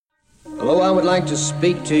Hello, I would like to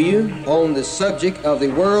speak to you on the subject of the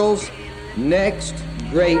world's next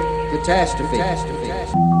great catastrophe.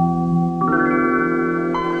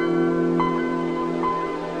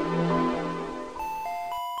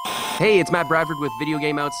 Hey, it's Matt Bradford with Video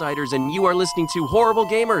Game Outsiders, and you are listening to Horrible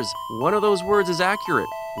Gamers. One of those words is accurate.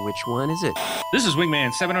 Which one is it? This is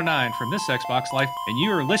Wingman 709 from This Xbox Life, and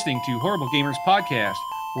you are listening to Horrible Gamers Podcast,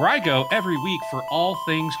 where I go every week for all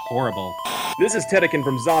things horrible. This is Tedekin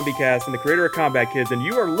from ZombieCast and the creator of Combat Kids, and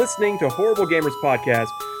you are listening to Horrible Gamers Podcast,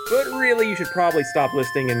 but really you should probably stop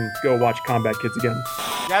listening and go watch Combat Kids again.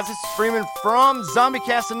 Guys, it's Freeman from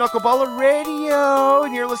ZombieCast and Knuckleballer Radio,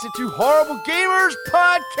 and you're listening to Horrible Gamers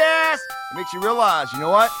Podcast. It makes you realize, you know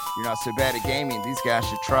what? You're not so bad at gaming. These guys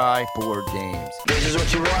should try board games. This is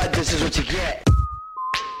what you want, this is what you get.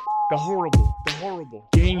 The horrible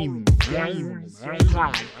game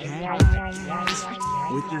podcast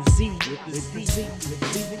with your Z.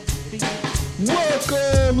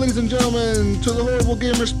 Welcome, ladies and gentlemen, to the Horrible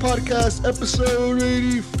Gamers Podcast, episode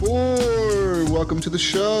 84. Welcome to the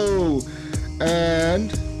show.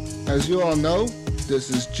 And as you all know, this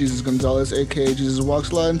is Jesus Gonzalez, aka Jesus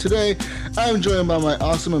Walks Live, and today I'm joined by my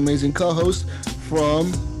awesome, amazing co-host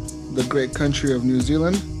from the great country of New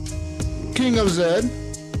Zealand, King of Zed.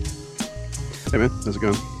 Hey man, how's it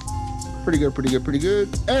going? Pretty good.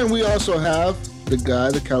 And we also have the guy,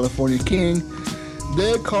 the California King.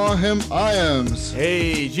 They call him Iams.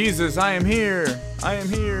 Hey, Jesus, I am here,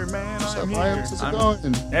 man. What's up, here. Iams? How's it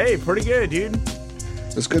going? Hey, pretty good, dude.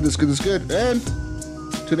 That's good. And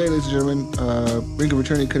today, ladies and gentlemen, Ring of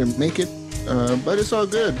Eternity couldn't make it, but it's all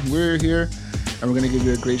good. We're here, and we're going to give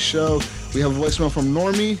you a great show. We have a voicemail from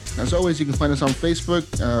Normie. As always, you can find us on Facebook.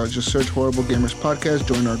 Just search Horrible Gamers Podcast.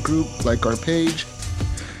 Join our group. Like our page.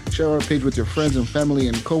 Share our page with your friends and family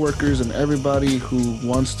and coworkers and everybody who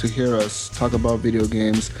wants to hear us talk about video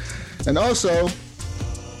games. And also,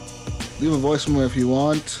 leave a voicemail if you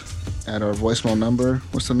want at our voicemail number.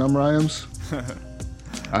 What's the number, Iams?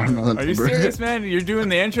 I don't know the number. Are you serious, man? You're doing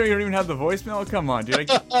the intro, you don't even have the voicemail? Come on, dude.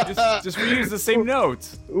 Just reuse the same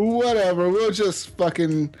notes. Whatever. We'll just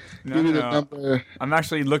fucking give you the number. I'm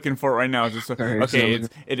actually looking for it right now. It is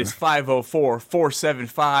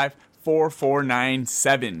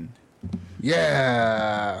 504-475-4497.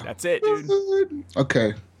 Yeah. That's it, dude.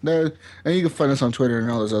 Okay. There, and you can find us on Twitter and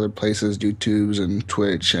all those other places, YouTubes and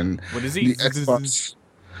Twitch and What is he?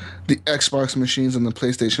 The Xbox machines and the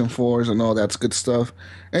PlayStation 4s and all that good stuff.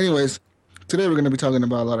 Anyways, today we're going to be talking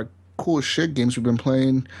about a lot of cool shit, games we've been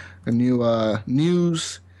playing, the new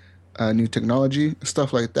news, new technology,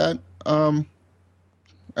 stuff like that.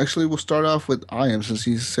 Actually, we'll start off with Iam since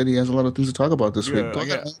he said he has a lot of things to talk about this week. Go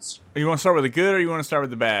ahead. You want to start with the good or you want to start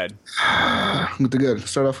with the bad? With the good.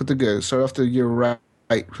 Start off with the good. Start off the year right.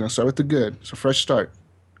 We're going to start with the good. It's a fresh start.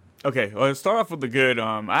 Okay, well, let's start off with the good.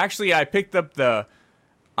 I picked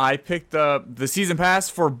up the season pass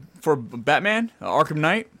for Batman Arkham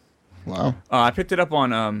Knight. Wow. I picked it up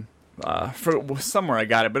on for somewhere I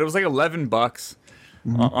got it, but it was like $11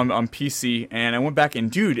 on PC, and I went back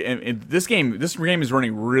and this game is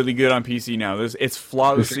running really good on PC now. It's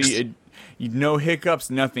flawlessly, no hiccups,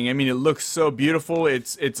 nothing. I mean, it looks so beautiful.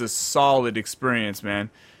 It's a solid experience, man.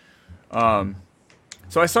 So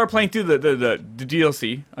I started playing through the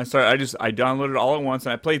DLC. I downloaded it all at once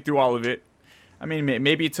and I played through all of it. I mean,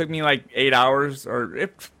 maybe it took me like 8 hours, or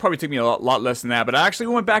it probably took me a lot less than that. But I actually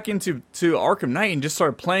went back into Arkham Knight and just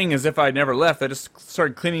started playing as if I'd never left. I just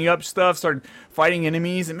started cleaning up stuff, started fighting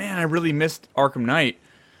enemies, and man, I really missed Arkham Knight.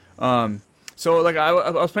 So like I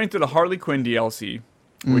was playing through the Harley Quinn DLC,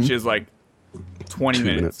 which is like 20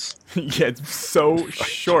 minutes. Yeah, it's so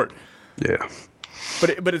short. Yeah.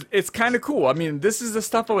 But it's kind of cool. I mean, this is the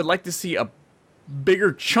stuff I would like to see a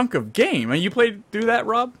bigger chunk of game. And you played through that,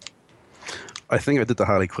 Rob? I think I did the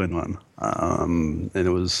Harley Quinn one, and I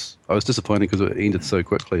was disappointed because it ended so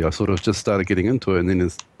quickly. I sort of just started getting into it, and then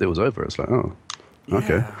it was over. It's like, oh,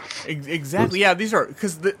 okay. Yeah, exactly. Yeah, these are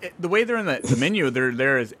because the way they're in the menu, they're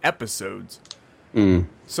there as episodes.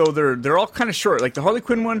 So they're all kind of short. Like the Harley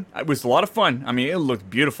Quinn one, it was a lot of fun. I mean, it looked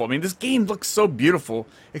beautiful. I mean, this game looks so beautiful,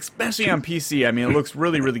 especially on PC. I mean, it looks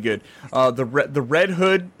really, really good. The Red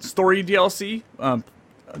Hood story DLC,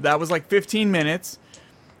 that was like 15 minutes.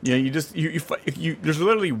 Yeah, you there's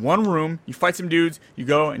literally one room. You fight some dudes. You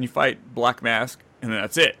go and you fight Black Mask, and then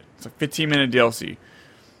that's it. It's a 15-minute DLC.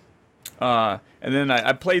 And then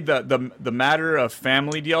I played the Matter of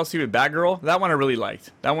Family DLC with Batgirl. That one I really liked.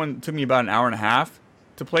 That one took me about an hour and a half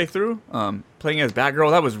to play through. Playing as Batgirl,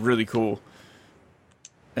 that was really cool.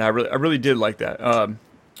 Yeah, I really did like that.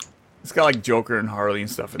 It's got like Joker and Harley and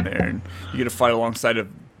stuff in there, and you get to fight alongside of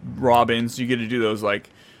Robin. So you get to do those like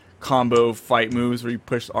combo fight moves where you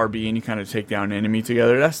push RB and you kind of take down an enemy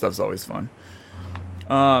together. That stuff's always fun.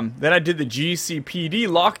 Then I did the GCPD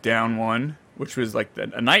lockdown one, which was like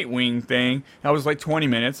a Nightwing thing. That was like 20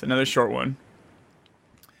 minutes, another short one.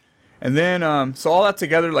 And then, so all that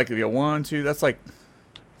together, like if you go 1, 2, that's like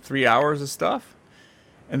 3 hours of stuff.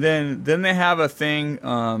 And then they have a thing,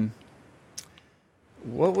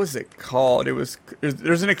 what was it called?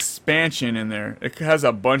 There's an expansion in there. It has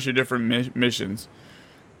a bunch of different missions.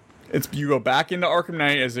 You go back into Arkham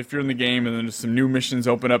Knight as if you're in the game, and then just some new missions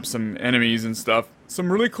open up some enemies and stuff. Some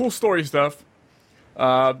really cool story stuff.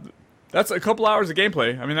 That's a couple hours of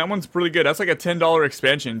gameplay. I mean, that one's pretty good. That's like a $10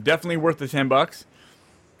 expansion. Definitely worth the $10.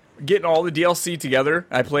 Getting all the DLC together,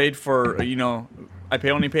 I played for, I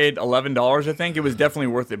only paid $11, I think. It was definitely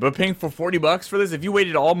worth it. But paying for $40 for this, if you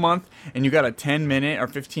waited all month and you got a 10-minute or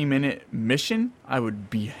 15-minute mission, I would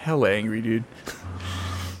be hella angry, dude.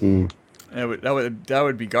 That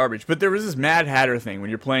would be garbage. But there was this Mad Hatter thing when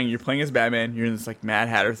you're playing as Batman. You're in this like Mad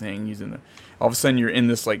Hatter thing. All of a sudden you're in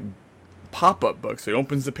this like pop-up book. So it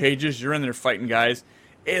opens the pages. You're in there fighting guys.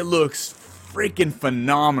 It looks freaking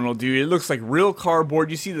phenomenal, dude. It looks like real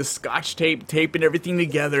cardboard. You see the Scotch taping everything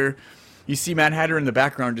together. You see Mad Hatter in the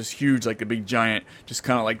background, just huge, like a big giant, just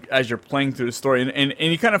kind of like as you're playing through the story. And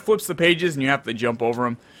he kind of flips the pages, and you have to jump over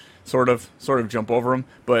them, sort of jump over them.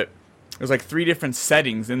 But there's like 3 different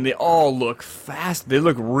settings, and they all look fast. They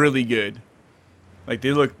look really good. Like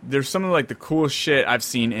there's some of like the coolest shit I've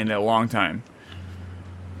seen in a long time.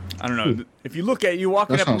 I don't know. If you look at it, you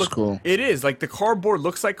walking up and look, cool. It is like the cardboard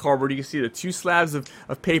looks like cardboard. You can see the 2 slabs of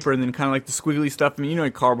paper, and then kind of like the squiggly stuff. I mean,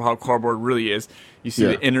 how cardboard really is. You see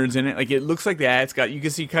the innards in it. Like it looks like that. You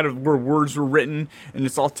can see kind of where words were written, and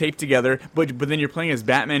it's all taped together. But then you're playing as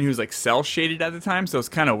Batman, who's like cell shaded at the time, so it's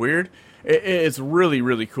kind of weird. It's really,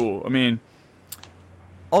 really cool. I mean,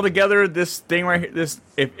 altogether, this thing right here,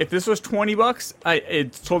 if this was $20,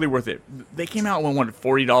 it's totally worth it. They came out and wanted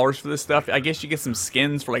 $40 for this stuff. I guess you get some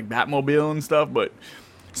skins for like Batmobile and stuff, but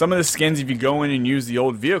some of the skins, if you go in and use the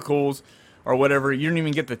old vehicles or whatever, you don't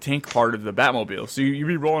even get the tank part of the Batmobile. So you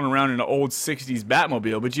be rolling around in an old 60s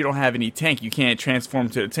Batmobile, but you don't have any tank. You can't transform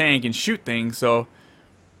to a tank and shoot things, so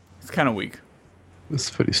it's kind of weak.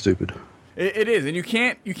 It's pretty stupid. It is, and you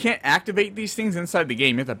can't activate these things inside the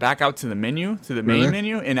game. You have to back out to the menu, to the main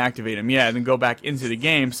menu, and activate them. Yeah, and then go back into the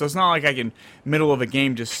game. So it's not like I can, middle of a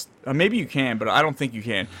game, just maybe you can, but I don't think you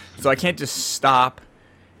can. So I can't just stop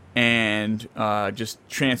and just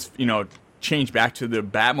change back to the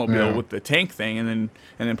Batmobile with the tank thing, and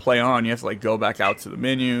then play on. You have to like go back out to the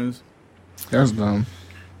menus. That's dumb.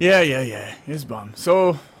 Yeah, it's bum.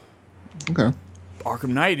 So Okay. Arkham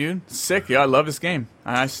Knight, dude, sick. Yeah, I love this game.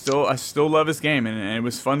 I still love this game, and it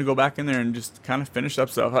was fun to go back in there and just kind of finish up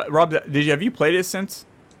stuff. Rob, have you played it since?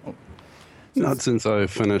 Not since I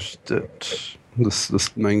finished it,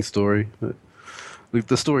 this main story. But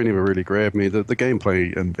the story never really grabbed me. The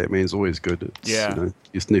gameplay in Batman is always good.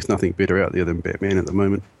 There's nothing better out there than Batman at the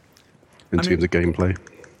moment in terms of gameplay.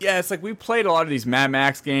 Yeah, it's like we played a lot of these Mad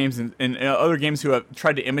Max games and other games who have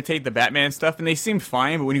tried to imitate the Batman stuff, and they seem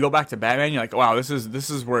fine. But when you go back to Batman, you're like, wow, this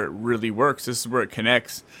is where it really works. This is where it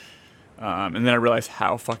connects. And then I realized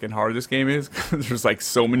how fucking hard this game is. There's like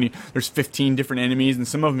so many. There's 15 different enemies, and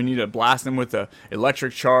some of them you need to blast them with the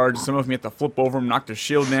electric charge. Some of them you have to flip over them, knock their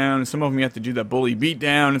shield down, and some of them you have to do that bully beat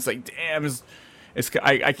down. It's like, damn,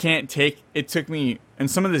 I can't take. It took me, and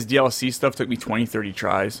some of this DLC stuff took me 20, 30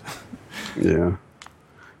 tries. Yeah.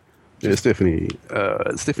 Yeah, it's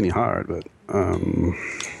definitely hard, but I don't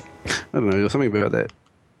know. There's something about that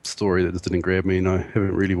story that just didn't grab me, and I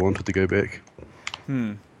haven't really wanted to go back.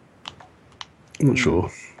 I'm not sure.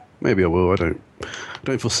 Maybe I will. I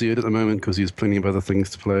don't foresee it at the moment because there's plenty of other things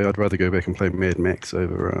to play. I'd rather go back and play Mad Max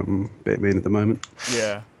over Batman at the moment.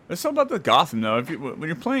 Yeah. There's something about the Gotham, though. When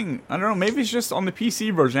you're playing, I don't know, maybe it's just on the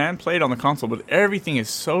PC version. I haven't played on the console, but everything is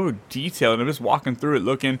so detailed. I'm just walking through it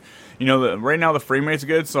looking, right now the frame rate's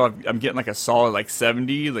good, so I'm getting like a solid like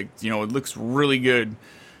 70. It looks really good.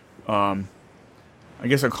 I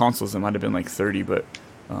guess on consoles it might have been like 30, but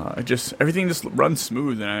everything just runs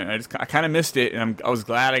smooth, and I kind of missed it, and I was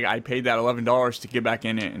glad I paid that $11 to get back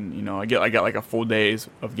in it, and I got like a full days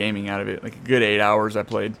of gaming out of it, like a good 8 hours I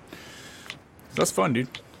played. So that's fun, dude.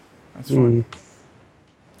 That's fun.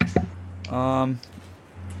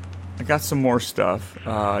 I got some more stuff.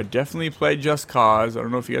 Definitely played Just Cause. I don't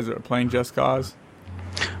know if you guys are playing Just Cause.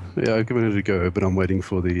 Yeah, I've given it a go, but I'm waiting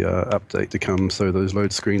for the update to come so those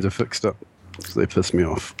load screens are fixed up. So they piss me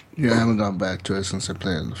off. Yeah, I haven't gone back to it since I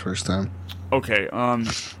played it the first time. Okay,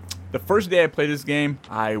 the first day I played this game,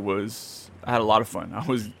 I had a lot of fun. I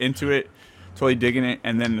was into it. totally digging it.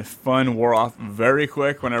 And then the fun wore off very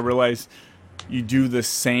quick when I realized you do the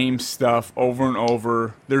same stuff over and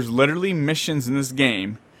over. There's literally missions in this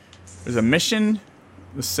game. There's a mission,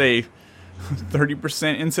 let's say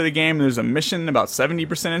 30% into the game. There's a mission about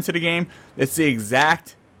 70% into the game. It's the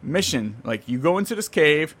exact mission. Like, you go into this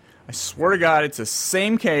cave. I swear to God, it's the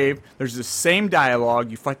same cave. There's the same dialogue.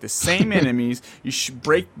 You fight the same enemies. You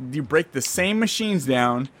break the same machines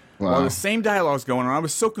down. Wow. While the same dialogue's going on. I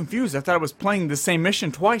was so confused. I thought I was playing the same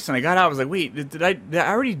mission twice, and I got out. I was like, wait, I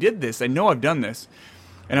already did this. I know I've done this.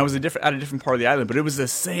 And I was at a different part of the island, but it was the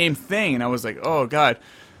same thing. And I was like, oh, God.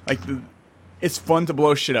 Like, it's fun to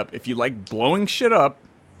blow shit up. If you like blowing shit up,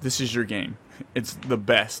 this is your game. It's the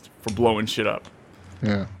best for blowing shit up.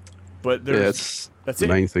 Yeah. But that's the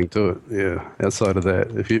main thing to it. Yeah. Outside of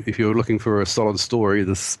that, if you're looking for a solid story,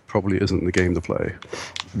 this probably isn't the game to play.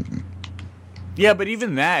 Yeah, but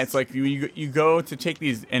even that, it's like you go to take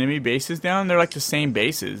these enemy bases down. They're like the same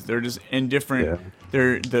bases. They're just in different. Yeah.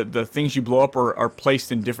 They're the things you blow up are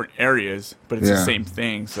placed in different areas, but it's the same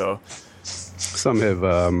thing. So some have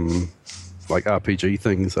like RPG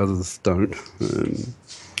things, others don't.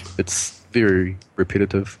 It's very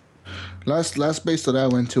repetitive. Last base that I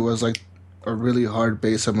went to was like a really hard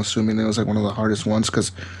base. I'm assuming it was like one of the hardest ones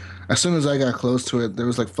because as soon as I got close to it, there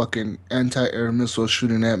was like fucking anti-air missiles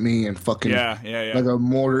shooting at me and fucking like a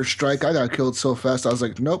mortar strike. I got killed so fast. I was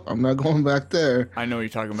like, nope, I'm not going back there. I know what you're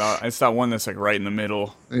talking about. It's that one that's like right in the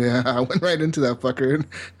middle. Yeah, I went right into that fucker and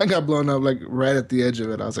I got blown up like right at the edge of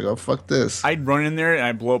it. I was like, oh, fuck this. I'd run in there and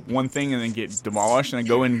I'd blow up one thing and then get demolished, and I'd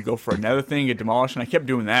go in and go for another thing, get demolished, and I kept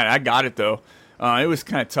doing that. I got it though. It was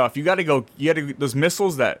kind of tough. You got to those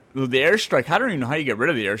missiles the airstrike. I don't even know how you get rid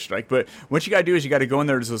of the airstrike, but what you got to do is you got to go in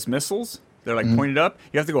there. There's those missiles. They're like pointed up.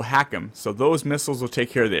 You have to go hack them. So those missiles will take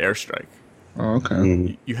care of the airstrike. Oh,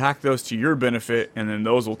 okay. You hack those to your benefit, and then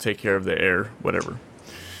those will take care of the air, whatever.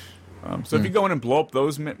 So if you go in and blow up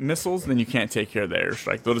those missiles, then you can't take care of the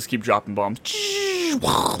airstrike. They'll just keep dropping bombs. Yeah,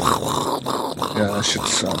 that shit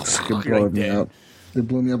sucks. It blew me up. They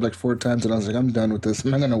blew me up like 4 times, and I was like, I'm done with this.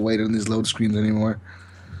 I'm not gonna wait on these load screens anymore.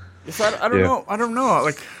 Yes, I don't know. I don't know.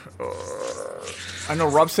 Like, I know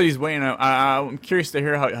Rob said he's waiting. I'm curious to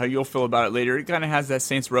hear how you'll feel about it later. It kind of has that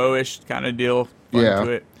Saints Row-ish kind of deal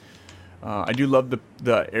to it. I do love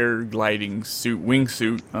the air gliding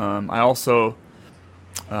wingsuit. I also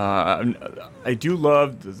I do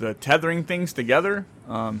love the tethering things together.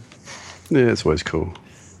 Yeah, it's always cool.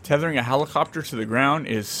 Tethering a helicopter to the ground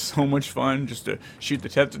is so much fun. Just to shoot the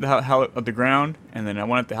tether to the ground, and then I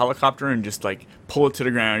went at the helicopter and just like pull it to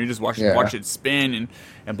the ground. You just watch it spin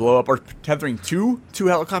and blow up. Or tethering two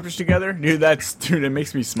helicopters together, dude. It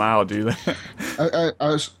makes me smile, dude. I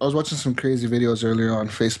was watching some crazy videos earlier on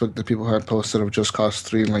Facebook that people had posted of Just Cause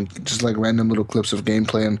 3, and like just like random little clips of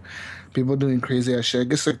gameplay and people doing crazy ass shit. I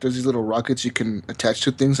guess like there's these little rockets you can attach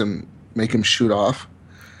to things and make them shoot off.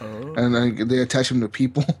 Oh. And they attach them to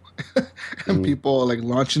people, and people like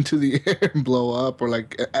launch into the air and blow up, or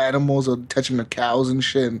like animals will attach them to cows and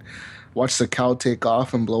shit, and watch the cow take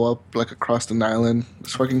off and blow up like across an island.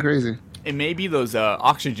 It's fucking crazy. It may be those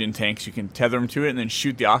oxygen tanks. You can tether them to it and then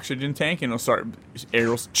shoot the oxygen tank, and it'll start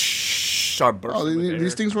arrows.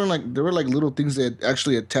 These things were like little things that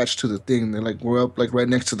actually attached to the thing. They're like were up like right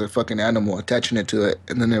next to the fucking animal, attaching it to it,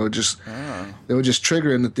 and then they would just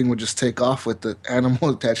trigger, and the thing would just take off with the animal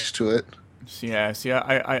attached to it.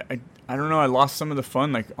 I don't know. I lost some of the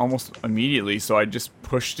fun like almost immediately, so I just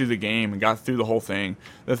pushed through the game and got through the whole thing.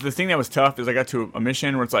 The thing that was tough is I got to a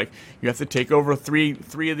mission where it's like you have to take over three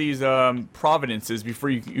of these providences before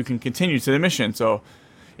you can continue to the mission. So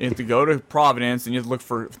you have to go to Providence and you have to look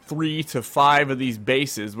for 3 to 5 of these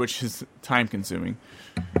bases, which is time consuming.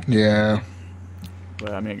 Yeah.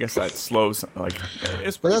 But I mean, I guess that slows like.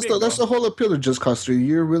 It's but that's the whole appeal of Just Cause 3.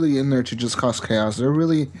 You're really in there to just cause chaos. They're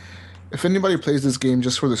really. If anybody plays this game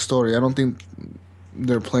just for the story, I don't think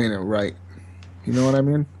they're playing it right. You know what I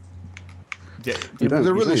mean? Yeah,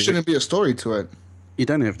 there really shouldn't be a story to it. You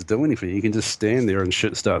don't have to do anything. You can just stand there and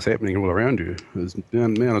shit starts happening all around you. There's the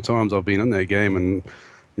amount of times I've been in that game and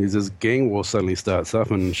there's this gang war suddenly starts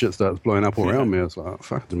up and shit starts blowing up all around me. It's like,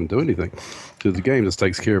 fuck, I didn't do anything. Because the game just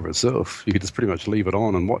takes care of itself. You could just pretty much leave it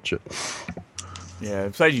on and watch it. Yeah,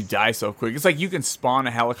 besides you die so quick. It's like you can spawn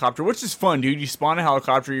a helicopter, which is fun, dude. You spawn a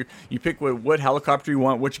helicopter, you pick what helicopter you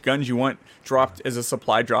want, which guns you want dropped as a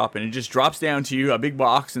supply drop, and it just drops down to you, a big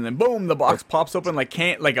box, and then boom, the box pops open like a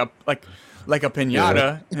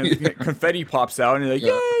piñata, and confetti pops out, and you're like,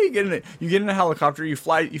 yay! You get in a helicopter, you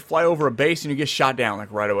fly over a base, and you get shot down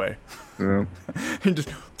like right away. Yeah. And just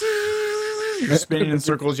You're spinning in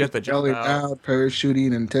circles. You have to jump Yelling out.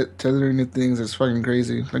 parachuting, and tethering to things. It's fucking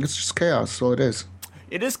crazy. Like, it's just chaos. That's all it is.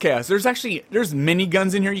 It is chaos. There's mini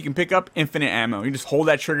guns in here you can pick up, infinite ammo. You just hold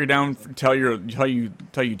that trigger down until you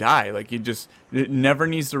die. Like it never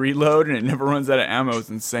needs to reload and it never runs out of ammo. It's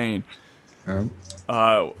insane.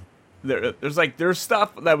 There's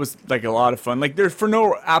stuff that was like a lot of fun. Like there's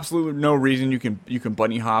for absolutely no reason you can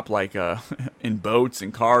bunny hop like in boats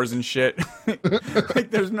and cars and shit.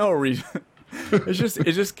 Like there's no reason. It's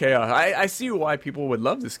just chaos. I see why people would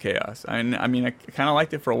love this chaos. I mean I kind of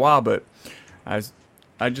liked it for a while, but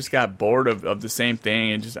I just got bored of the same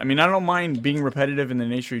thing. And I don't mind being repetitive in the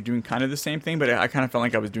nature of doing kind of the same thing, but I kind of felt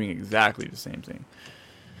like I was doing exactly the same thing.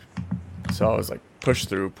 So I was like, push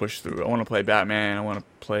through. I want to play Batman. I want to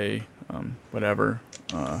play whatever.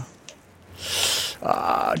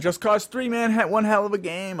 Just Cause 3, man, had one hell of a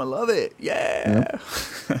game. I love it. Yeah.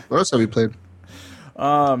 Yep. What else have you played?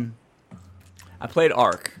 I played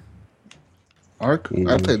Ark. Ark?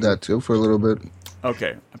 I played that too for a little bit.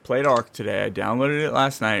 Okay, I played Ark today. I downloaded it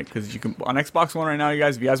last night because you can on Xbox One right now. You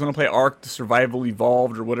guys, if you guys want to play Ark: The Survival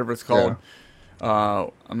Evolved or whatever it's called,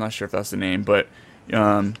 I'm not sure if that's the name, but it's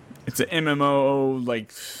an MMO.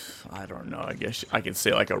 Like I don't know. I guess I could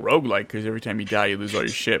say like a roguelike because every time you die, you lose all your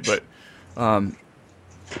shit. But I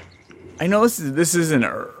know this is an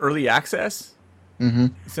early access. Mm-hmm.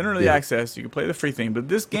 It's in early access. You can play the free thing, but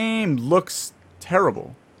this game looks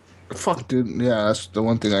terrible. Fuck, dude. Yeah, that's the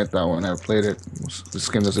one thing I thought when I played it. This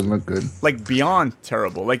game doesn't look good. Like, beyond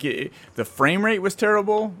terrible. Like, the frame rate was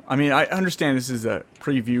terrible. I mean, I understand this is a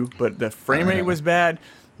preview, but the frame rate was bad.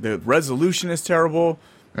 The resolution is terrible.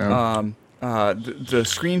 Yeah. The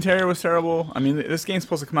screen tear was terrible. I mean, this game's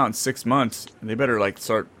supposed to come out in 6 months. And they better, like,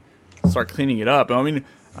 start cleaning it up. I mean,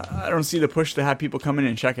 I don't see the push to have people come in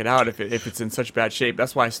and check it out if it's in such bad shape.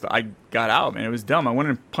 That's why I got out, man. It was dumb. I went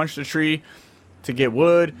and punched a tree to get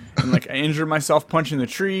wood, and like I injured myself punching the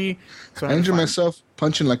tree. So I injured myself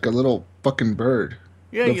punching like a little fucking bird.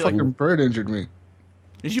 Yeah, the fucking bird injured me.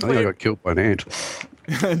 Did you play? I got killed by an ant.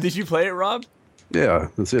 Did you play it, Rob? Yeah,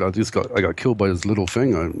 that's it. I got killed by this little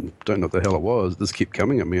thing. I don't know what the hell it was. It just kept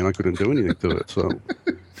coming at me, and I couldn't do anything to it. So,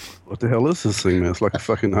 what the hell is this thing, man? It's like a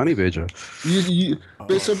fucking honey badger.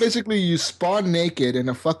 So basically, you spawn naked in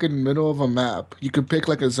a fucking middle of a map. You could pick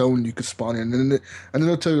like a zone you could spawn in, and then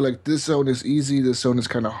they'll tell you like this zone is easy, this zone is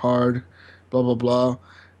kind of hard, blah blah blah.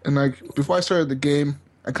 And like before I started the game,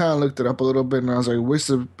 I kind of looked it up a little bit, and I was like, "Where's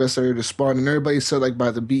the best area to spawn?" And everybody said like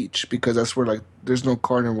by the beach because that's where like there's no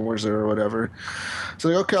carnivores there or whatever. So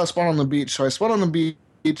like, okay, I'll spawn on the beach. So I spawned on the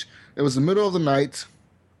beach. It was the middle of the night.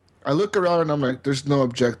 I look around and I'm like, "There's no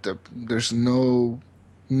objective. There's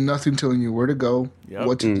nothing telling you where to go,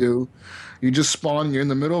 what to do. You just spawn. You're in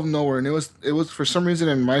the middle of nowhere." And it was for some reason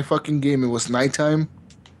in my fucking game it was nighttime.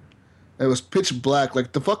 It was pitch black.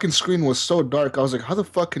 Like, the fucking screen was so dark. I was like, how the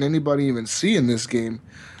fuck can anybody even see in this game?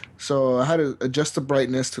 So I had to adjust the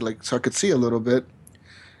brightness to like so I could see a little bit.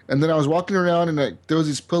 And then I was walking around and like there was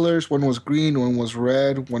these pillars. One was green, one was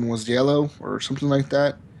red, one was yellow or something like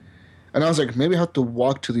that. And I was like, maybe I have to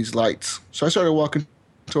walk to these lights. So I started walking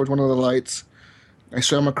towards one of the lights. I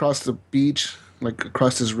swam across the beach, like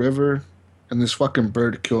across this river, and this fucking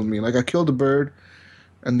bird killed me. Like, I killed the bird,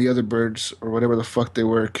 and the other birds, or whatever the fuck they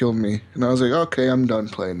were, killed me. And I was like, okay, I'm done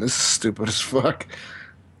playing. This is stupid as fuck.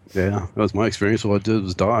 Yeah, that was my experience. All I did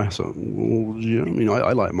was die. So, well, yeah, I mean,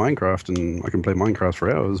 I like Minecraft, and I can play Minecraft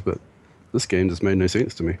for hours, but this game just made no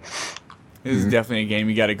sense to me. This is definitely a game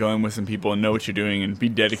you got to go in with some people and know what you're doing and be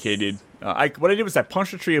dedicated. What I did was I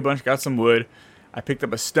punched a tree a bunch, got some wood. I picked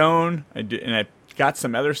up a stone, and I got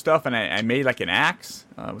some other stuff, and I made like an axe.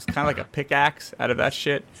 It was kind of like a pickaxe out of that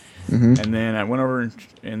shit. And then I went over,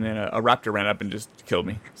 and then a raptor ran up and just killed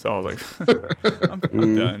me. So I was like,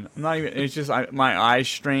 I'm done. I'm not even. It's just my eyes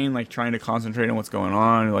strain, like trying to concentrate on what's going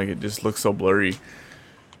on. Like, it just looks so blurry.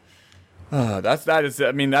 That is.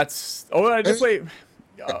 I mean, that's. Oh, I just wait.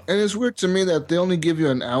 And it's weird to me that they only give you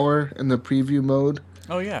an hour in the preview mode.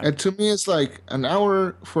 Oh, yeah. And to me, it's like an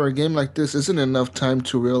hour for a game like this isn't enough time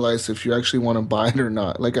to realize if you actually want to buy it or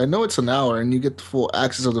not. Like, I know it's an hour and you get the full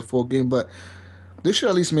access of the full game, but they should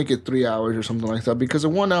at least make it 3 hours or something like that, because a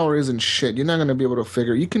 1 hour isn't shit. You're not going to be able to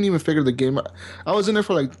figure. You can even figure the game. I was in there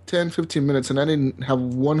for like 10, 15 minutes and I didn't have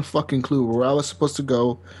one fucking clue where I was supposed to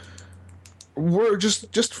go.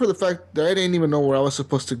 Just for the fact that I didn't even know where I was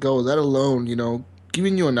supposed to go, that alone, you know,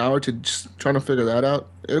 giving you an hour to just trying to figure that out.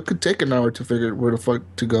 It could take an hour to figure where the fuck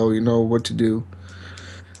to go, you know, what to do.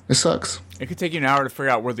 It sucks. It could take you an hour to figure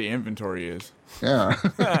out where the inventory is. Yeah.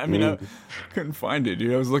 I mean, I couldn't find it,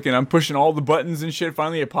 dude. I was looking, I'm pushing all the buttons and shit.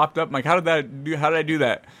 Finally, it popped up. I'm like, how did I do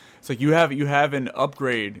that? It's like you have an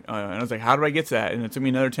upgrade, and I was like, how do I get to that? And it took me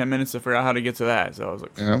another 10 minutes to figure out how to get to that. So I was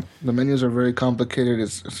like, Yeah, the menus are very complicated.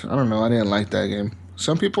 It's I don't know. I didn't like that game.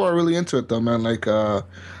 Some people are really into it though, man. Like I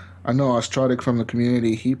know Ostradic from the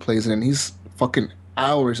community. He plays it, and he's fucking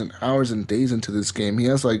hours and hours and days into this game. He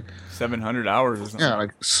has like 700 hours or something. Yeah,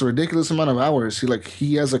 like it's a ridiculous amount of hours.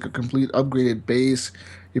 He has like a complete upgraded base.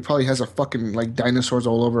 He probably has a fucking like dinosaurs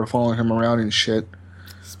all over following him around and shit.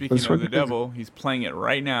 Speaking of the devil, he's playing it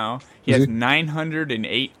right now. He has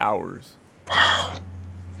 908 hours. Wow,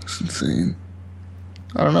 that's insane.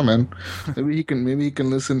 I don't know, man. Maybe he can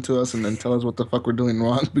listen to us and then tell us what the fuck we're doing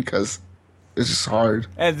wrong because it's just hard.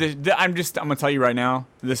 And I'm gonna tell you right now,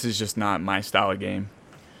 this is just not my style of game.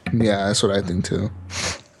 Yeah, that's what I think too.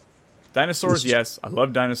 Dinosaurs, yes, I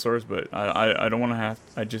love dinosaurs, but I don't want to have.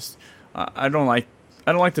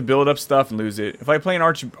 I don't like to build up stuff and lose it. If I play an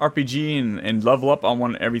RPG and level up, I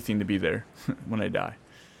want everything to be there when I die.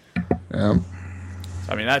 Yeah.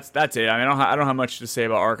 I mean, that's it. I mean, I don't have much to say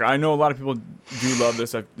about Ark. I know a lot of people do love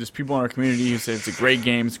this. There's people in our community who say it's a great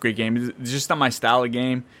game. It's a great game. It's just not my style of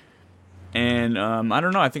game. And I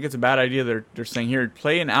don't know. I think it's a bad idea. They're saying here,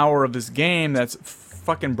 play an hour of this game that's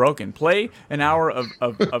fucking broken. Play an hour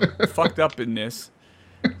of fucked upness.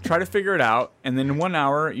 Try to figure it out, and then in 1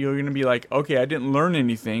 hour you're gonna be like, okay, I didn't learn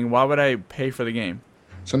anything. Why would I pay for the game?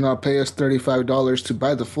 So now pay us $35 to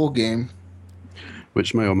buy the full game,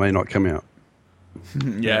 which may or may not come out.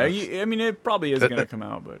 Yeah, I mean, it probably is gonna come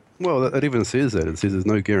out, but well, it even says that. It says there's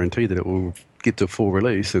no guarantee that it will get to full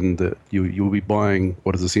release, and that you'll be buying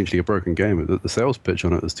what is essentially a broken game. The sales pitch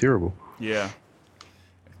on it is terrible. Yeah.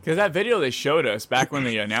 Because that video they showed us back when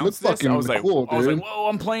they announced this, I was like, whoa,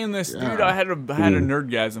 I'm playing this, dude. I had a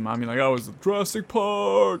nerdgasm. I mean, like, I was Jurassic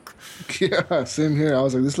Park. Yeah, same here. I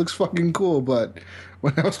was like, this looks fucking cool, but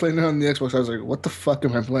when I was playing it on the Xbox, I was like, what the fuck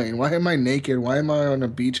am I playing? Why am I naked? Why am I on a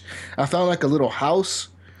beach? I found like a little house,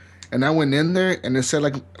 and I went in there, and it said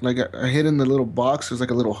like I hid in the little box. It was like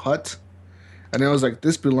a little hut. And I was like,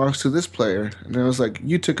 this belongs to this player. And I was like,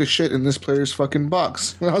 you took a shit in this player's fucking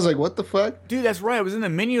box. And I was like, what the fuck? Dude, that's right. I was in the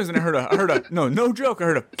menus and I heard a no joke. I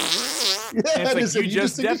heard a and it's like, you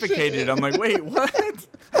just defecated. I'm like, wait, what?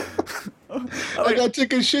 Like I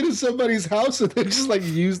took a shit in somebody's house and they just like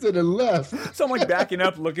used it and left. So I'm like backing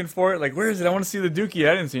up, looking for it. Like, where is it? I want to see the Dookie.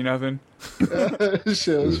 I didn't see nothing.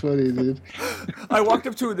 Shit was funny, dude. I walked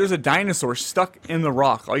up to it. There's a dinosaur stuck in the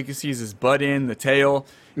rock. All you can see is his butt end, the tail.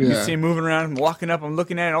 You can see him moving around. I'm walking up. I'm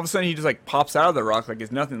looking at it. And all of a sudden, he just like pops out of the rock like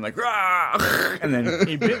it's nothing. Like, rah! And then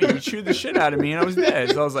he bit me. He chewed the shit out of me, and I was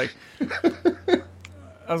dead. So I was like,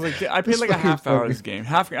 I paid like a half hour of this game.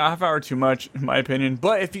 Half hour too much, in my opinion.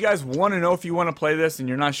 But if you guys want to know if you want to play this and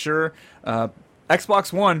you're not sure,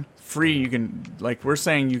 Xbox One free. You can, like we're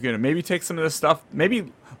saying, you can maybe take some of this stuff. Maybe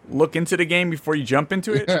look into the game before you jump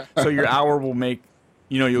into it, so your hour will make,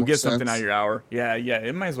 you'll get something out of your hour. Yeah,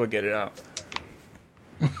 it might as well get it out.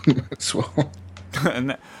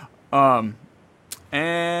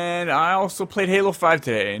 And I also played Halo 5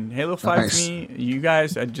 today, and Halo 5 to me, you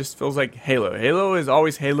guys, it just feels like Halo. Halo is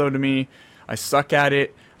always Halo to me. I suck at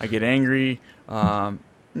it. I get angry.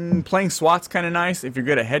 Playing SWAT's kind of nice if you're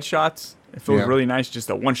good at headshots. It feels really nice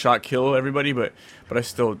just a one-shot kill everybody, but I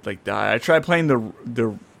still like die. I tried playing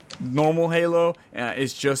the normal Halo, and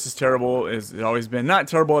it's just as terrible as it's always been. Not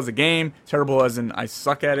terrible as a game, terrible as in I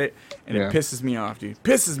suck at it, and it pisses me off, dude.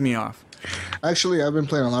 Pisses me off. Actually, I've been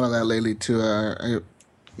playing a lot of that lately too.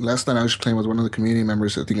 Last night I was playing with one of the community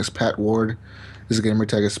members. I think it's Pat Ward. His gamer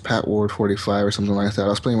tag is Pat Ward 45 or something like that. I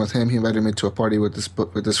was playing with him. He invited me to a party with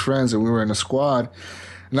his friends, and we were in a squad.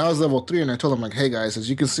 And I was level 3, and I told him, like, hey guys, as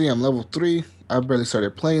you can see, I'm level 3. I barely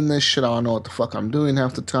started playing this shit. I don't know what the fuck I'm doing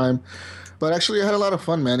half the time. But actually, I had a lot of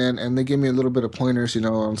fun, man, and they gave me a little bit of pointers.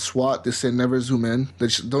 On SWAT, they say never zoom in.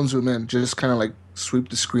 Don't zoom in. Just kind of like sweep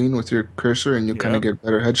the screen with your cursor, and you kind of get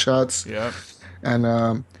better headshots. Yeah. And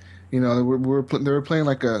they were playing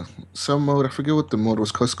like some mode. I forget what the mode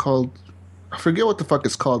was called. I forget what the fuck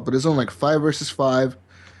it's called, but it's on like 5 versus 5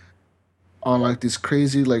 on like these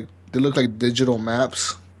crazy, like they look like digital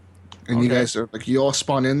maps. And you guys are like, you all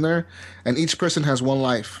spawn in there, and each person has 1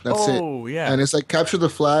 life. That's it. Oh yeah. And it's like capture the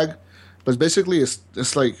flag. But basically,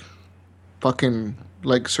 it's like fucking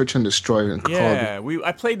like search and destroy. Yeah,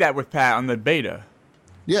 I played that with Pat on the beta.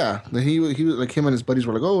 Yeah, he was like, him and his buddies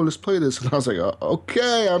were like, oh, let's play this, and I was like,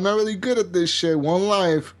 okay, I'm not really good at this shit. 1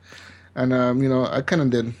 life, and I kind of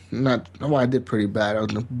did I did pretty bad. I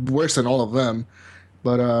was worse than all of them,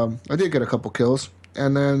 but I did get a couple kills,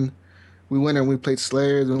 and then we went and we played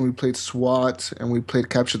Slayer, then we played SWAT, and we played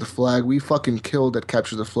Capture the Flag. We fucking killed at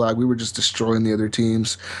Capture the Flag. We were just destroying the other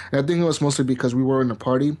teams. And I think it was mostly because we were in a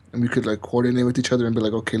party and we could like coordinate with each other and be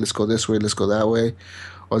like, okay, let's go this way, let's go that way,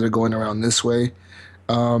 or they're going around this way.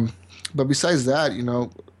 But besides that, you know,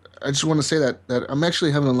 I just want to say that I'm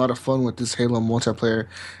actually having a lot of fun with this Halo multiplayer,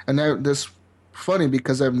 and that's funny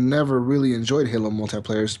because I've never really enjoyed Halo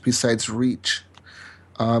multiplayers besides Reach.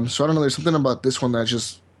 So I don't know. There's something about this one that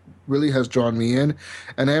just really has drawn me in,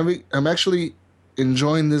 and I'm actually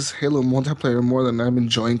enjoying this Halo multiplayer more than I'm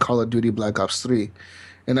enjoying Call of Duty Black Ops 3.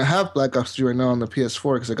 And I have Black Ops 3 right now on the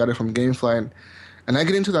PS4 because I got it from GameFly, and I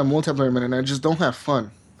get into that multiplayer, man, and I just don't have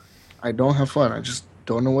fun. I don't have fun. I just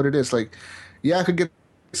don't know what it is. Like, yeah, I could get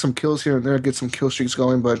some kills here and there, get some kill streaks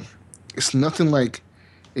going, but it's nothing like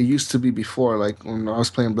it used to be before. Like when I was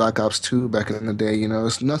playing Black Ops 2 back in the day, you know,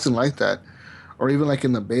 it's nothing like that. Or even like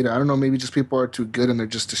in the beta, I don't know, maybe just people are too good and they're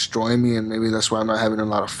just destroying me, and maybe that's why I'm not having a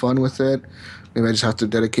lot of fun with it. Maybe I just have to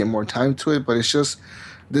dedicate more time to it, but it's just,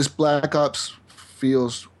 this Black Ops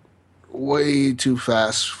feels way too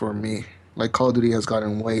fast for me. Like Call of Duty has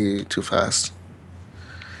gotten way too fast.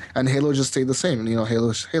 And Halo just stayed the same. You know,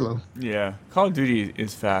 Halo's Halo. Yeah, Call of Duty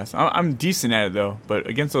is fast. I'm decent at it though, but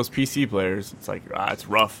against those PC players, it's like it's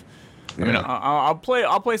rough. I mean, I'll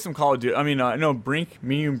play some Call of Duty. I mean, I know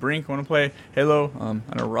me and Brink want to play Halo.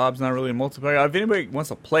 I know Rob's not really a multiplayer. If anybody wants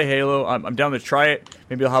to play Halo, I'm down to try it.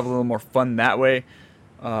 Maybe I'll have a little more fun that way.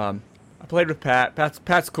 I played with Pat.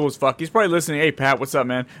 Pat's cool as fuck. He's probably listening. Hey, Pat, what's up,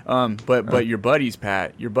 man? But your buddies,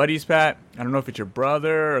 Pat. I don't know if it's your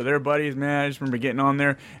brother or their buddies, man. I just remember getting on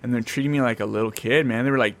there and they're treating me like a little kid, man.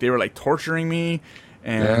 They were like torturing me,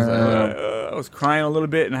 and I was crying a little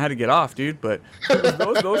bit, and I had to get off, dude. But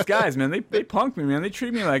those guys, man, they punked me, man. They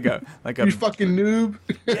treat me like a you fucking noob.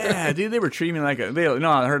 Yeah, dude. They were treating me like a.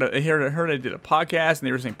 I heard I did a podcast, and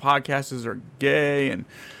they were saying podcasters are gay and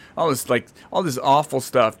all this awful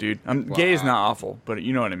stuff, dude. Gay is not awful, but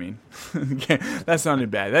you know what I mean. That sounded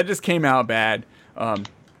bad. That just came out bad.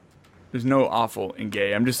 There's no awful in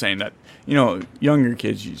gay. I'm just saying that, you know, younger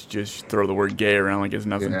kids just throw the word gay around like it's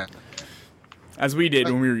nothing. Yeah. As we did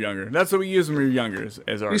when we were younger. That's what we used when we were younger.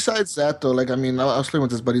 As our. Besides that, though, like, I mean, I was playing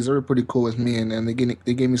with his buddies. They were pretty cool with me, and they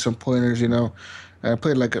gave me some pointers, you know. And I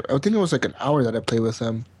played I think it was like an hour that I played with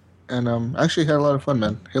them. And I actually had a lot of fun,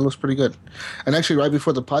 man. Halo's pretty good. And actually, right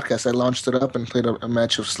before the podcast, I launched it up and played a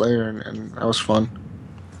match of Slayer, and that was fun.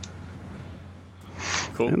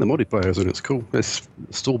 Cool. And the multiplayer is, and it's cool. It's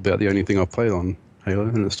still about the only thing I've played on Halo,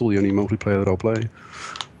 and it's still the only multiplayer that I'll play.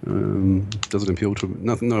 Doesn't appeal to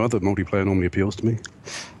nothing. No other multiplayer normally appeals to me.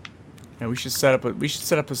 Yeah, we should set up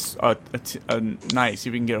a night. See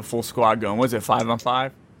if we can get a full squad going. Was it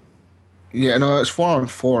 5-on-5? Yeah, no, it's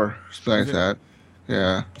 4-on-4, something like that.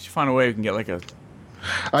 Yeah. We should find a way we can get like a.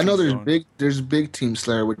 I know there's big Team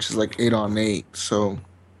Slayer, which is like 8-on-8. So,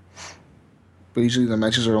 but usually the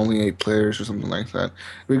matches are only 8 players or something like that.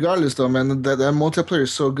 Regardless, though, man, that multiplayer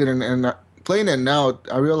is so good, and playing it now,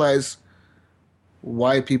 I realize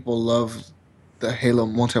why people love the Halo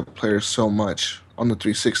multiplayer so much on the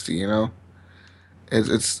 360. You know,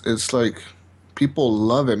 it's like people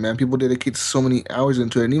love it, man. People dedicate so many hours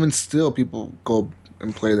into it, and even still, people go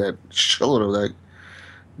and play that shitload of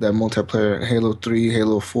that multiplayer, Halo 3,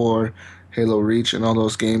 Halo 4, Halo Reach, and all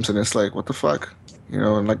those games, and it's like, what the fuck? You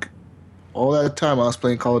know, and like, all that time I was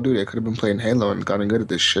playing Call of Duty, I could have been playing Halo and gotten good at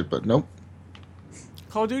this shit, but nope.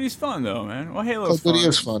 Call of Duty's fun, though, man. Well, Halo's fun. Call of Duty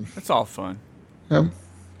is fun. It's all fun. Yeah.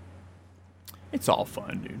 It's all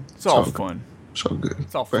fun, dude. It's all fun. So good.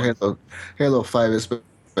 It's all fun. But Halo 5 is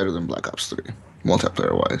better than Black Ops 3,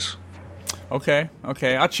 multiplayer-wise. Okay.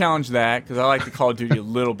 I'll challenge that, because I like the Call of Duty a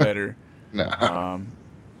little better. Nah.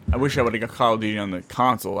 I wish I would have got Call of Duty on the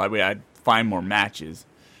console. I'd find more matches.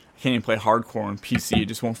 I can't even play hardcore on PC. I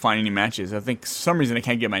just won't find any matches. I think for some reason I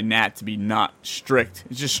can't get my NAT to be not strict.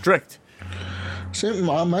 It's just strict. Same,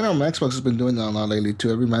 mine on Xbox has been doing that a lot lately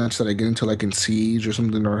too. Every match that I get into, like in Siege or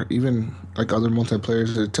something, or even like other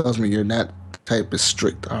multiplayers, it tells me your NAT type is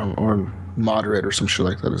strict or moderate or some shit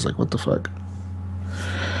like that. It's like, what the fuck?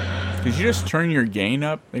 Did you just turn your gain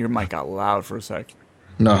up? Your mic got loud for a sec.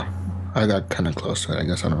 No, I got kind of close to it, I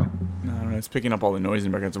guess. I don't know. No, it's picking up all the noise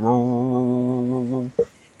in the background.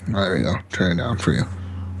 There we go. Turn it down for you.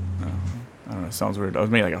 I don't know. It sounds weird. I was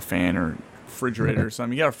made like a fan or refrigerator or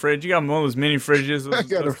something. You got a fridge? You got one of those mini fridges?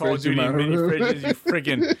 Those Call of Duty mini fridges?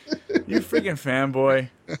 You freaking fanboy.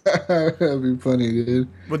 That'd be funny, dude.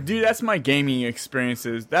 But dude, that's my gaming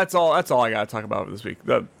experiences. That's all I gotta talk about this week.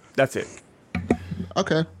 That's it.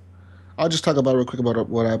 Okay. I'll just talk about real quick about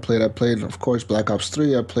what I played. I played, of course, Black Ops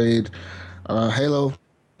 3. I played Halo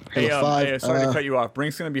Hey, Halo 5. hey, sorry to cut you off.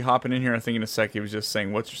 Brink's gonna be hopping in here. I think in a sec. He was just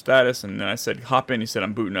saying, "What's your status?" And then I said, "Hop in." He said,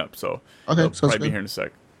 "I'm booting up." So Okay, he'll sounds probably be good. here in a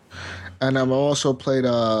sec. And I've also played,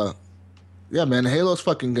 yeah, man, Halo's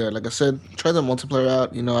fucking good. Like I said, try the multiplayer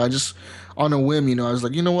out. You know, I just, on a whim, you know, I was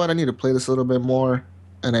like, you know what, I need to play this a little bit more.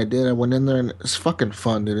 And I did. I went in there and it's fucking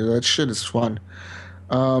fun, dude. That shit is fun.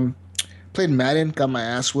 Played Madden, got my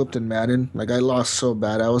ass whipped in Madden. Like, I lost so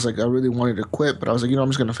bad. I was like, I really wanted to quit, but I was like, you know, I'm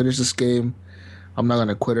just going to finish this game. I'm not going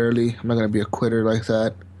to quit early. I'm not going to be a quitter like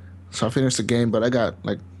that. So I finished the game, but I got,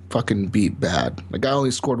 like, fucking beat bad. Like, I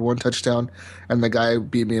only scored 1 touchdown, and the guy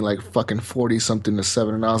beat me, like, fucking 40-something to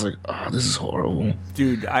 7, and I was like, oh, this is horrible.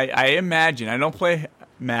 Dude, I imagine, I don't play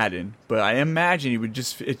Madden, but I imagine it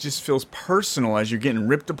just feels personal as you're getting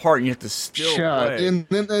ripped apart and you have to still play. And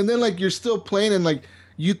then, like, you're still playing, and, like,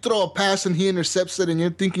 you throw a pass and he intercepts it, and you're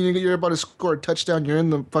thinking you're about to score a touchdown. You're in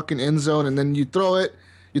the fucking end zone, and then you throw it.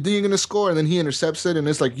 You think you're gonna score, and then he intercepts it, and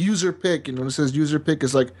it's like user pick. And when it says user pick,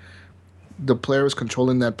 it's like the player was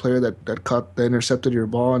controlling that player that caught that intercepted your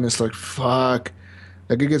ball, and it's like fuck.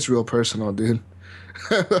 Like, it gets real personal, dude.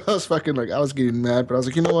 I was fucking like, I was getting mad, but I was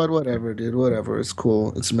like, you know what, whatever, dude, whatever. It's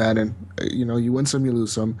cool. It's Madden. You know, you win some, you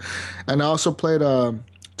lose some. And I also played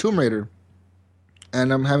Tomb Raider.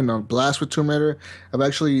 And I'm having a blast with Tomb Raider. I've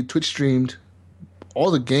actually Twitch streamed all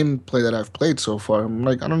the gameplay that I've played so far. I'm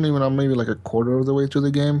maybe like a quarter of the way through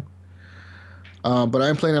the game. But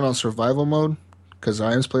I'm playing it on survival mode because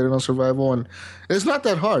Iams played it on survival, and it's not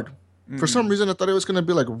that hard. For some reason, I thought it was going to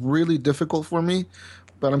be like really difficult for me,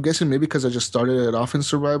 but I'm guessing maybe because I just started it off in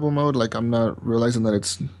survival mode, like I'm not realizing that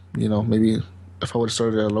it's, you know, maybe if I would have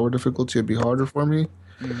started at a lower difficulty, it'd be harder for me.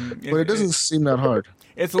 But it doesn't seem that hard.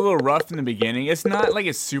 It's a little rough in the beginning. It's not like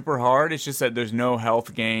it's super hard. It's just that there's no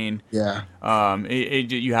health gain. Yeah.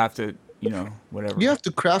 You have to, you know, whatever. You have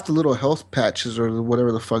to craft the little health patches or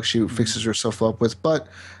whatever the fuck she fixes herself up with. But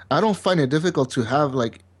I don't find it difficult to have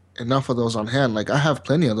like enough of those on hand. Like, I have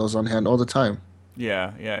plenty of those on hand all the time.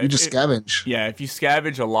 Yeah. You just scavenge. Yeah, if you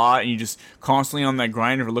scavenge a lot and you just constantly on that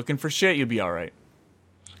grind of looking for shit, you'll be all right.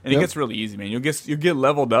 And it gets really easy, man. You'll get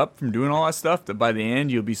leveled up from doing all that stuff. That by the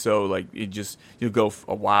end, you'll be so like you'll go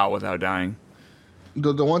a while without dying.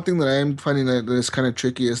 The one thing that I am finding that is kind of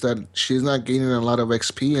tricky is that she's not gaining a lot of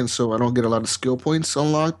XP, and so I don't get a lot of skill points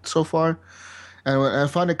unlocked so far. And I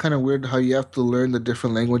find it kind of weird how you have to learn the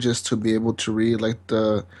different languages to be able to read like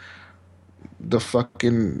the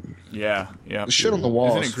fucking the shit on the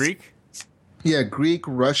walls. Isn't it Greek? Yeah, Greek,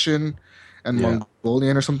 Russian, and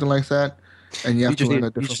Mongolian or something like that. And you have to learn the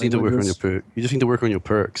different You just need to work on your perk. You just need to work on your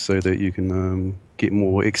perks so that you can get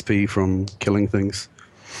more XP from killing things.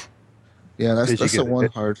 Yeah, that's the one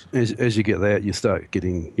hard. As you get that, you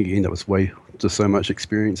end up with just so much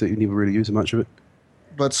experience that you never really use much of it.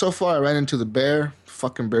 But so far, I ran into the bear.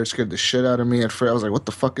 Fucking bear scared the shit out of me. At first, I was like, what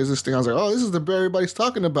the fuck is this thing? I was like, oh, this is the bear everybody's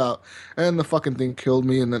talking about. And then the fucking thing killed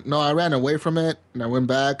me. And then, no, I ran away from it. And I went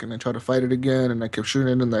back and I tried to fight it again. And I kept shooting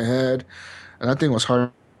it in the head. And that thing was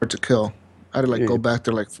hard to kill. I had to go back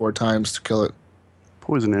there like 4 times to kill it.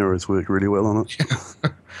 Poison arrows work really well on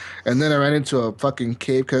it. And then I ran into a fucking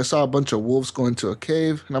cave because I saw a bunch of wolves go into a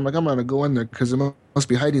cave. And I'm like, I'm going to go in there because it must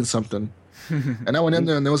be hiding something. And I went in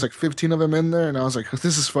there and there was like 15 of them in there. And I was like,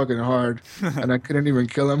 this is fucking hard. And I couldn't even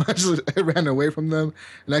kill them. I ran away from them.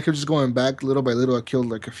 And I kept just going back little by little. I killed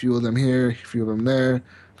like a few of them here, a few of them there.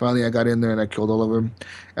 Finally, I got in there and I killed all of them.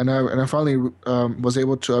 And I finally was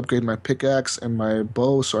able to upgrade my pickaxe and my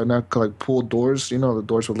bow. So I now could like pull doors. You know, the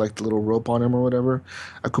doors with like the little rope on them or whatever.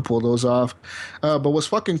 I could pull those off. But what's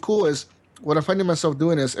fucking cool is what I'm finding myself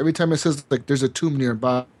doing is every time it says like there's a tomb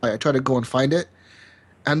nearby, I try to go and find it.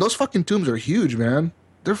 And those fucking tombs are huge, man.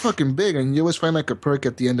 They're fucking big. And you always find like a perk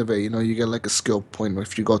at the end of it. You know, you get like a skill point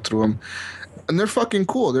if you go through them. And they're fucking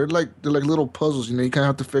cool. They're like little puzzles. You know, you kind of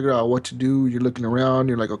have to figure out what to do. You're looking around.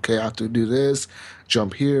 You're like, okay, I have to do this,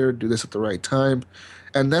 jump here, do this at the right time.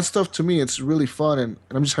 And that stuff, to me, it's really fun. And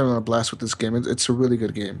I'm just having a blast with this game. It's a really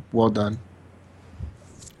good game. Well done.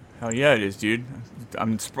 Hell yeah, it is, dude.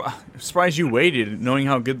 I'm surprised you waited, knowing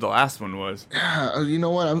how good the last one was. Yeah, you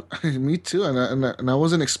know what? Me too. And I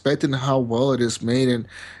wasn't expecting how well it is made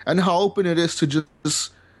and how open it is to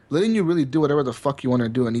just letting you really do whatever the fuck you want to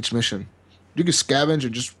do in each mission. You can scavenge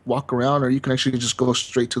and just walk around, or you can actually just go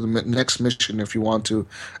straight to the next mission if you want to.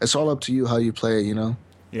 It's all up to you how you play it, you know?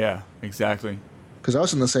 Yeah, exactly. Because I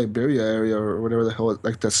was in the Siberia area or whatever the hell,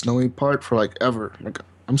 like that snowy part for like ever. Like,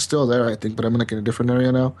 I'm still there, I think, but I'm like in a different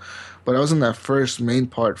area now. But I was in that first main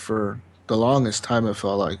part for the longest time, it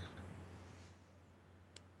felt like.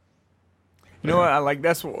 You know what? I like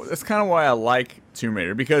that's kind of why I like Tomb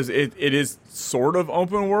Raider, because it is sort of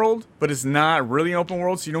open world, but it's not really open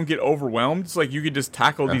world, so you don't get overwhelmed. It's like you could just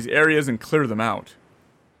tackle these areas and clear them out.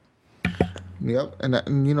 Yep,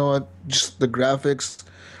 and you know what? Just the graphics,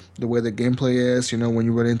 the way the gameplay is. You know, when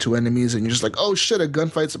you run into enemies and you're just like, oh shit, a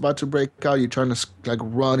gunfight's about to break out. You're trying to like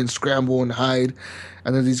run and scramble and hide,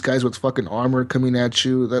 and then these guys with fucking armor coming at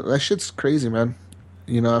you. That shit's crazy, man.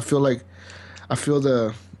 You know, I feel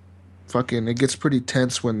the fucking, it gets pretty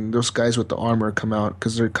tense when those guys with the armor come out,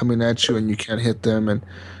 because they're coming at you and you can't hit them, and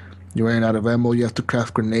you're running out of ammo. You have to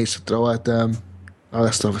craft grenades to throw at them. All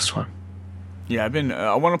that stuff is fun. Yeah,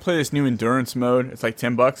 I want to play this new endurance mode. It's like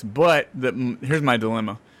 $10, but here's my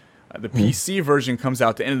dilemma. The PC version comes out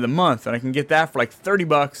at the end of the month, and I can get that for like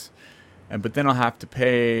 $30, but then I'll have to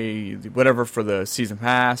pay whatever for the season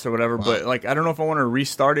pass or whatever. Wow. But like, I don't know if I want to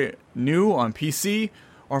restart it new on PC,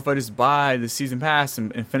 or if I just buy the season pass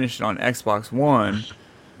and finish it on Xbox One.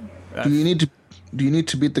 Do you need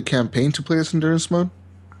to beat the campaign to play this endurance mode?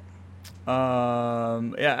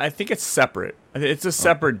 Yeah, I think it's separate. It's a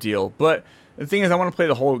separate deal. But the thing is, I want to play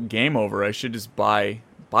the whole game over. I should just buy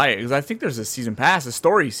it, because I think there's a season pass, a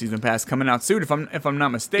story season pass coming out soon. If I'm not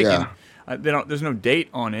mistaken, there's no date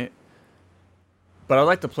on it. But I'd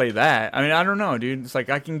like to play that. I mean, I don't know, dude. It's like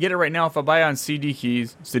I can get it right now if I buy it on CD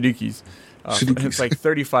keys. It's like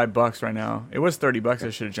 $35 right now. It was $30. I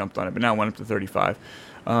should have jumped on it, but now it went up to $35.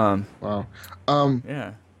 Wow.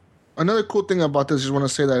 Yeah. Another cool thing about this is, want to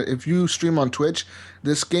say that if you stream on Twitch,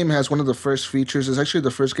 this game has one of the first features. It's actually the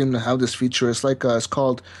first game to have this feature. It's like it's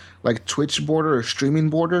called like Twitch border or streaming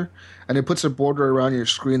border, and it puts a border around your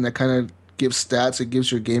screen that kind of gives stats. It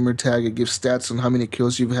gives your gamer tag. It gives stats on how many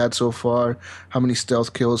kills you've had so far, how many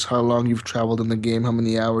stealth kills, how long you've traveled in the game, how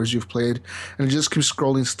many hours you've played, and it just keeps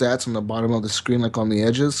scrolling stats on the bottom of the screen, like on the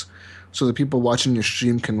edges, so the people watching your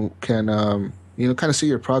stream can kind of see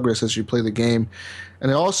your progress as you play the game.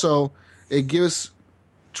 And it gives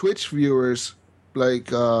Twitch viewers, like,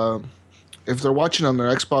 if they're watching on their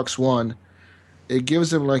Xbox One, it gives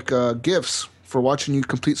them like gifts for watching you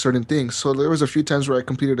complete certain things. So there was a few times where I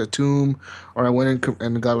completed a tomb, or I went in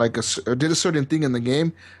and got like or did a certain thing in the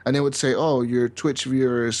game, and it would say, oh, your Twitch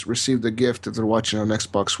viewers received a gift if they're watching on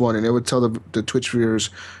Xbox One, and it would tell the Twitch viewers,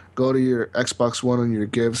 go to your Xbox One and your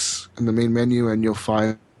gifts in the main menu, and you'll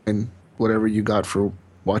find whatever you got for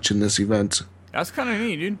watching this event. That's kind of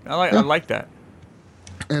neat, dude. I like that.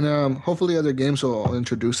 And hopefully other games will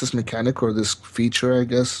introduce this mechanic or this feature, I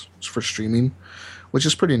guess, for streaming, which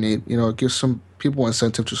is pretty neat. You know, it gives some people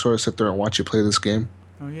incentive to sort of sit there and watch you play this game.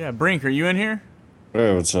 Oh, yeah. Brink, are you in here?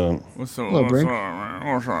 Hey, what's up? What's up? Hello, Brink.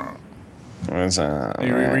 What's up?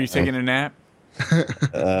 Were you taking a nap?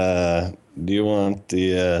 Do you want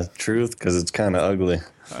the truth? Because it's kind of ugly.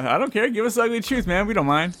 I don't care. Give us the ugly truth, man. We don't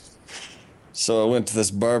mind. So I went to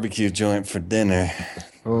this barbecue joint for dinner.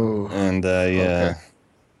 Oh. And I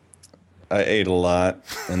ate a lot,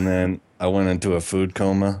 and then I went into a food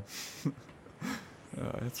coma.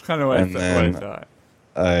 That's kind of what I thought.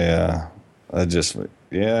 I just,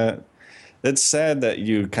 yeah. It's sad that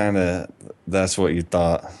you that's what you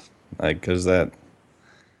thought. Like, because that...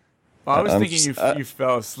 Well, I was thinking you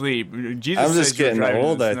fell asleep. Jesus, I'm just getting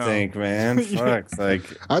old, I think, man. Fuck, like...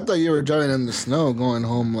 I thought you were driving in the snow, going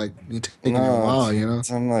home, like, taking a while, you know?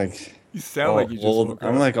 I'm like... You sound like you just woke up.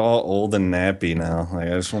 I'm like all old and nappy now. Like, I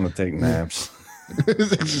just want to take naps.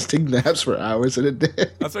 Just take naps for hours in a day.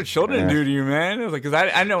 That's what children do to you, man. Like, cause I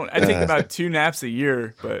take about 2 naps a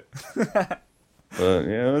year, but... But,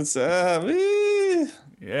 yeah, it's...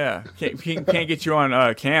 Yeah. Can't get you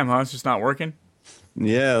on cam, huh? It's just not working?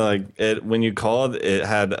 Yeah, like when you called, it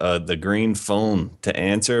had the green phone to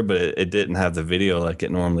answer, but it didn't have the video like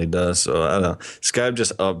it normally does. So I don't know. Skype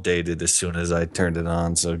just updated as soon as I turned it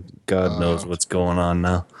on, so God knows what's going on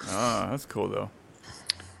now. Oh, that's cool though.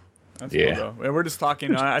 That's cool though. And we're just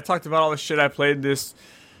talking. I talked about all the shit I played this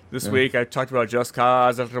week. I talked about Just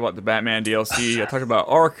Cause. I talked about the Batman DLC. I talked about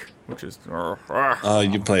Ark, which is...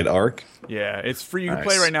 you played Ark? Yeah, it's free. You can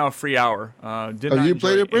play right now a free hour. Did not you enjoy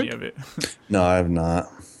played it, any Brink? of it. No, I have not.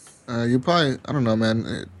 You probably... I don't know,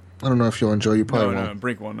 man. I don't know if you'll enjoy it. You probably won't. No,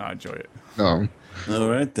 Brink will not enjoy it. No. All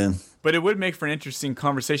right, then. But it would make for an interesting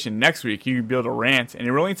conversation next week. You'd be able to rant, and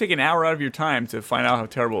it would only take an hour out of your time to find out how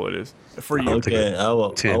terrible it is for you. Okay, I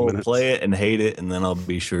will play it and hate it, and then I'll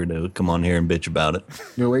be sure to come on here and bitch about it.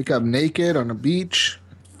 You'll wake up naked on a beach,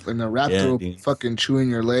 and a raptor will fucking chewing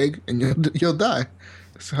your leg, and you'll die.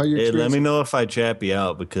 That's how you let me know if I chap you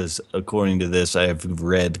out, because according to this, I have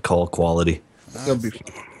red call quality. You'll be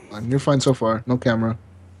fine. You're fine so far. No camera.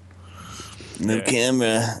 No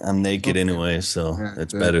camera. I'm naked anyway, so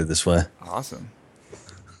it's better this way. Awesome.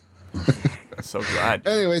 So glad.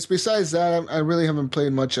 Anyways, besides that, I really haven't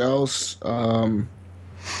played much else. I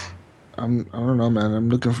don't know, man.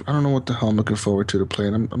 I don't know what the hell I'm looking forward to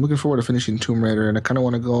playing. I'm looking forward to finishing Tomb Raider, and I kind of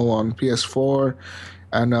want to go on PS4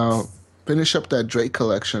 and finish up that Drake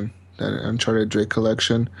collection, that Uncharted Drake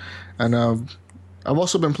collection, and I've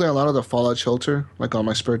also been playing a lot of the Fallout Shelter, like on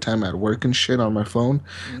my spare time at work and shit on my phone.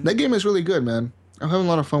 Mm-hmm. That game is really good, man. I'm having a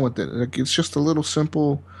lot of fun with it. Like, it's just a little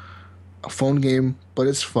simple phone game, but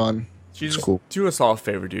it's fun. Jesus, it's cool. Do us all a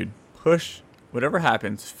favor, dude. Push whatever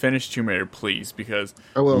happens. Finish Tomb Raider, please, because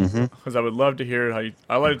I will. Because I would love to hear how you.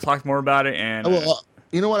 I'd like to talk more about it, and I will.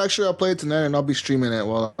 You know what? Actually, I'll play it tonight, and I'll be streaming it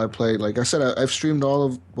while I play. Like I said, I've streamed all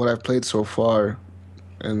of what I've played so far,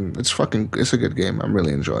 and it's a good game. I'm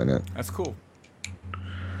really enjoying it. That's cool.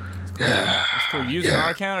 Yeah. That's cool. Using our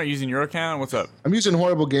account or using your account? What's up? I'm using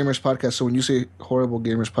Horrible Gamers Podcast, so when you say Horrible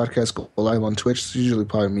Gamers Podcast go live on Twitch, it's usually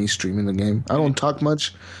probably me streaming the game. I don't talk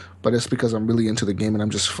much, but it's because I'm really into the game and I'm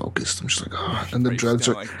just focused. I'm just like, oh, and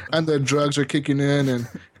the drugs are kicking in, and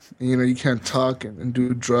you know, you can't talk and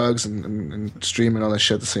do drugs and stream and all that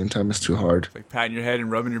shit at the same time. It's too hard. It's like patting your head and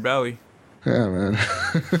rubbing your belly. Yeah, man.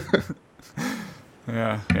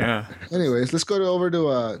 Yeah. Anyways, let's go over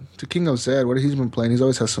to King of Zed. What he's been playing. He's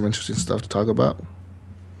always has some interesting stuff to talk about.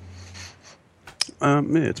 Yeah,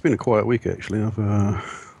 it's been a quiet week actually. I've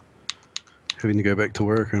having to go back to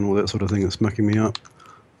work and all that sort of thing that's mucking me up.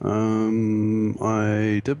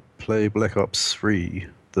 I did play Black Ops 3,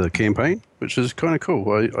 the campaign, which is kind of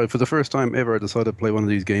cool. I for the first time ever, I decided to play one of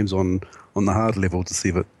these games on the hard level to see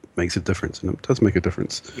if it makes a difference, and it does make a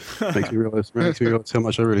difference. makes me realize how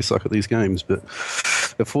much I really suck at these games, but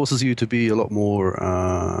it forces you to be a lot more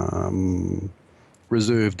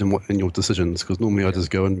reserved in your decisions, because normally I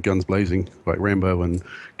just go in guns blazing like Rambo and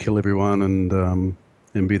kill everyone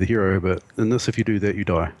and be the hero, but in this, if you do that, you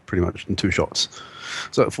die pretty much in 2 shots.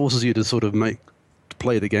 So it forces you to sort of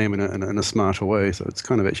play the game in a smarter way. So it's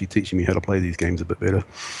kind of actually teaching me how to play these games a bit better,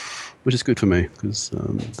 which is good for me, because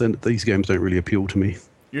then these games don't really appeal to me.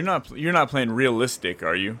 You're not playing realistic,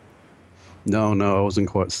 are you? No, I wasn't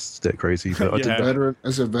quite that crazy. But I did veteran.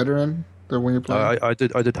 Is it veteran? The one you're playing? I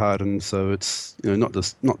did hardened, so it's not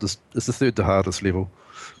this. It's the 3rd to hardest level,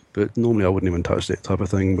 but normally I wouldn't even touch that type of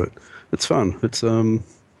thing. But it's fun. It's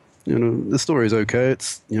the story is okay.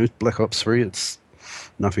 It's Black Ops 3. It's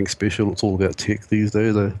nothing special. It's all about tech these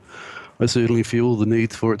days. I certainly feel the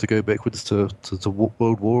need for it to go backwards to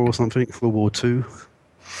World War or something, World War II,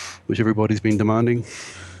 which everybody's been demanding.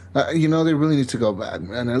 They really need to go back,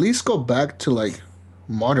 man. At least go back to like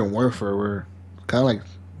Modern Warfare, where kind of like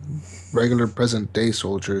regular present day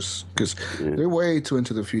soldiers, because they're way too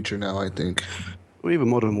into the future now, I think. Well, even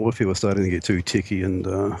Modern Warfare was starting to get too techy, and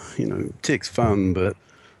tech's fun, but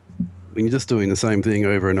when you're just doing the same thing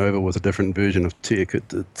over and over with a different version of tech, it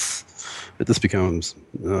just becomes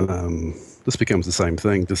the same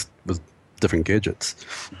thing, just with different gadgets.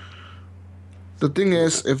 The thing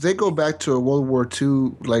is, if they go back to a World War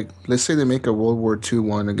II, like, let's say they make a World War II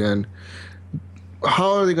one again,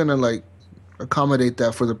 how are they going to, like, accommodate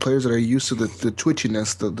that for the players that are used to the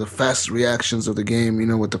twitchiness, the fast reactions of the game,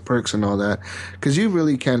 with the perks and all that? Because you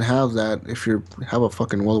really can't have that if you have a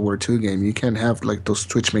fucking World War II game. You can't have, like, those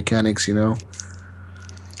twitch mechanics, They'll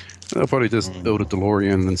probably just build a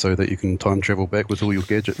DeLorean and so that you can time travel back with all your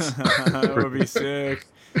gadgets. That would be sick.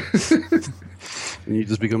 And you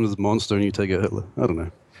just become this monster and you take out Hitler. I don't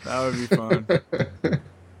know. That would be fun.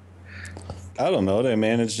 I don't know. They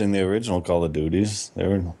managed in the original Call of Duties. They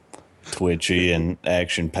were twitchy and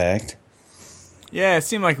action-packed. Yeah, it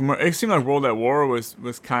seemed like World at War was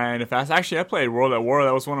kind of fast. Actually, I played World at War.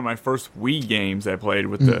 That was one of my first Wii games I played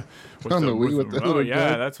with the remote.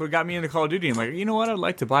 Yeah, that's what got me into Call of Duty. I'm like, you know what? I'd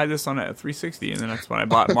like to buy this on a 360, and then that's when I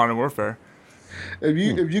bought Modern Warfare. If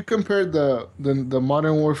you compared the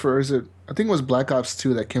Modern Warfare, I think it was Black Ops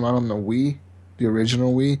 2 that came out on the Wii, the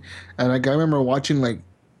original Wii, and I remember watching, like,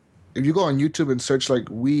 if you go on YouTube and search like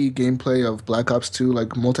Wii gameplay of Black Ops 2 like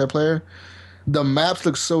multiplayer, the maps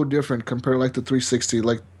look so different compared to like the 360.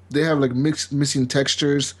 Like they have like missing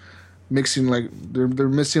textures, like they're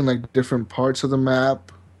missing like different parts of the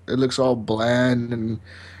map. It looks all bland, and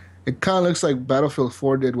it kind of looks like Battlefield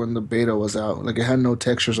 4 did when the beta was out. Like it had no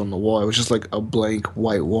textures on the wall. It was just like a blank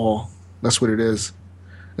white wall. That's what it is.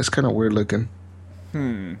 It's kind of weird looking.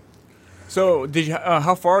 So did you?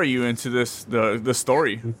 How far are you into this the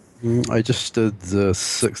story? I just did the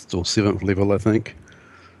 6th or 7th level, I think.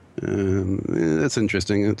 It's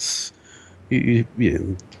interesting. It's the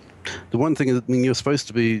one thing is, you're supposed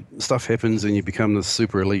to be, stuff happens and you become this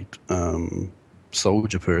super elite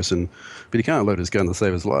soldier person, but he can't load his gun to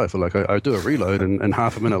save his life. Like I do a reload, and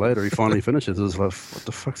half a minute later he finally finishes. It's like, what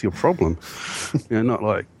the fuck's your problem? Not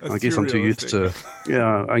like I guess I'm too used to.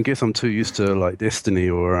 Yeah, I guess I'm too used to like Destiny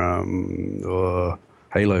or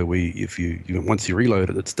Halo, where if you once you reload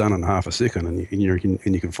it, it's done in half a second, and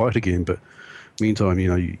you can fight again. But meantime,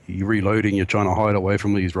 you're reloading, you're trying to hide away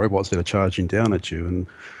from these robots that are charging down at you, and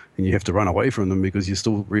you have to run away from them because you're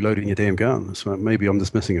still reloading your damn gun. So maybe I'm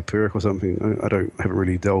just missing a perk or something. I haven't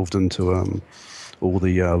really delved into all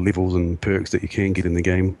the levels and perks that you can get in the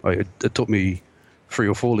game. It took me 3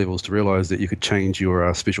 or 4 levels to realize that you could change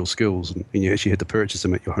your special skills, and you actually had to purchase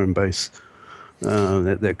them at your home base.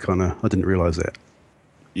 That kind of, I didn't realize that.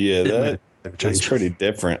 Yeah, that's pretty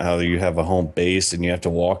different how you have a home base and you have to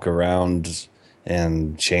walk around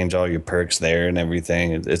and change all your perks there and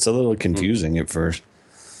everything. It's a little confusing at first.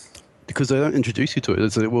 Because they don't introduce you to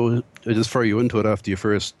it. They just throw you into it after your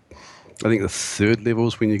first, I think the 3rd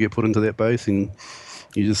levels when you get put into that base, and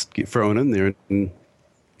you just get thrown in there. And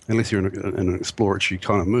unless you're in an exploratory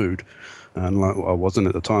kind of mood, and like I wasn't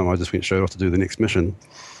at the time, I just went straight off to do the next mission.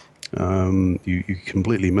 You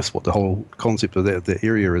completely miss what the whole concept of that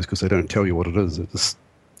area is because they don't tell you what it is. It just,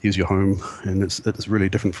 here's your home, and it's really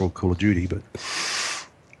different from Call of Duty, but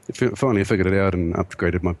finally I figured it out and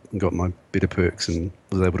got my better perks and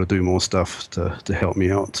was able to do more stuff to help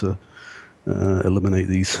me out to eliminate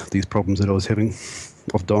these problems that I was having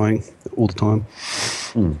of dying all the time.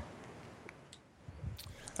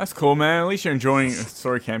 That's cool, man. At least you're enjoying a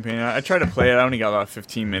story campaign. I tried to play it. I only got about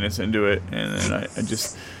 15 minutes into it, and then I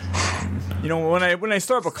just, when I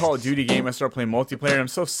start up a Call of Duty game, I start playing multiplayer. I'm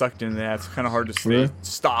so sucked into that. It's kind of hard to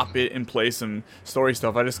stop it and play some story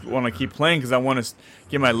stuff. I just want to keep playing because I want to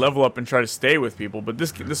get my level up and try to stay with people. But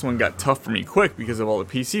this one got tough for me quick because of all the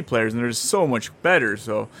PC players, and they're just so much better.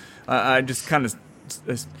 So I just kind of.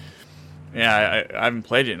 Yeah, I haven't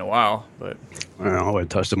played it in a while, but I won't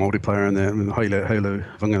touch the multiplayer in there. I mean, Halo.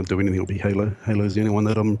 If I'm going to do anything, it'll be Halo. Halo's the only one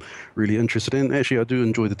that I'm really interested in. Actually, I do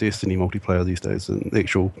enjoy the Destiny multiplayer these days. And the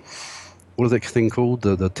actual, what is that thing called?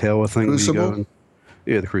 The tower thing. Crucible.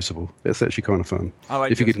 The Crucible. That's actually kind of fun. I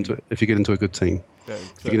like if you get into a good team.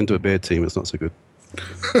 If you get into a bad team, it's not so good.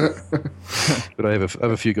 But I have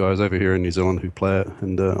a few guys over here in New Zealand who play it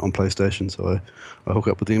and on PlayStation, so I hook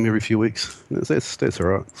up with them every few weeks. That's all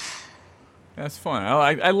right. That's fun.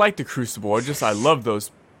 I like the Crucible. I love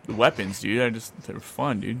those weapons, dude. They're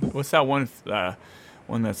fun, dude. What's that one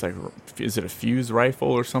that's like, is it a fuse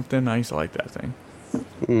rifle or something? I used to like that thing.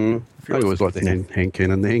 I always like the hand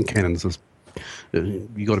cannon. The hand cannon's just,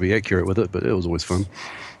 you got to be accurate with it, but it was always fun.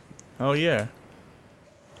 Oh yeah.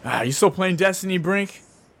 You still playing Destiny, Brink?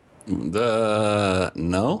 No.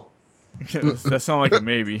 That sounds like a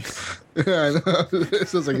maybe. Yeah, I know. It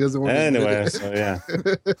sounds like he doesn't want to. Anyway, so yeah.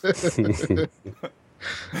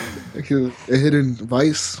 Like a hidden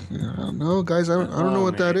vice. I don't know, guys. I don't know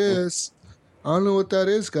what that is. I don't know what that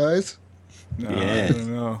is, guys. No, I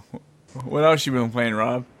don't know. What else you been playing,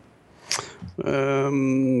 Rob?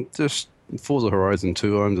 Just Forza Horizon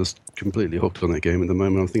 2. I'm just completely hooked on that game at the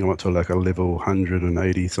moment. I think I'm up to like a level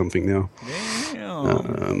 180 something now.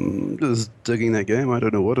 Damn. Just digging that game. I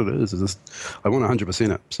don't know what it is. I want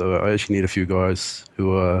 100% it. So I actually need a few guys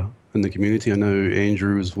who are in the community. I know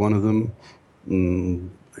Andrew is one of them,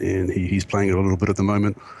 and he's playing it a little bit at the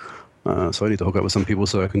moment. So I need to hook up with some people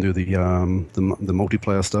so I can do the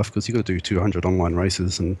multiplayer stuff, because you got to do 200 online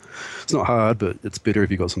races, and it's not hard, but it's better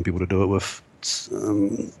if you got some people to do it with.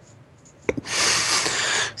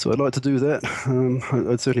 So I'd like to do that.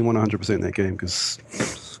 I'd certainly want 100% that game because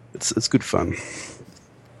it's good fun.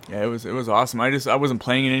 Yeah, it was awesome. I wasn't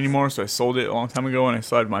playing it anymore, so I sold it a long time ago, and I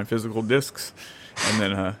still had my physical discs. And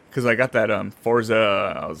then because I got that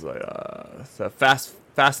Forza, I was like the Fast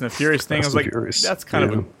and the Furious thing. I was like, that's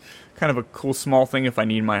kind of a cool small thing if I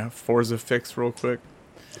need my Forza fix real quick.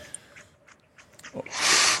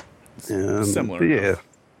 Similar. Yeah,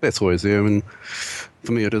 that's always there. I mean,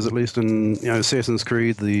 for me it is, at least. And Assassin's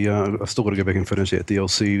Creed, I've still got to go back and finish that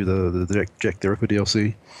DLC, the Jack the Ripper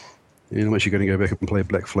DLC. And I'm actually going to go back and play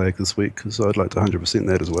Black Flag this week because I'd like to 100%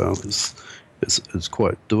 that as well. It's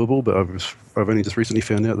quite doable, but I've only just recently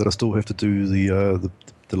found out that I still have to do the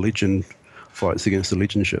Legend fights against the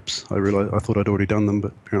Legend ships. I thought I'd already done them,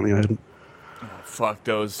 but apparently I hadn't. Fuck,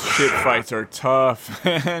 those ship fights are tough,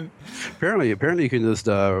 man. Apparently you can just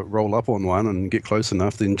roll up on one and get close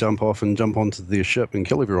enough, then jump off and jump onto their ship and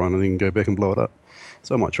kill everyone, and then go back and blow it up.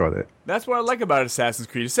 So I might try that. That's what I like about Assassin's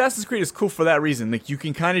Creed. Assassin's Creed is cool for that reason. Like, you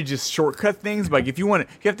can kind of just shortcut things. Like, if you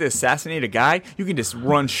have to assassinate a guy, you can just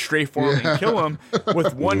run straight for him and kill him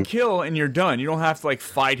with one kill, and you're done. You don't have to, like,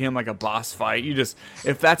 fight him like a boss fight. You just,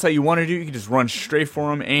 if that's how you want to do it, you can just run straight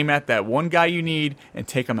for him, aim at that one guy you need, and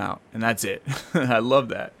take him out. And that's it. I love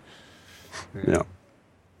that. Yeah.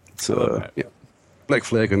 So, yeah. Black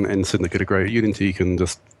Flag and Syndicate are great. Unity, we can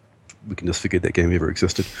just forget that game ever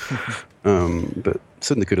existed. But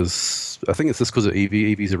Syndicate is, I think it's just because of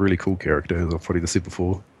Evie. Evie's a really cool character, as I've probably said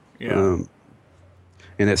before. Yeah.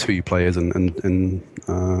 And that's who you play as in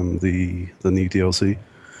the new DLC.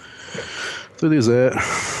 So there's that.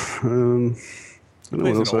 I don't know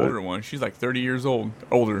what else. An older one. She's like 30 years old.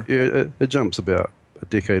 Older. Yeah, it jumps about a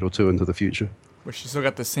decade or two into the future. But she's still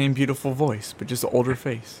got the same beautiful voice, but just an older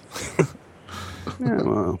face.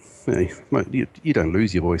 Yeah, well, you don't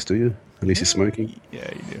lose your voice, do you? Unless you're smoking. Yeah,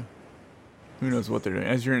 you do. Who knows what they're doing?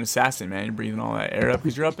 As you're an assassin, man, you're breathing all that air up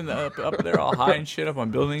because you're up there all high and shit up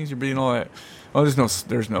on buildings. You're breathing all that. Oh,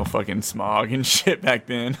 there's no fucking smog and shit back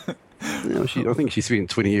then. Yeah, I think she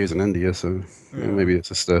spent 20 years in India, so maybe it's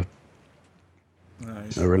just a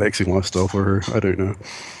relaxing lifestyle for her. I don't know,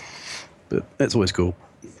 but that's always cool.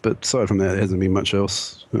 But aside from that, there hasn't been much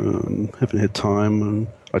else. Haven't had time, and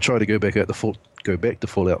I tried to go back to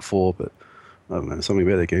Fallout 4, but I don't know, something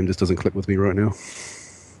about that game just doesn't click with me right now.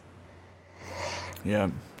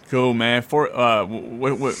 Yeah, cool, man.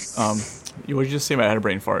 What did you just say about I had a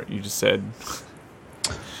brain fart? You just said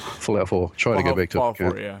Fallout 4. Try to go back to Fallout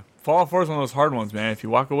 4. Yeah, Fallout 4 is one of those hard ones, man. If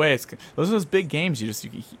you walk away, those are those big games.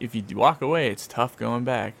 If you walk away, it's tough going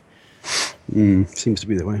back. Seems to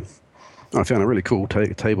be that way. I found a really cool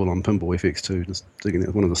table on Pinball FX too, just digging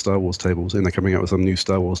at one of the Star Wars tables, and they're coming out with some new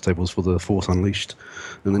Star Wars tables for the Force Unleashed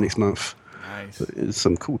in the next month. Nice. There's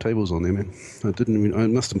some cool tables on there, man. I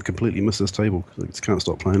must have completely missed this table because I just can't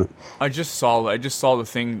stop playing it. I just saw the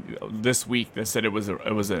thing this week that said it was a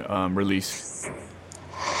release.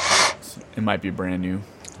 It might be brand new.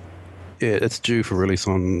 Yeah, it's due for release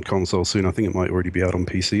on console soon. I think it might already be out on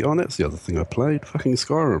PC. Oh, and that's the other thing I played. Fucking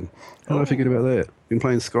Skyrim. How did I forget about that? Been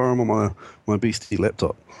playing Skyrim on my beastie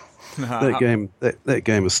laptop. That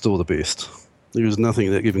game is still the best. There is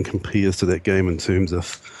nothing that even compares to that game in terms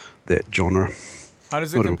of that genre. How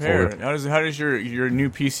does it compare? How does your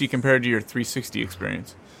new PC compare to your 360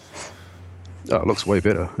 experience? Oh, it looks way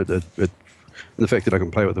better. And the fact that I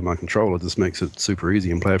can play with my controller just makes it super easy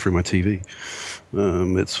and play it through my TV.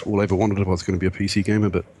 It's all I ever wanted if I was going to be a PC gamer,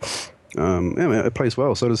 but it plays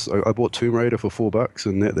well. So I bought Tomb Raider for $4,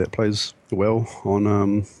 and that plays well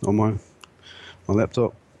on my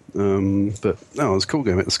laptop. But no, it's a cool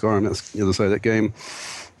game at the Skyrim. That's, as I say, the game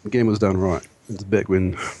was done right. It's back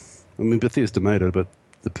when, Bethesda made it, but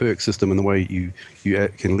the perk system and the way you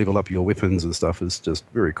can level up your weapons and stuff is just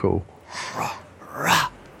very cool.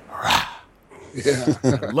 Yeah.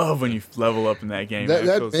 I love when you level up in that game.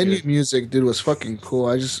 That menu music, dude, was fucking cool.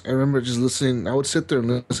 I remember just listening. I would sit there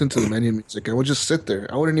and listen to the menu music. I would just sit there.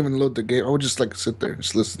 I wouldn't even load the game. I would just sit there and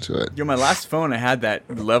just listen to it. Yo, my last phone, I had that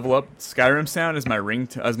level up Skyrim sound as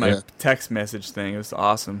my text message thing. It was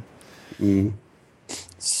awesome.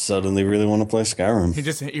 Suddenly really want to play Skyrim.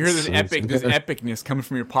 You hear this epicness coming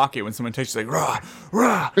from your pocket when someone touches, like, rah,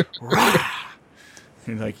 rah, rah.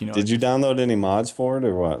 Did you download any mods for it,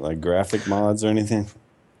 or what? Like graphic mods or anything?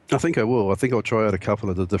 I think I will. I think I'll try out a couple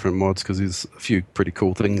of the different mods because there's a few pretty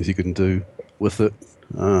cool things you can do with it.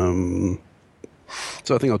 So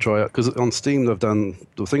I think I'll try out because on Steam they've done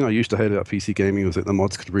the thing I used to hate about PC gaming was that the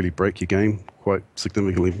mods could really break your game quite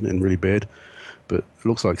significantly and really bad. But it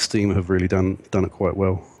looks like Steam have really done it quite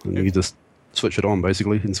well, and you just switch it on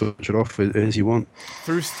basically and switch it off as you want.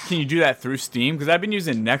 Can you do that through Steam? Because I've been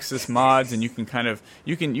using Nexus mods, and you can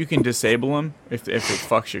you can disable them if it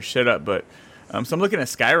fucks your shit up. But so I'm looking at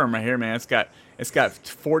Skyrim right here, man. It's got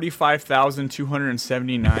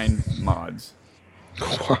 45,279 mods.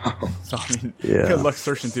 Wow. So good luck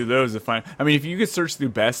searching through those to find. If you could search through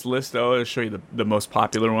best list though, it'll show you the most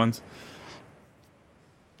popular ones.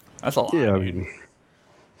 That's a lot. Yeah, dude.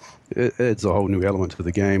 It adds a whole new element to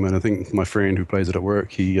the game, and I think my friend who plays it at work,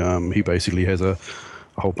 he basically has a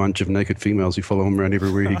whole bunch of naked females who follow him around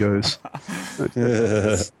everywhere he goes.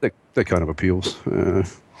 that kind of appeals.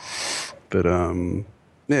 But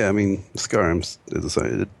Skyrim, as I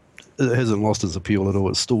say, it hasn't lost its appeal at all.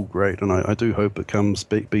 It's still great, and I do hope it comes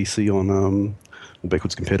BC on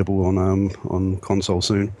backwards compatible on console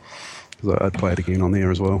soon. because I'd play it again on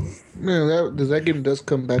there as well. Yeah, that game does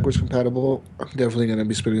come backwards compatible. I'm definitely gonna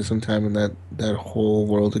be spending some time in that whole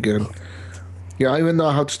world again. Yeah, I even know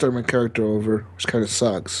how to start my character over, which kind of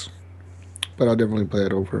sucks, but I'll definitely play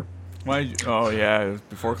it over. Why? Oh yeah,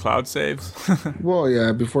 before cloud saves. Well,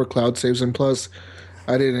 yeah, before cloud saves, and plus,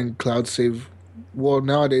 I didn't cloud save. Well,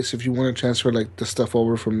 nowadays, if you want to transfer like the stuff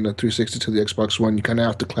over from the 360 to the Xbox One, you kind of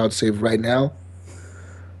have to cloud save right now,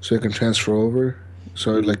 so you can transfer over.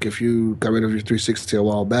 So, like, if you got rid of your 360 a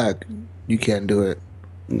while back, you can't do it.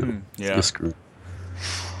 No, Yeah. you're screwed.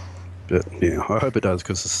 But yeah, I hope it does,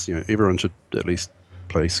 because everyone should at least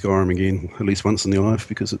play Skyrim again at least once in their life,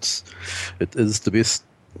 because it is the best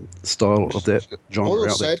style of that genre All out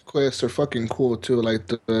those there. side quests are fucking cool too, like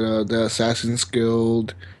the Assassin's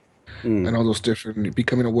Guild and all those different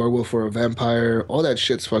becoming a werewolf or a vampire. All that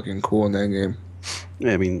shit's fucking cool in that game.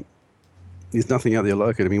 Yeah, I mean, there's nothing out there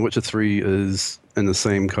like it. I mean, Witcher 3 is in the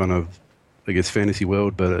same kind of, I guess, fantasy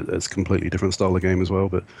world, but it's completely different style of game as well.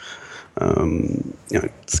 But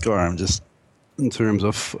Skyrim, just in terms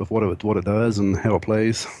of what it does and how it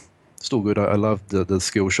plays, still good. I love the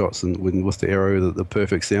skill shots and with the arrow, the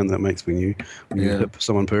perfect sound that makes when you hit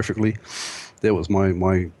someone perfectly. That was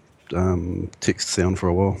my text sound for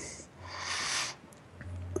a while.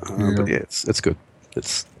 But yeah, it's good.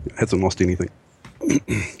 It hasn't lost anything.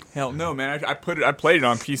 Hell no, man! I played it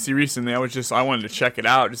on PC recently. I wanted to check it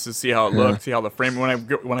out just to see how it looked, see how the frame.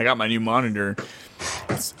 When I got my new monitor,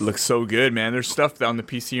 it looks so good, man. There's stuff on the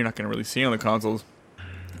PC you're not going to really see on the consoles,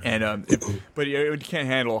 and but it can't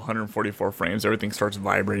handle 144 frames. Everything starts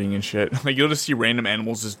vibrating and shit. Like you'll just see random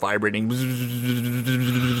animals just vibrating.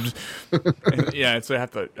 And, yeah, so I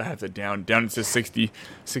have to down it to 60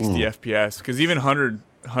 FPS because even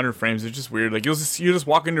 100 frames is just weird. Like you just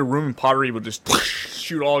walk into a room and pottery will just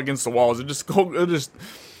shoot all against the walls. It'll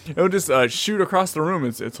just shoot across the room.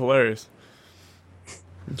 It's hilarious.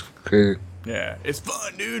 It's great. Yeah, it's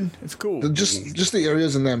fun, dude. It's cool. Just the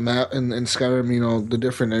areas in that map in Skyrim, the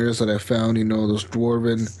different areas that I found, those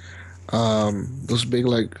dwarven, those big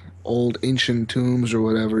like old ancient tombs or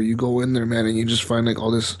whatever. You go in there, man, and you just find like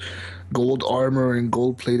all this gold armor and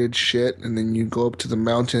gold plated shit, and then you go up to the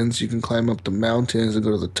mountains. You can climb up the mountains and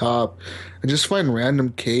go to the top and just find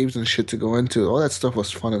random caves and shit to go into. All that stuff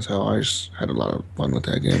was fun as hell. I just had a lot of fun with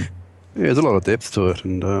that game. Yeah, there's a lot of depth to it,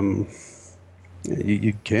 and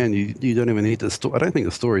you don't even need the I don't think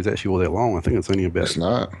the story is actually all that long. I think it's only about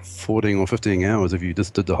 14 or 15 hours if you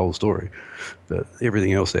just did the whole story. But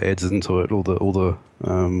everything else that adds into it, all the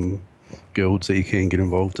guilds that you can get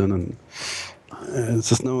involved in, and it's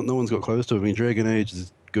just no one's got close to it. I mean, Dragon Age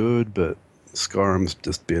is good, but Skyrim's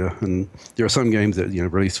just better. And there are some games that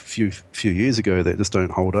released a few years ago that just don't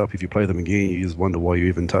hold up. If you play them again, you just wonder why you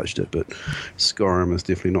even touched it. But Skyrim is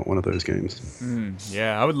definitely not one of those games.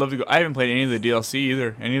 Yeah, I would love to go. I haven't played any of the DLC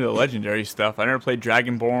either, any of the legendary stuff. I never played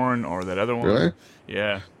Dragonborn or that other one. Really?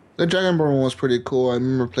 Yeah. The Dragonborn one was pretty cool. I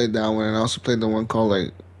remember played that one, and I also played the one called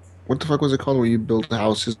like, what the fuck was it called, where you build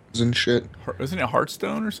houses and shit? Wasn't it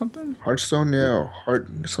Hearthstone or something? Hearthstone, yeah, or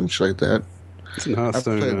some shit like that. It's in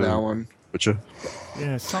Hearthstone. I played that one. Witcher.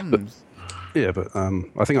 Yeah, something. But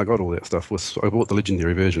I think I got all that stuff. I bought the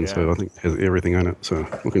legendary version, so I think it has everything in it. So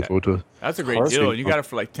looking forward to it. That's a great deal. You got it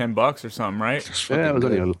for like $10 or something, right? Yeah, it was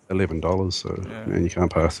only $11, so and you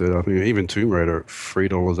can't pass that up. I mean, even Tomb Raider at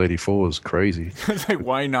 $3.84 is crazy. It's like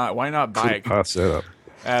why not buy it? Pass that up.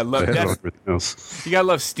 You gotta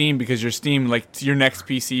love Steam, because your Steam, like your next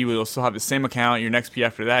PC will still have the same account. Your next PC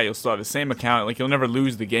after that, you'll still have the same account. Like you'll never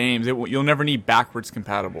lose the games. You'll never need backwards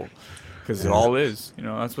compatible, because it all is.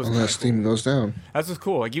 That's what's unless Steam goes down. That's what's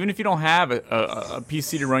cool. Like even if you don't have a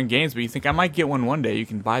PC to run games, but you think I might get one day, you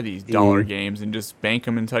can buy these dollar games and just bank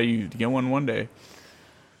them until you get one day.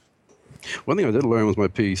 One thing I did learn with my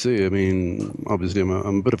PC, I mean, obviously I'm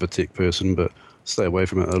a bit of a tech person, but stay away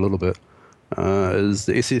from it a little bit, is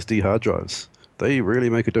the SSD hard drives. They really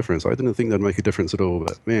make a difference. I didn't think they'd make a difference at all,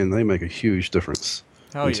 but man, they make a huge difference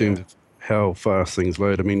in terms of how fast things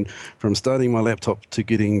load. I mean, from starting my laptop to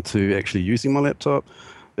getting to actually using my laptop,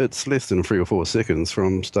 it's less than 3 or 4 seconds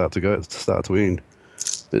from start to end.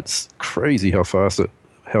 It's crazy how fast it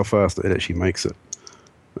actually makes it.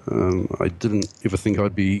 I didn't ever think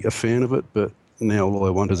I'd be a fan of it, but now all I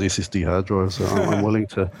want is SSD hard drives. So I'm willing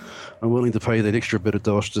to pay that extra bit of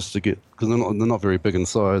dosh just to get, because they're not very big in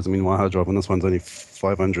size. I mean, my hard drive on this one's only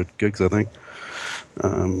 500 gigs, I think.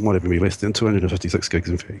 Might even be less than 256 gigs,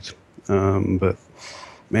 in fact. But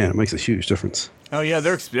man, it makes a huge difference. Oh yeah,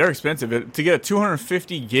 they're expensive. To get a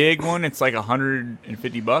 250 gig one, it's like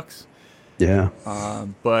 $150. Yeah.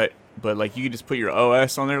 But but like you can just put your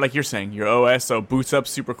OS on there, like you're saying, your OS, so it boots up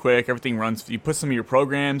super quick, everything runs. You put some of your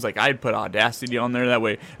programs, like I'd put Audacity on there, that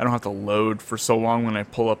way I don't have to load for so long when I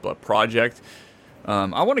pull up a project.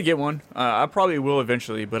 I want to get one. I probably will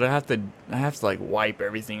eventually, but I have to like wipe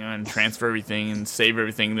everything and transfer everything and save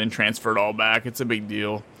everything, and then transfer it all back. It's a big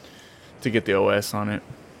deal to get the OS on it.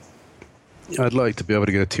 I'd like to be able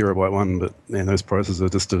to get a terabyte one, but man, those prices are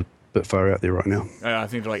just a bit far out there right now. I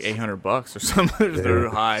think they're like $800 or something. They're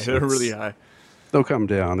high. They're really high. They'll come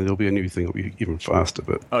down, and there'll be a new thing that'll be even faster.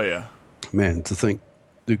 But oh yeah, man, to think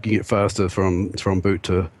you can get faster from boot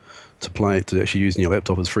to play to actually using your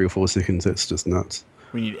laptop is 3 or 4 seconds. That's just nuts.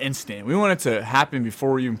 We need instant. We want it to happen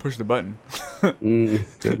before we even push the button.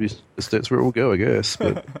 That's where it will go, I guess.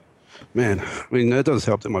 But man, I mean, it does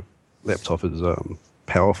help that my laptop is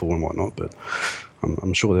powerful and whatnot, but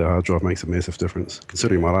I'm sure that hard drive makes a massive difference,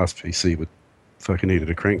 considering my last PC would fucking needed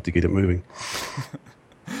a crank to get it moving.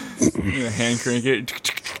 Hand crank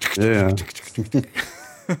it. Yeah.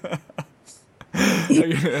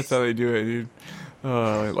 That's how they do it, dude.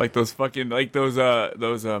 Like those fucking, like those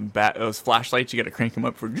flashlights, you gotta crank them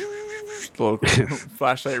up for little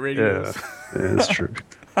flashlight radios. Yeah, that's true.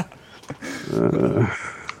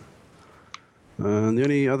 The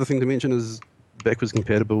only other thing to mention is backwards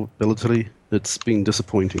compatibility. It's been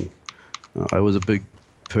disappointing. I was a big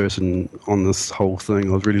person on this whole thing.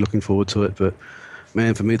 I was really looking forward to it, but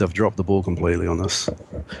man, for me, they've dropped the ball completely on this.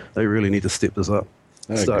 They really need to step this up.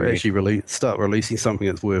 Start releasing something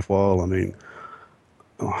that's worthwhile. I mean,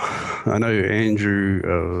 I know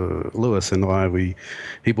Andrew Lewis and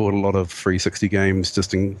he bought a lot of 360 games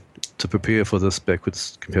just to prepare for this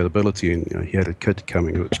backwards compatibility, and he had a kit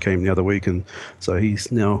coming which came the other week, and so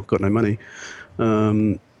he's now got no money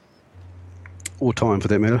or time for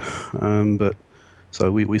that matter. But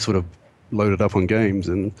so we sort of loaded up on games,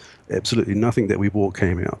 and absolutely nothing that we bought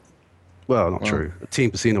came out. Well, not true.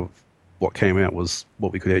 10% of what came out was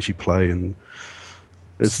what we could actually play, and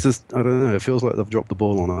it's just, I don't know, it feels like they've dropped the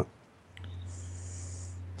ball on it.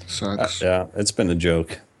 Sucks. Yeah, it's been a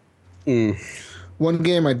joke. One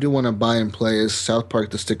game I do want to buy and play is South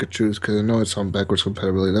Park: The Stick of Truth, because I know it's on backwards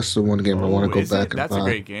compatibility. That's the one game I want to go back and That's buy. a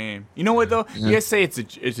great game. You know what, though? Yeah. You guys say it's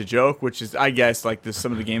a joke, which is, I guess, like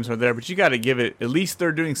some of the games are there, but you got to give it, at least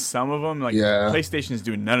they're doing some of them. Like, PlayStation's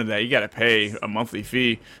doing none of that. You got to pay a monthly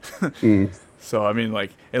fee. So, I mean,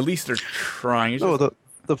 like, at least they're trying.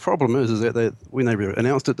 The problem is that when they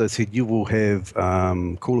announced it, they said you will have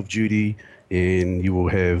Call of Duty and you will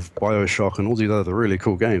have BioShock and all these other really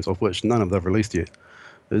cool games, of which none of them have released yet.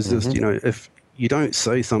 It's just, if you don't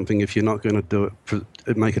say something, if you're not going to do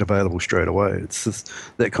it, make it available straight away. It's just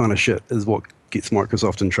that kind of shit is what gets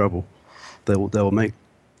Microsoft in trouble. They'll make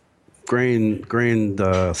grand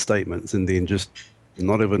statements and then just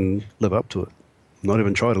not even live up to it. Not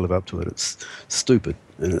even try to live up to it. It's stupid,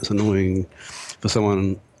 and it's annoying for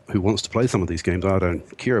someone who wants to play some of these games. I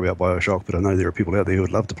don't care about BioShock, but I know there are people out there who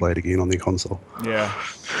would love to play it again on their console. Yeah.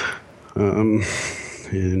 And,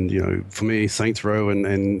 for me, Saints Row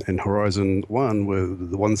and Horizon 1 were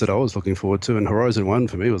the ones that I was looking forward to, and Horizon 1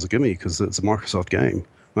 for me was a gimme because it's a Microsoft game.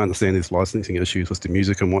 I understand there's licensing issues with the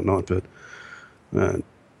music and whatnot, but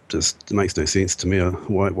just makes no sense to me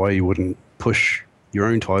why you wouldn't push your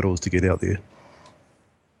own titles to get out there.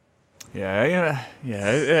 Yeah.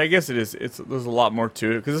 I guess it is. There's a lot more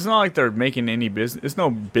to it because it's not like they're making any business. There's no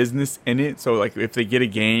business in it. So like, if they get a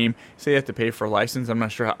game, say they have to pay for a license, I'm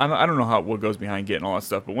not sure. I don't know what goes behind getting all that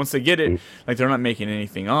stuff. But once they get it, like they're not making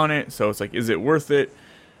anything on it. So it's like, is it worth it?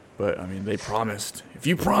 But I mean, they promised. If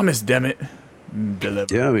you promised, damn it,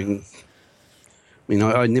 deliver. Yeah, I mean,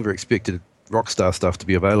 I never expected Rockstar stuff to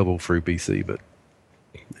be available through BC,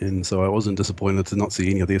 and so I wasn't disappointed to not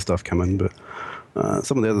see any of their stuff come in, but.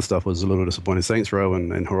 Some of the other stuff was a little disappointing. Saints Row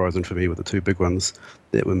and Horizon for me were the two big ones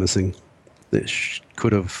that were missing that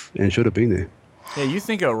could have and should have been there. Yeah, you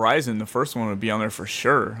think Horizon, the first one, would be on there for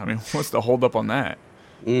sure. I mean, what's the hold up on that?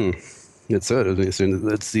 It's it. It's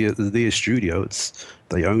their studio.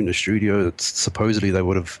 They own the studio. It's supposedly they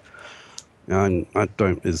would have. And I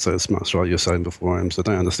don't, as much like you're saying before, so I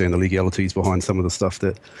don't understand the legalities behind some of the stuff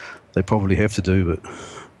that they probably have to do,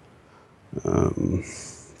 but.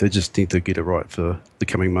 They just need to get it right for the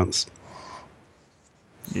coming months.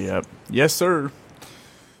 Yep. Yes, sir.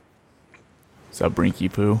 What's up,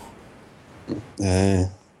 Brinky Poo? Are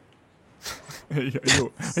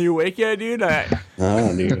you awake yet, dude?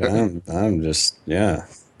 No, dude. I'm just,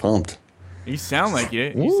 pumped. You sound like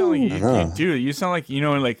it. You sound like dude. You sound like,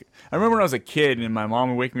 like, I remember when I was a kid and my mom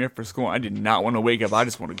would wake me up for school. I did not want to wake up. I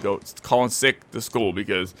just want to go calling sick to school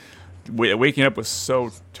because waking up was so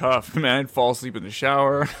tough, man. I'd fall asleep in the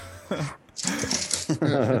shower.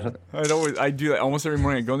 I do that almost every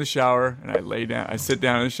morning. I go in the shower and I lay down. I sit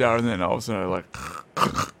down in the shower, and then all of a sudden I like.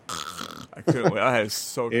 I couldn't wait. I had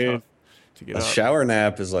so tough to get A up. shower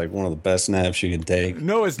nap is like one of the best naps you can take.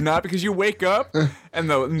 No, it's not, because you wake up and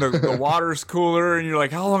the water's cooler, and you're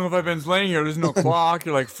like, how long have I been laying here? There's no clock.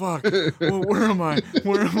 You're like, fuck. Well, where am I?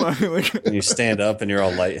 Where am I? Like, And you stand up and you're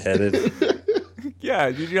all lightheaded. yeah,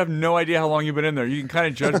 you have no idea how long you've been in there. You can kind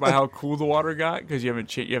of judge by how cool the water got, because you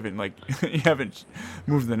haven't you haven't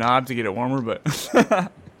moved the knob to get it warmer, but.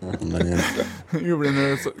 Oh, man. You're in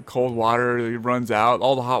there, it's cold water, it runs out,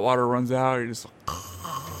 all the hot water runs out, you're just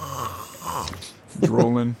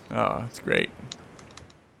drooling. Oh, it's great.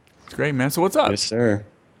 It's great, man. So what's up? Yes, sir.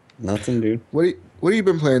 Nothing, dude. What have you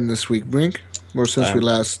been playing this week, Brink? Or since we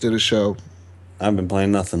last did a show? I've been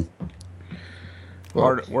playing nothing.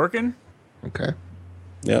 Hard working? Okay.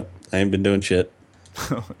 Yep. I ain't been doing shit.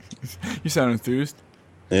 You sound enthused.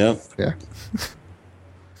 Yep. Yeah.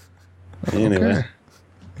 Anyway. Okay.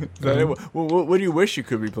 Is that it? What do you wish you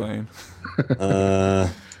could be playing? Are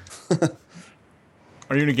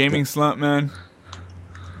you in a gaming slump, man?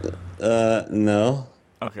 No.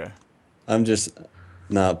 Okay. I'm just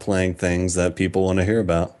not playing things that people want to hear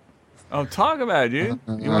about. Oh, talk about it, dude.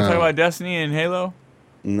 You want to talk about Destiny and Halo?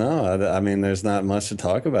 No, I mean, there's not much to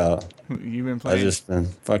talk about. You've been playing. I've just been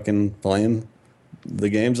fucking playing the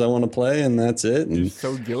games I want to play, and that's it. And You're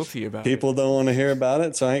so guilty about it. people don't want to hear about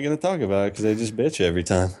it, so I ain't going to talk about it because they just bitch every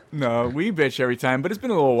time. No, we bitch every time, but it's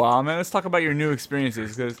been a little while, man. Let's talk about your new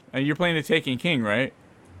experiences, because you're playing The Taken King, right?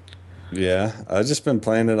 Yeah, I've just been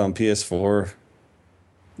playing it on PS4.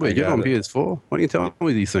 Wait, you're on PS4? Why don't you tell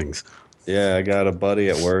me these things? Yeah, I got a buddy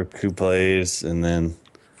at work who plays, and then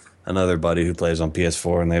another buddy who plays on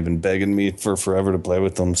PS4, and they've been begging me for forever to play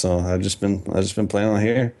with them. So I've just been playing on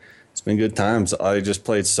here. It's been good times. I just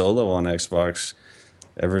played solo on Xbox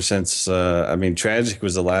ever since. I mean, Tragic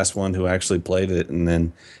was the last one who actually played it, and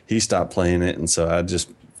then he stopped playing it, and so I just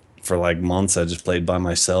for like months I just played by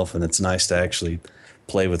myself, and it's nice to actually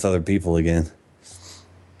play with other people again.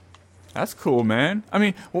 That's cool, man. I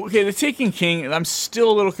mean, well, okay, The Taken King, I'm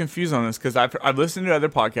still a little confused on this, because I've listened to other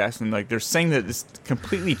podcasts, and like they're saying that this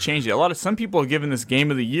completely changed it. Some people have given this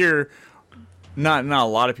Game of the Year, not a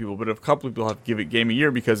lot of people, but a couple of people have given it Game of the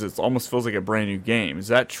Year because it almost feels like a brand new game. Is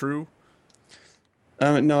that true?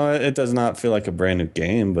 No, it does not feel like a brand new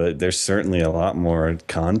game, but there's certainly a lot more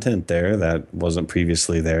content there that wasn't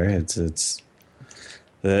previously there. It's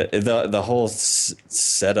the whole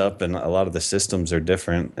setup and a lot of the systems are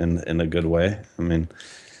different in a good way. I mean,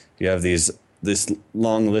 you have this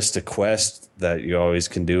long list of quests that you always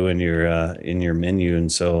can do in your menu, and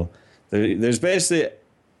so there's basically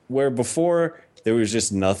where before there was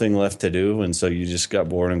just nothing left to do, and so you just got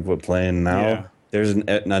bored and quit playing. Now there's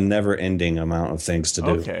a never-ending amount of things to do.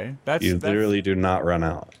 Okay, you literally do not run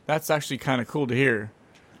out. That's actually kind of cool to hear.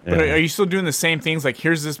 Yeah. But are you still doing the same things? Like,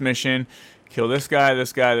 here's this mission, kill this guy,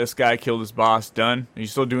 kill this boss, done? Are you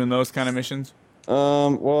still doing those kind of missions?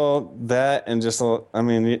 Well, that and just, I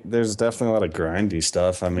mean, there's definitely a lot of grindy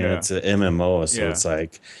stuff. I mean, it's an MMO, so it's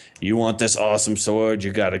like, you want this awesome sword,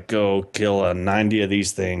 you got to go kill 90 of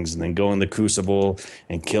these things, and then go in the Crucible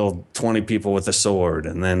and kill 20 people with a sword,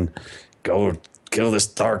 and then go kill this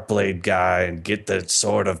Darkblade guy and get the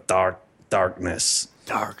Sword of Darkness.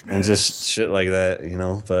 And just shit like that, you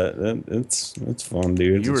know. But it's fun,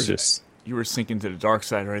 dude. You were sinking to the dark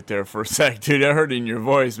side right there for a sec, dude. I heard it in your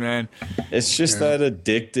voice, man. It's just that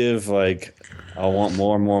addictive, like, I want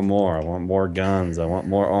more. I want more guns. I want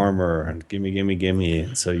more armor. And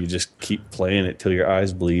gimme. So you just keep playing it till your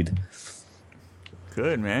eyes bleed.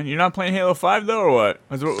 Good, man. You're not playing Halo 5 though, or what?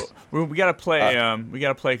 We gotta play. We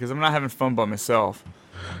gotta play because I'm not having fun by myself.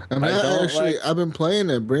 I've been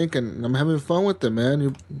playing it, Brink, and I'm having fun with it,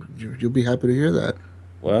 man. You'll be happy to hear that.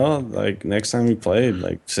 Well, like, next time you play,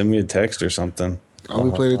 like, send me a text or something. I'll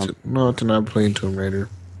be playing tonight. I'm playing Tomb Raider.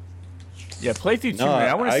 Yeah, play through Tomb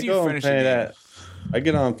Raider. I want to see you finish it. I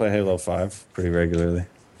get on and play Halo 5 pretty regularly.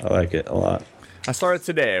 I like it a lot. I started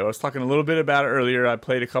today. I was talking a little bit about it earlier. I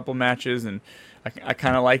played a couple matches, and I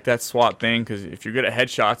kind of like that SWAT thing, because if you're good at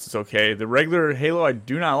headshots, it's okay. The regular Halo, I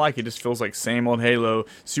do not like. It just feels like same old Halo,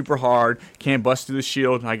 super hard, can't bust through the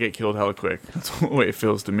shield, and I get killed hella quick. That's the way it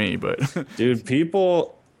feels to me. But dude,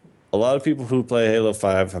 a lot of people who play Halo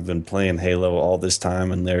 5 have been playing Halo all this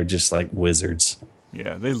time, and they're just like wizards.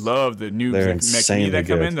 Yeah, they love the new they're mech that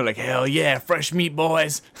come in. They're like, hell yeah, fresh meat,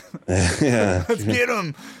 boys. Yeah. Let's get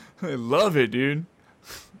them. They love it, dude.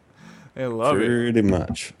 They love it. Pretty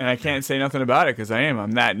much. And I can't say nothing about it because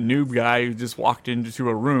I'm that noob guy who just walked into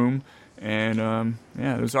a room and,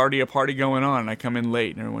 there's already a party going on and I come in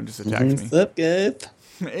late and everyone just attacks me. What's up, guys?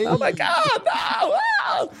 Oh my God!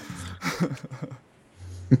 No!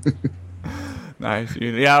 Nice,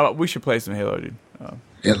 dude. Yeah, we should play some Halo, dude. I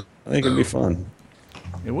think it'd be fun.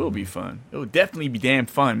 It will be fun. It will definitely be damn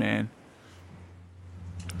fun, man.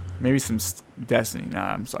 Maybe some Destiny.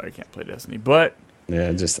 Nah, I'm sorry, I can't play Destiny. But Yeah,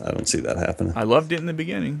 I don't see that happening. I loved it in the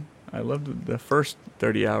beginning. I loved the first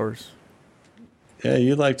 30 hours. Yeah,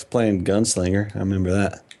 you liked playing Gunslinger. I remember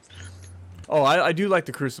that. Oh, I do like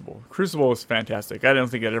the Crucible. Crucible was fantastic. I don't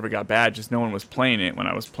think it ever got bad. Just no one was playing it when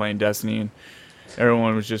I was playing Destiny, and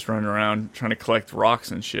everyone was just running around trying to collect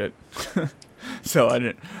rocks and shit. So I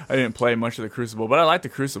didn't play much of the Crucible, but I like the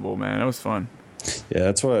Crucible, man. It was fun.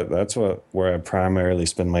 Yeah, that's where I primarily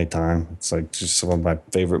spend my time. It's like just some of my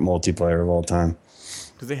favorite multiplayer of all time.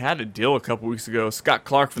 Because they had a deal a couple weeks ago. Scott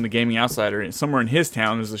Clark from the Gaming Outsider, somewhere in his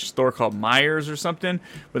town, there's a store called Myers or something,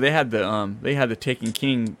 but they had the Taken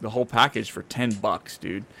King, the whole package for $10,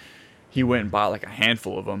 dude. He went and bought like a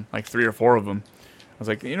handful of them, like 3 or 4 of them. I was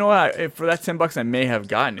like, you know what? For that $10, I may have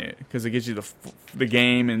gotten it because it gives you the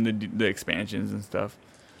game and the expansions and stuff.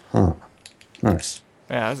 Huh. Nice.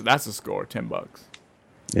 Yeah, that's a score. $10.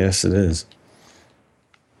 Yes, it is.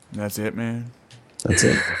 And that's it, man. That's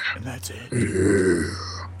it. And that's it.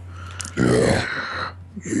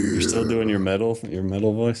 You're still doing your metal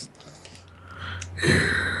voice?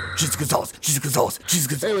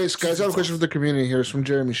 Anyways, guys, I have a question for the community here. It's from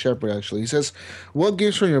Jeremy Shepard, actually. He says, what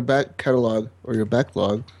games from your back catalog, or your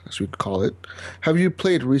backlog, as we could call it, have you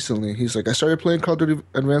played recently? He's like, I started playing Call of Duty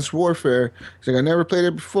Advanced Warfare. He's like, I never played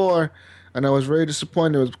it before, and I was very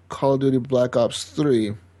disappointed with Call of Duty Black Ops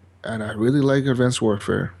 3, and I really like Advanced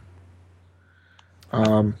Warfare.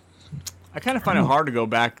 I kind of find it hard to go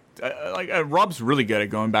back. Rob's really good at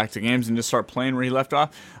going back to games and just start playing where he left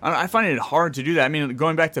off. I find it hard to do that. I mean,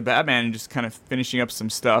 going back to Batman and just kind of finishing up some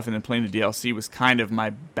stuff and then playing the DLC was kind of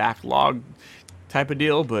my backlog type of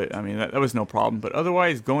deal. But, I mean, that was no problem. But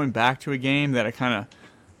otherwise, going back to a game that I kind of...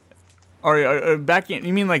 Or back in,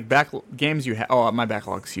 you mean like back games you have? Oh, my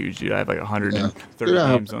backlog's huge, dude. I have like 130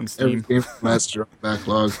 games on Steam. Every game master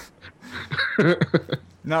backlog.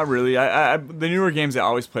 Not really. The newer games, I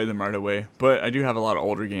always play them right away. But I do have a lot of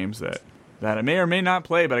older games that I may or may not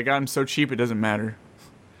play, but I got them so cheap it doesn't matter.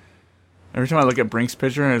 Every time I look at Brink's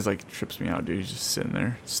picture, it's like trips me out, dude. He's just sitting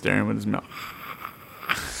there staring with his mouth.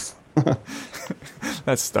 That's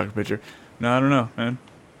a stuck picture. No, I don't know, man.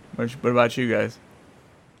 What about you guys?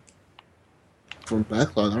 From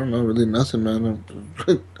backlog, I don't know, really nothing, man.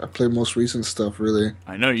 I play most recent stuff, really.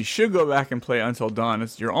 I know you should go back and play Until Dawn.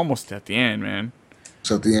 You're almost at the end, man.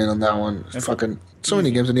 It's at the end on that one. Fucking so many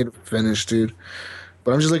games I need to finish, dude.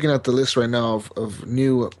 But I'm just looking at the list right now of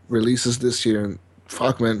new releases this year, and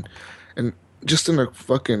fuck, man. And just in a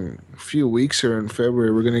fucking few weeks here in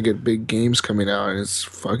February, we're gonna get big games coming out, and it's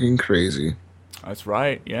fucking crazy. That's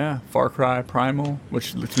right, yeah. Far Cry Primal,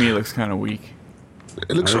 which to me looks kind of weak.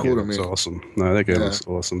 It looks cool to me. It's awesome. No, that game looks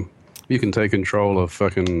awesome. You can take control of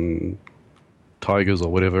fucking tigers or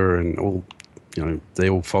whatever, and all, you know, they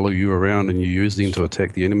all follow you around, and you use them to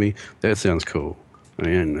attack the enemy. That sounds cool.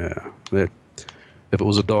 And that, if it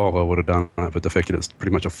was a dog, I would have done it. But the fact that it's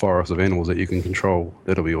pretty much a forest of animals that you can control,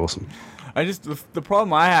 that'll be awesome. The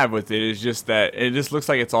problem I have with it is just that it just looks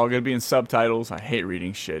like it's all gonna be in subtitles. I hate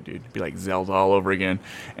reading shit, dude. It'd be like Zelda all over again.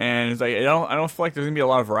 And it's like I don't feel like there's gonna be a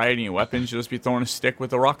lot of variety in weapons. You'll just be throwing a stick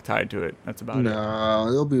with a rock tied to it. That's about it. No,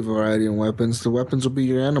 there'll be variety in weapons. The weapons will be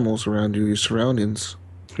your animals around you, your surroundings.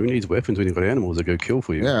 Who needs weapons when you've got animals that go kill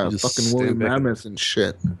for you? Yeah, you just fucking woolly mammoths and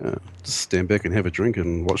shit. Yeah, just stand back and have a drink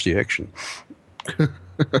and watch the action.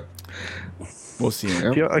 We'll see.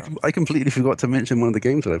 Yeah, I completely forgot to mention one of the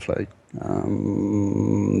games that I played.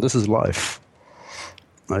 This is Life.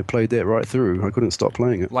 I played that right through. I couldn't stop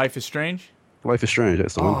playing it. Life is Strange? Life is Strange,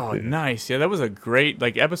 that's the one. Oh, nice. Yeah, that was a great,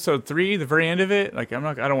 like, episode 3, the very end of it. Like, I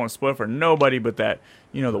don't want to spoil it for nobody, but that,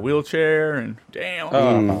 you know, the wheelchair and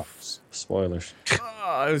damn. Spoilers. It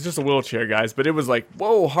was just a wheelchair, guys. But it was like,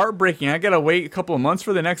 whoa, heartbreaking. I got to wait a couple of months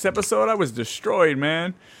for the next episode. I was destroyed,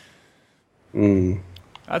 man.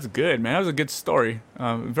 That's good, man. That was a good story.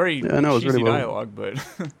 Very cheesy dialogue, but...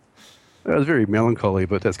 It was very melancholy,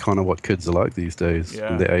 but that's kind of what kids are like these days.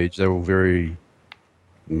 Yeah. At their age, they're all very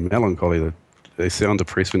melancholy. They sound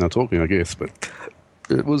depressed when they're talking, I guess, but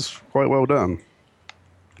it was quite well done.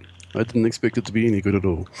 I didn't expect it to be any good at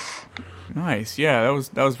all. Nice. Yeah,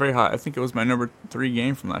 that was very hot. I think it was my number 3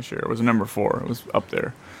 game from last year. It was a number 4. It was up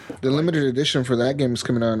there. The limited edition for that game is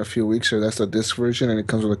coming out in a few weeks, so that's the disc version, and it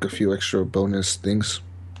comes with like a few extra bonus things.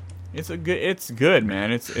 It's good,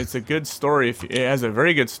 man. It's a good story. It has a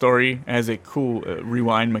very good story. It has a cool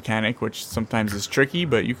rewind mechanic, which sometimes is tricky,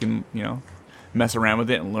 but you can, you know, mess around with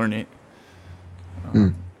it and learn it.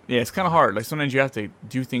 Yeah, it's kind of hard. Like sometimes you have to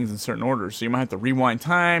do things in certain orders. So you might have to rewind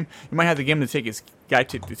time. You might have to get him to take his to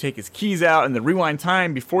take his keys out and then rewind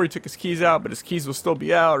time before he took his keys out, but his keys will still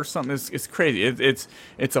be out or something. It's crazy.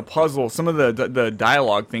 It's a puzzle. Some of the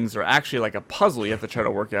dialogue things are actually like a puzzle you have to try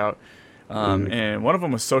to work out. And one of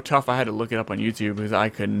them was so tough I had to look it up on YouTube because I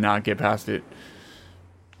could not get past it.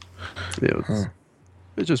 Yeah,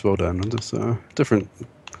 it's just well done. And it's different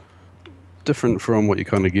from what you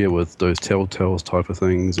kind of get with those Telltales type of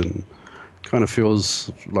things, and kind of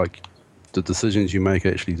feels like the decisions you make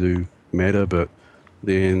actually do matter. But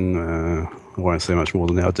then I won't say much more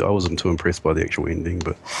than that. I wasn't too impressed by the actual ending,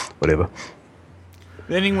 but whatever.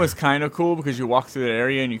 The ending was kind of cool because you walk through that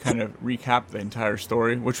area and you kind of recap the entire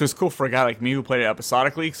story, which was cool for a guy like me who played it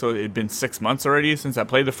episodically. So it had been 6 months already since I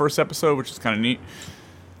played the first episode, which is kind of neat.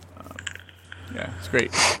 Yeah, it's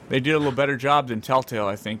great. They did a little better job than Telltale,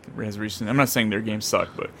 I think, as recent. I'm not saying their games suck,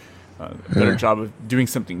 but a better job of doing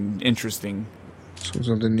something interesting.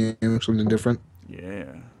 Something new, something different. Yeah.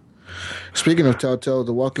 Speaking of Telltale,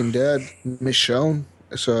 The Walking Dead, Michonne,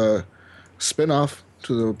 it's a spin-off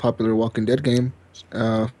to the popular Walking Dead game,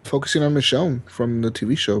 focusing on Michonne from the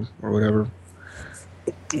TV show or whatever.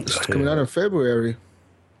 It's coming out in February.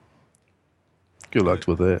 Good luck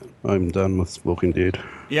with that. I'm done with Walking Dead.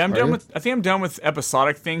 Yeah, I think I'm done with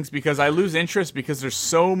episodic things because I lose interest because there's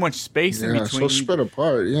so much space in between. So spread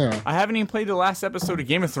apart, yeah. I haven't even played the last episode of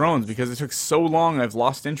Game of Thrones because it took so long I've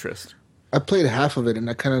lost interest. I played half of it and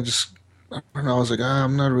I kind of just, I don't know, I was like,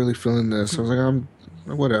 I'm not really feeling this. I was like,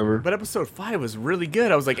 whatever. But episode 5 was really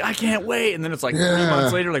good. I was like, I can't wait. And then it's like 3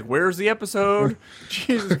 months later, like, where's the episode?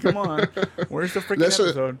 Jesus, come on. Where's the freaking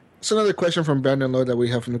episode? That's another question from Brandon Lloyd that we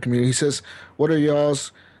have from the community. He says, what are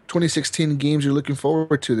y'all's 2016 games you're looking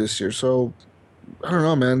forward to this year? So, I don't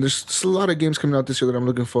know, man. There's a lot of games coming out this year that I'm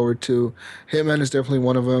looking forward to. Hitman is definitely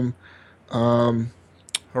one of them.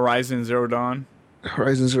 Horizon Zero Dawn.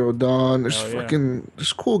 There's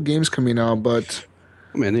there's cool games coming out, but...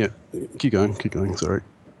 Man, yeah. Keep going. Sorry.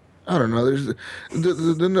 I don't know. There's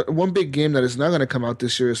the one big game that is not going to come out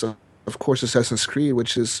this year is, of course, Assassin's Creed,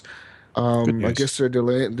 which is... I guess they're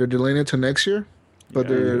delaying it to next year, but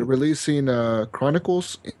they're releasing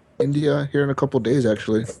Chronicles India here in a couple days,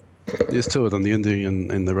 actually. There's 2 of them, the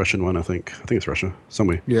Indian and the Russian one, I think. I think it's Russia,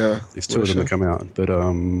 somewhere. Yeah. There's 2 of them that come out. But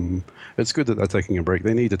it's good that they're taking a break.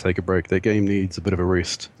 They need to take a break. Their game needs a bit of a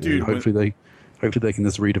rest. Dude, hopefully they can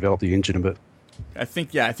just redevelop the engine a bit. I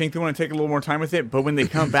think they want to take a little more time with it, but when they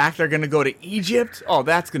come back, they're going to go to Egypt. Oh,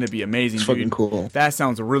 that's going to be amazing, it's dude. Fucking cool. That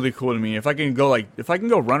sounds really cool to me. If I can go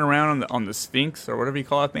run around on the Sphinx or whatever you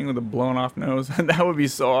call that thing with the blown off nose, that would be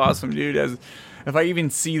so awesome, dude. If I even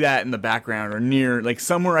see that in the background or near, like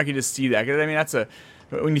somewhere I could just see that. 'Cause, I mean,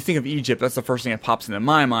 when you think of Egypt, that's the first thing that pops into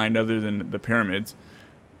my mind other than the pyramids.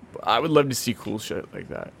 But I would love to see cool shit like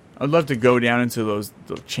that. I'd love to go down into those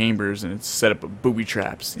chambers and set up booby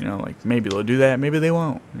traps. You know, like maybe they'll do that, maybe they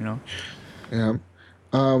won't. You know. Yeah.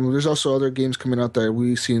 There's also other games coming out that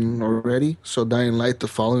we've seen already. So Dying Light: The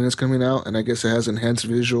Following is coming out, and I guess it has enhanced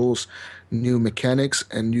visuals, new mechanics,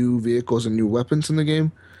 and new vehicles and new weapons in the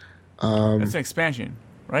game. That's an expansion,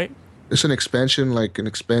 right? It's an expansion, like an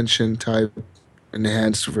expansion type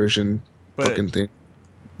enhanced version fucking thing.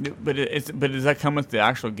 But does that come with the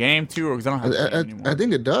actual game too, or because I don't have it anymore? I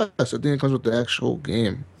think it does. I think it comes with the actual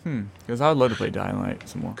game. Because I would love to play Dying Light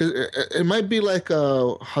some more. Because it might be like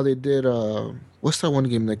how they did. What's that one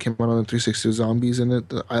game that came out on the 360 zombies in it?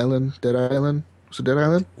 The Island, Dead Island. Was it Dead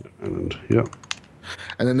Island? Island, yeah.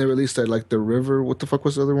 And then they released that like the river. What the fuck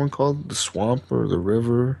was the other one called? The Swamp or the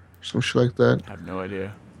River, some shit like that. I have no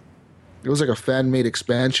idea. It was like a fan-made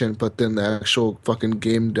expansion, but then the actual fucking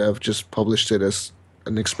game dev just published it as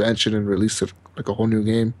an expansion and released it like a whole new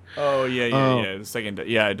game. Oh yeah. The second,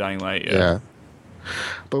 Dying Light. Yeah.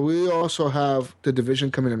 But we also have The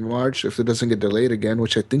Division coming in March if it doesn't get delayed again,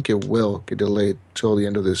 which I think it will get delayed till the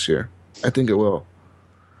end of this year. I think it will.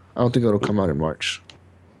 I don't think it'll come out in March.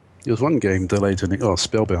 There was one game delayed to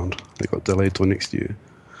Spellbound. They got delayed till next year.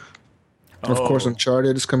 Of course,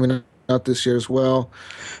 Uncharted is coming out this year as well,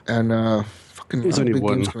 and there's only big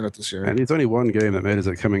one games coming out this year. And there's only one game that matters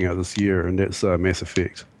that's coming out this year, and that's Mass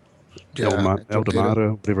Effect.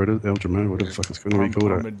 Eldorado, whatever it is, whatever the fuck it's going to be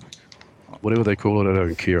called. Whatever they call it, I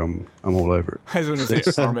don't care. I'm all over it. I was going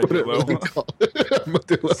to say Armadillo.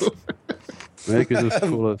 They could just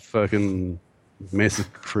call it fucking Mass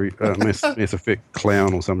Effect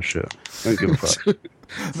Clown or some shit. Don't give a fuck.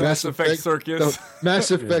 Mass Effect Circus. Mass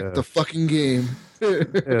Effect, the fucking game. Yeah,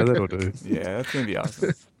 that'll do. Yeah, that's going to be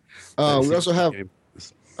awesome. We also have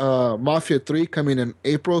Mafia 3 coming in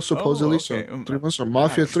April, supposedly. Okay. So 3 months from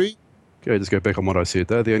Mafia 3. Okay, just go back on what I said.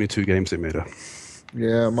 They're the only 2 games that matter.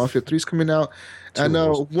 Yeah, Mafia 3's coming out. And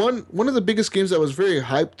one of the biggest games that was very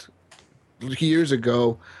hyped years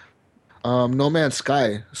ago, No Man's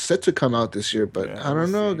Sky, set to come out this year, but I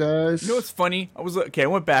don't know, guys. You know what's funny? I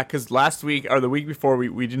went back because last week or the week before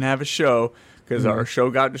we didn't have a show because our show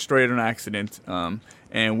got destroyed on accident.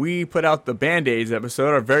 And we put out the Band-Aids episode,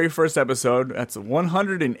 our very first episode. That's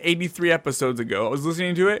 183 episodes ago. I was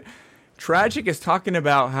listening to it. Tragic is talking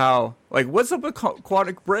about how, like, what's up with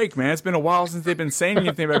Quantum Break, man? It's been a while since they've been saying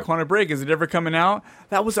anything about Quantum Break. Is it ever coming out?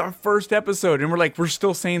 That was our first episode, and we're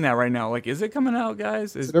still saying that right now. Like, is it coming out,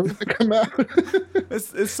 guys? Is it ever gonna come out?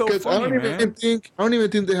 it's so funny, man. I don't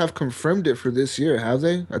even think they have confirmed it for this year, have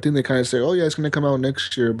they? I think they kind of say, "Oh yeah, it's gonna come out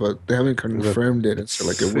next year," but they haven't confirmed it. It's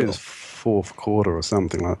like it will. Fourth quarter or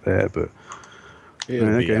something like that, but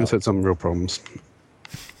that game's had some real problems.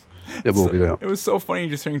 It will be out. It was so funny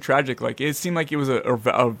just hearing Tragic. Like, it seemed like it was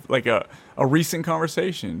a recent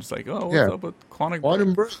conversation. Just like, oh, what's up with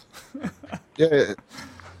Quantum Break? Yeah,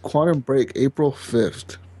 Quantum Break, April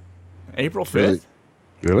 5th. April 5th?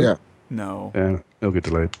 Really? Yeah. No. Yeah, it'll get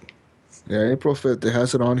delayed. Yeah, April 5th. It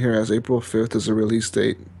has it on here as April 5th as a release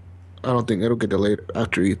date. I don't think it'll get delayed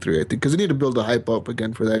after E3, I think, because they need to build the hype up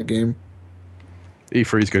again for that game.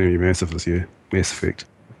 E3 is going to be massive this year. Mass Effect.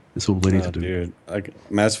 That's all they need to do. Dude, like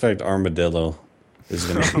Mass Effect Armadillo is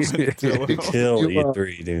going to kill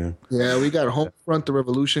E3, dude. Yeah, we got Homefront: The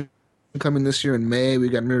Revolution coming this year in May. We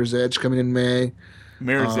got Mirror's Edge coming in May.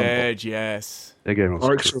 Mirror's Edge, yes. That game was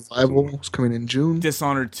Ark Survival is coming in June.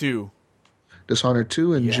 Dishonored 2. Dishonored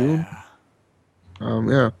 2 in June.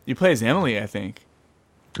 Yeah. You play as Emily, I think.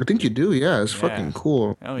 I think you do, yeah. It's fucking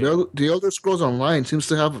cool. Yeah. The Elder Scrolls Online seems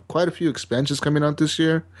to have quite a few expansions coming out this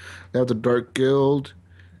year. They have the Dark Guild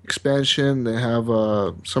expansion. They have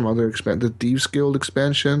some other the Thieves Guild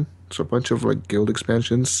expansion. So a bunch of like guild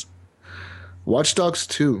expansions. Watch Dogs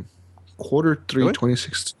 2, quarter 3,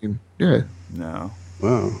 2016. Yeah. No.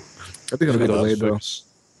 Wow. I think it'll be delayed though.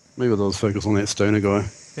 Maybe they'll focus on that stoner guy.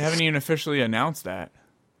 They haven't even officially announced that.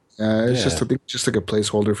 It's just like a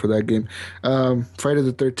placeholder for that game. Friday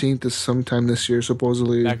the 13th is sometime this year,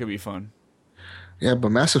 supposedly. That could be fun. Yeah,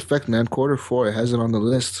 but Mass Effect, man, quarter 4, it has it on the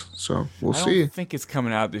list, so we'll see. I don't think it's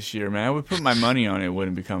coming out this year, man. I would put my money on it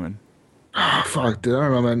wouldn't be coming. Oh, fuck, dude. I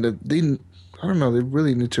don't know, man. I don't know. They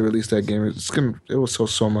really need to release that game. It will sell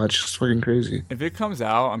so much. It's fucking crazy. If it comes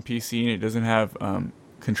out on PC and it doesn't have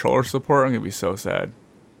controller support, I'm gonna be so sad.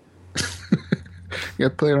 You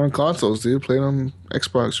have to play it on consoles, dude. Play it on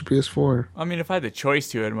Xbox or PS4. I mean, if I had the choice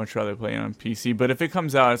to, I'd much rather play it on PC. But if it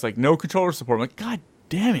comes out, it's like no controller support. I'm like, God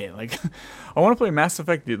damn it! Like, I want to play Mass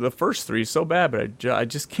Effect. The first 3 so bad, but I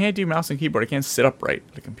just can't do mouse and keyboard. I can't sit upright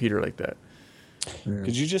at a computer like that. Yeah.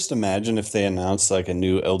 Could you just imagine if they announced like a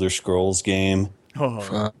new Elder Scrolls game,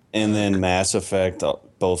 and then Mass Effect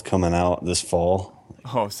both coming out this fall?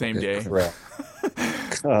 Oh, same day. Oh,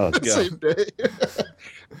 God. Same day.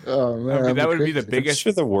 Oh man, I mean, that would be the biggest. I'm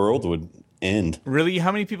sure the world would end. Really?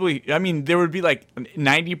 How many people? I mean, there would be like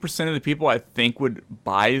 90% of the people I think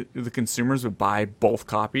the consumers would buy both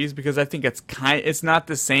copies because I think it's not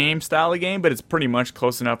the same style of game, but it's pretty much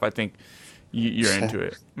close enough. I think you're into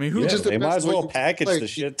it. I mean, they might as well package the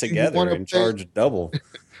shit together and charge double.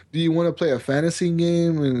 Do you want to play a fantasy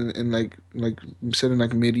game in like set in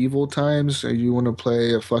like medieval times, or you want to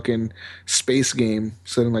play a fucking space game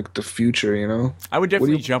set in like the future? You know, I would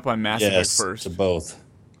definitely jump on Mass Effect first. To both.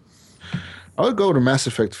 I would go to Mass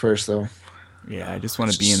Effect first, though. Yeah, I just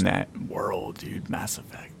want to be in that world, dude. Mass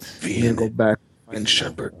Effect. Yeah, go back and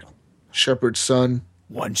Shepard's son.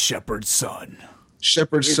 One Shepard's son.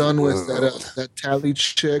 Shepard's son was that Tally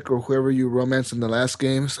chick or whoever you romanced in the last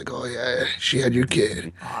game. It's like, oh yeah, she had your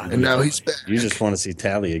kid, and now he's back. You just want to see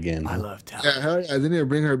Tally again. I love Tally. Yeah, hell yeah. They need to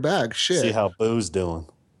bring her back. Shit. See how Boo's doing.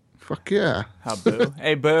 Fuck yeah. How Boo?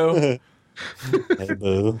 Hey Boo. Hey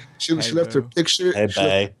Boo. She left her picture. Hey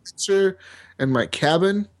Bay. Picture in my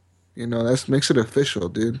cabin. You know, that makes it official,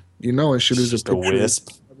 dude. You know, when she loses a picture.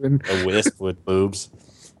 A wisp with boobs.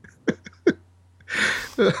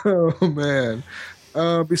 Oh man.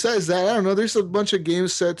 Besides that, I don't know. There's a bunch of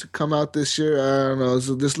games set to come out this year. I don't know.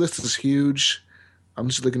 This list is huge. I'm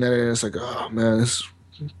just looking at it and it's like, oh man,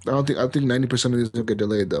 I think 90% of these will get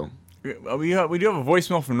delayed though. We do have a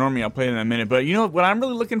voicemail from Normie. I'll play it in a minute. But you know what I'm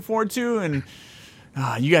really looking forward to, and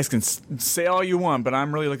you guys can say all you want, but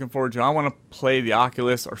I'm really looking forward to. I want to play the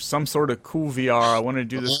Oculus or some sort of cool VR. I want to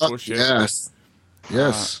do this cool shit.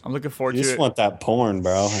 Yes. I'm looking forward to it. You just want that porn,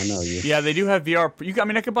 bro. I know you. Yeah, they do have VR.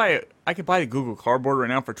 I could buy the Google Cardboard right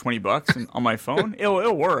now for $20 on my phone.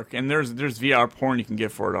 It'll work, and there's VR porn you can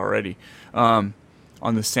get for it already.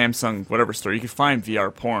 on the Samsung whatever store. You can find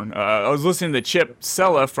VR porn. I was listening to Chip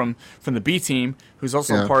Sella from the B Team, who's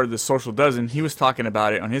also part of the Social Dozen. He was talking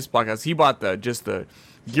about it on his podcast. He bought the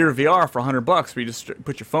Gear VR for $100, where you just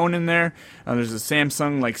put your phone in there. There's a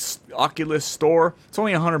Samsung like Oculus store. It's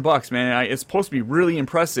only $100, man. It's supposed to be really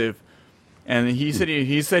impressive. And he said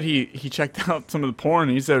he checked out some of the porn,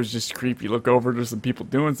 and he said it was just creepy. Look over, there's some people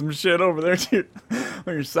doing some shit over there, dude,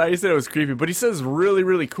 on your side. He said it was creepy, but he says it's really,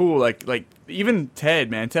 really cool. Like even Ted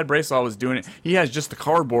Brayshaw was doing it. He has just the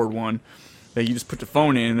cardboard one that you just put the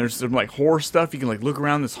phone in, and there's some like horror stuff. You can like look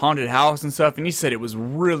around this haunted house and stuff, and he said it was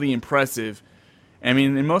really impressive. I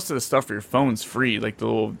mean, and most of the stuff for your phone's free, like the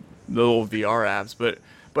little VR apps. But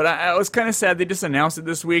I was kind of sad they just announced it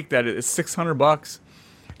this week that it's $600.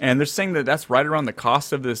 And they're saying that that's right around the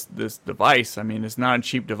cost of this device. I mean, it's not a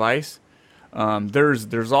cheap device.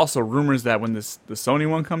 There's also rumors that when the Sony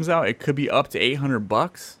one comes out, it could be up to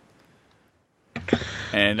 $800.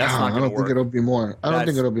 And that's not going to work. I don't think it'll be more. I don't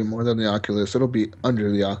think it'll be more than the Oculus. It'll be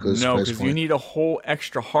under the Oculus. No, because you need a whole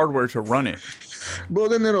extra hardware to run it. Well,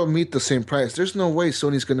 then it'll meet the same price. There's no way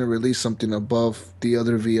Sony's going to release something above the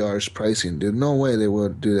other VR's pricing, dude. No way they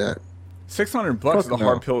would do that. $600 is a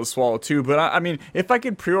hard pill to swallow too. But I mean, if I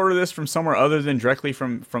could pre-order this from somewhere other than directly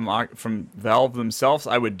from Valve themselves,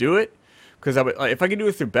 I would do it. Because if I could do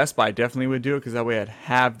it through Best Buy, I definitely would do it. Because that way I'd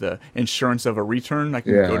have the insurance of a return. I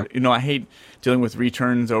can go to, I hate dealing with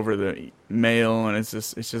returns over the mail, and it's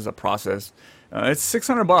just a process. It's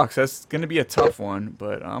 $600. That's going to be a tough one,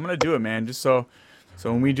 but I'm going to do it, man. Just so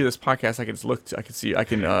when we do this podcast, I can just look.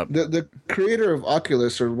 The creator of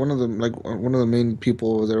Oculus, or one of the main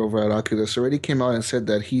people over there over at Oculus, already came out and said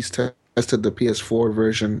that he's tested the PS4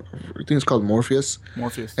 version. I think it's called Morpheus.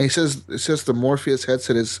 And he says the Morpheus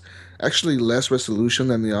headset is actually less resolution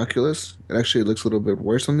than the Oculus. It actually looks a little bit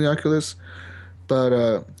worse than the Oculus,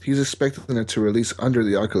 but he's expecting it to release under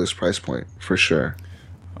the Oculus price point for sure.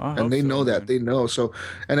 And they know that. They know. So,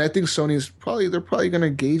 and I think Sony's probably going to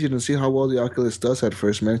gauge it and see how well the Oculus does at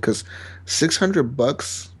first, man, because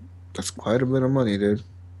 $600, that's quite a bit of money, dude.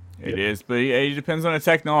 It is, but it depends on the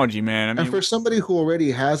technology, man. I mean, and for somebody who already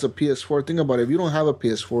has a PS4, think about it. If you don't have a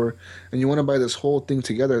PS4 and you want to buy this whole thing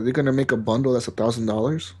together, they're going to make a bundle that's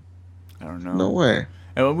 $1,000? I don't know. No way.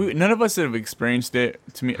 None of us have experienced it.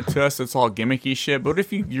 To us, it's all gimmicky shit. But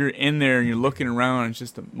if you're in there and you're looking around, it's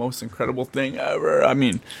just the most incredible thing ever. I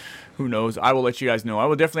mean, who knows? I will let you guys know. I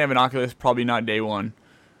will definitely have an Oculus, probably not day one.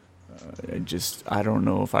 I don't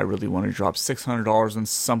know if I really want to drop $600 on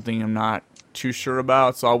something I'm not too sure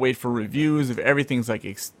about. So I'll wait for reviews. If everything's like,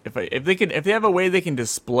 if they have a way they can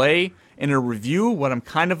display in a review what I'm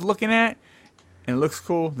kind of looking at, and it looks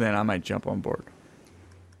cool, then I might jump on board.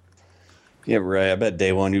 Yeah, right. I bet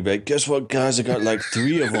day one you'd be like, guess what, guys? I got like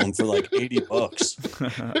 3 of them for like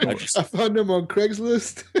 $80. I found them on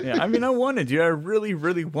Craigslist. Yeah, I mean, I want it, dude. I really,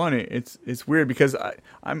 really want it. It's weird because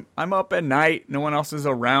I'm up at night. No one else is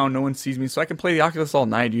around. No one sees me, so I can play the Oculus all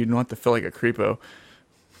night, dude. I don't have to feel like a creepo.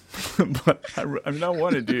 But I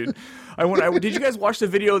want it, dude. Did you guys watch the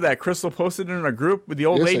video that Crystal posted in our group with the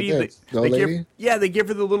old lady? The old lady? They give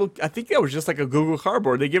her the little. I think that was just like a Google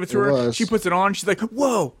Cardboard. They give it to her. She puts it on. She's like,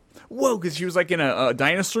 whoa, because she was like in a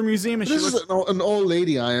dinosaur museum. And this is an old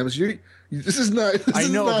lady, IAMS. This is not.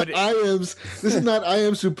 IAMS. This is not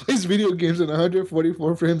IAMS who plays video games at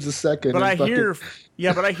 144 frames a second. But I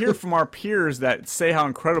hear from our peers that say how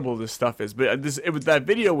incredible this stuff is. But that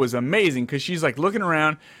video was amazing because she's like looking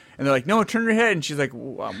around. And they're like, no, turn your head. And she's like,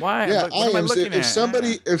 why? Yeah, what am I looking at?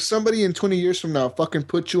 If somebody in 20 years from now fucking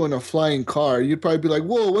put you in a flying car, you'd probably be like,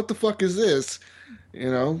 whoa, what the fuck is this?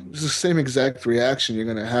 You know, it's the same exact reaction you're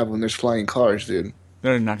going to have when there's flying cars, dude.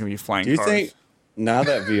 They're not going to be flying cars. Do you think now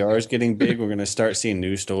that VR is getting big, we're going to start seeing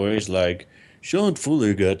news stories like, Sean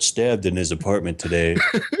Fuller got stabbed in his apartment today.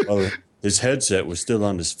 His headset was still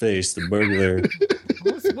on his face. The burglar.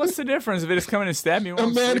 What's the difference if it is coming and stab me? A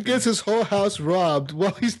man gets his whole house robbed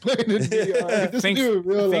while he's playing in VR. Thinks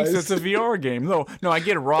it's a VR game. No, I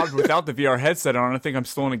get robbed without the VR headset on. I think I'm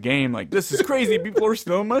still in a game. Like, this is crazy. People are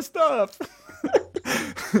stealing my stuff.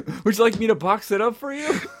 Would you like me to box it up for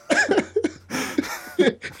you?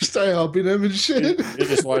 Start helping them and shit. You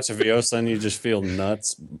just watch a video, son. You just feel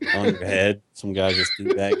nuts on your head. Some guy just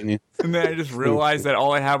teabagging you. And then I just realized that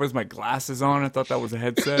all I had was my glasses on. I thought that was a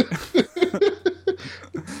headset.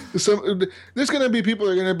 There's gonna be people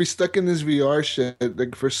that are gonna be stuck in this VR shit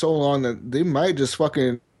like for so long that they might just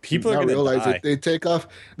fucking People are not gonna realize die. it. They take off.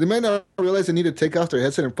 They might not realize they need to take off their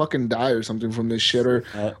headset and fucking die or something from this shit, or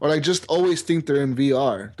like just always think they're in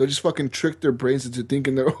VR. They'll just fucking trick their brains into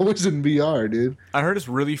thinking they're always in VR, dude. I heard it's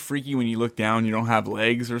really freaky when you look down, you don't have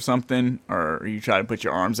legs or something, or you try to put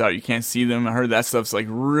your arms out, you can't see them. I heard that stuff's like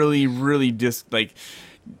really just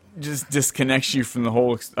disconnects you from the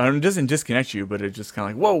whole. It doesn't disconnect you, but it just kind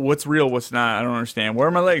of like, whoa, what's real, what's not? I don't understand. Where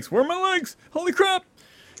are my legs? Where are my legs? Holy crap!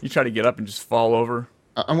 You try to get up and just fall over.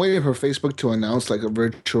 I'm waiting for Facebook to announce like a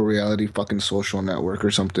virtual reality fucking social network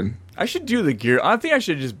or something. I should do the gear. I think I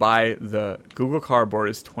should just buy the Google Cardboard.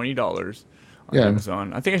 It's $20 on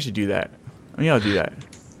Amazon. I think I should do that. I mean, I'll do that.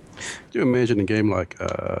 Do you imagine a game like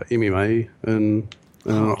MMA and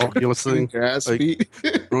Oculus thing? Like,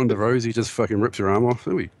 Ronda Rousey just fucking rips her arm off.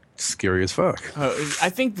 That'd be scary as fuck.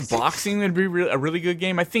 I think boxing would be a really good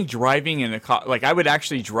game. I think driving in the like I would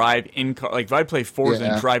actually drive in like if I'd play Forza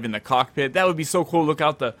and drive in the cockpit, that would be so cool. Look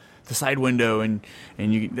out the side window and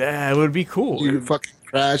you it would be cool. You fucking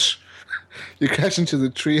crash. You crash into the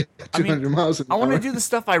tree at 200 miles an hour. I want to do the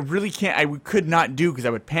stuff I really can't. I could not do because I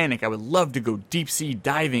would panic. I would love to go deep sea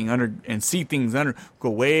diving under and see things under. Go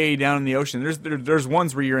way down in the ocean. There's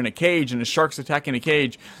ones where you're in a cage and the shark's attacking a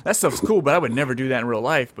cage. That stuff's cool, but I would never do that in real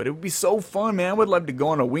life. But it would be so fun, man. I would love to go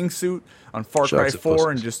on a wingsuit on Far Cry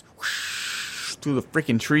 4 and just whoosh through the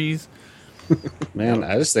freaking trees. Man,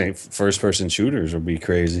 I just think first-person shooters would be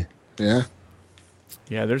crazy. Yeah.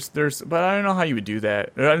 Yeah, but I don't know how you would do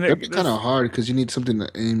that. It'd be kind of hard because you need something to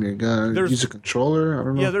aim your gun. Use a controller. I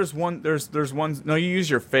don't know. Yeah, there's ones. No, you use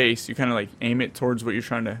your face. You kind of like aim it towards what you're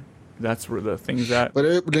trying to. That's where the thing's at. But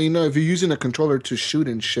if you're using a controller to shoot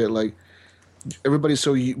and shit, like we're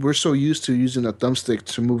so used to using a thumbstick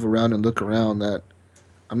to move around and look around that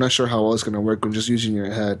I'm not sure how well it's gonna work when just using your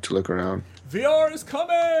head to look around. VR is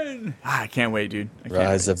coming! I can't wait, dude.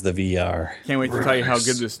 Rise of the VR. Can't wait to tell you how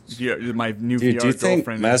good my new VR do you think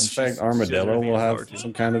girlfriend Mass is. Effect Armadillo will have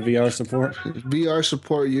some kind of VR support? VR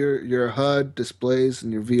support your HUD displays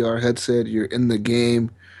and your VR headset. You're in the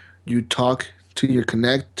game. You talk to your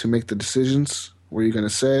Kinect to make the decisions. What are you gonna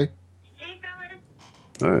say?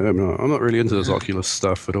 I'm not really into this Oculus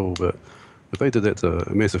stuff at all, but if they did that to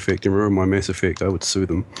Mass Effect and ruin my Mass Effect, I would sue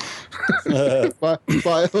them.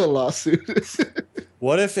 File a lawsuit.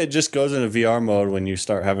 What if it just goes into VR mode when you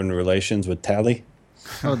start having relations with Tally?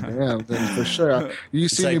 Oh damn! Then for sure, you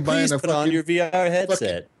see me like, buying a put on your VR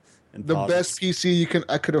headset. The best PC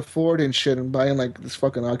I could afford and shit, and buying like this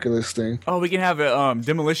fucking Oculus thing. Oh, we can have a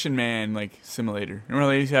Demolition Man like simulator.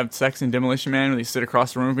 Remember they used to have sex in Demolition Man when they sit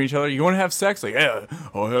across the room from each other? You want to have sex? Like, yeah.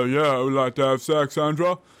 Oh hell yeah, I would like to have sex,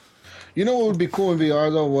 Sandra. You know what would be cool in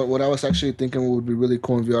VR though? What I was actually thinking would be really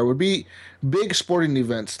cool in VR would be big sporting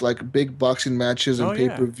events, like big boxing matches and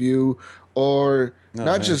pay-per-view, or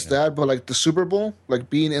not just that, but like the Super Bowl, like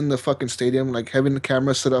being in the fucking stadium, like having the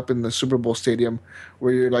camera set up in the Super Bowl stadium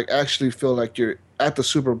where you're like actually feel like you're at the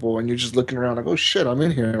Super Bowl and you're just looking around like, oh shit, I'm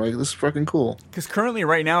in here. Like, this is fucking cool. Because currently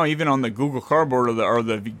right now, even on the Google Cardboard or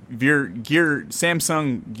the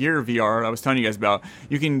Samsung Gear VR I was telling you guys about,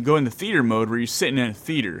 you can go in the theater mode where you're sitting in a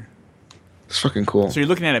theater. It's fucking cool. So you're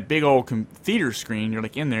looking at a big old theater screen. You're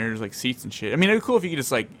like in there. There's like seats and shit. I mean, it'd be cool if you could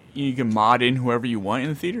just like you can mod in whoever you want in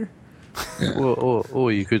the theater. Yeah.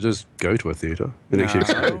 Or you could just go to a theater and actually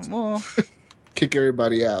experience. Well, kick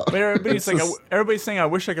everybody out. But everybody's saying I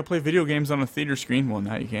wish I could play video games on a theater screen. Well,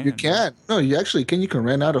 now you can. You can. No, you actually can. You can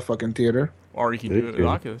rent out a fucking theater. Or you can do it with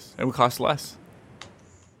Oculus. It would cost less.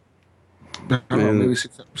 I don't know, maybe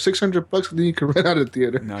 $600, then you can rent out a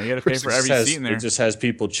theater. No, you got to pay for every seat in there. It just has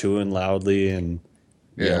people chewing loudly and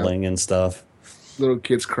yelling and stuff. Little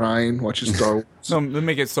kids crying, watching Star Wars. So they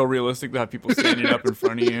make it so realistic to have people standing up in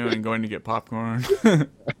front of you and going to get popcorn.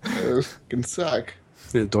 Can suck.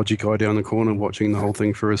 Yeah, dodgy guy down the corner watching the whole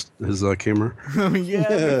thing for his camera. Yeah,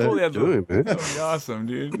 that'd be cool. Man. That would be awesome,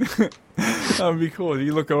 dude. That would be cool.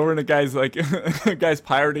 You look over and the guy's like,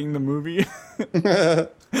 pirating the movie.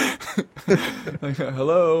 Like,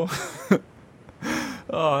 hello.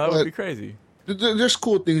 Oh, that would be crazy. There's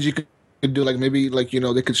cool things you could do, like maybe like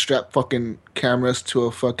they could strap fucking cameras to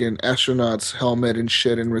a fucking astronaut's helmet and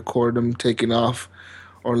shit and record them taking off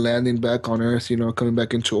or landing back on Earth, coming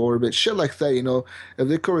back into orbit, shit like that. If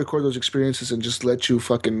they could record those experiences and just let you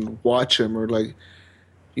fucking watch them or like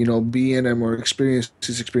be in them or experience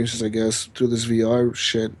these experiences, I guess, through this VR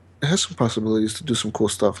shit, it has some possibilities to do some cool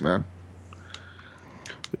stuff, man.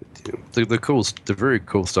 The very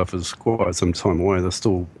cool stuff is quite some time away. It's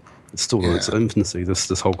still in its infancy.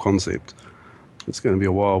 This whole concept. It's going to be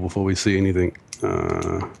a while before we see anything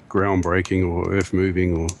groundbreaking or earth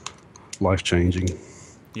moving or life changing.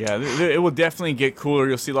 Yeah, it will definitely get cooler.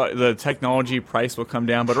 You'll see the technology price will come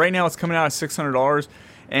down, but right now it's coming out at $600,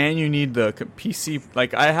 and you need the PC.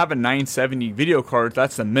 Like I have a 970 video card.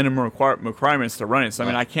 That's the minimum requirements to run it. So I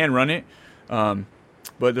mean, I can run it,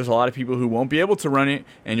 but there's a lot of people who won't be able to run it,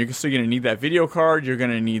 and you're still going to need that video card. You're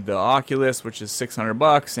going to need the Oculus, which is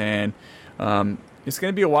 $600, and it's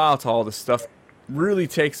going to be a while till all this stuff really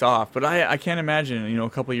takes off. But I can't imagine, a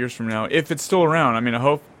couple of years from now, if it's still around. I mean,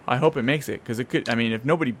 I hope it makes it, because it could. I mean, if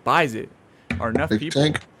nobody buys it, or enough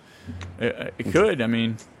people, it could. I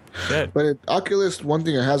mean, shit. But Oculus, one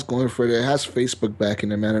thing it has going for it has Facebook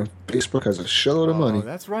backing it, man. And Facebook has a shitload of money.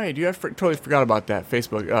 That's right. I totally forgot about that.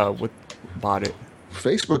 Facebook bought it.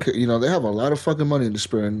 Facebook, they have a lot of fucking money to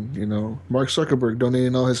spend. Mark Zuckerberg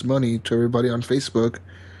donating all his money to everybody on Facebook.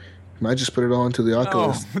 Might just put it all into the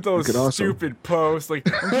Oculus. With those stupid posts, like,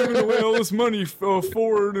 I'm giving away all this money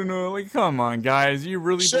forward, and like, come on, guys, you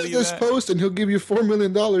really share believe this that? post, and he'll give you $4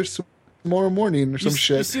 million tomorrow morning or some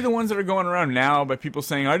shit. You see the ones that are going around now by people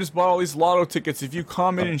saying, I just bought all these lotto tickets. If you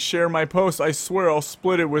comment and share my post, I swear I'll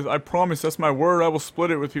split it with. I promise, that's my word. I will split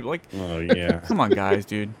it with people. Like, oh yeah, come on, guys,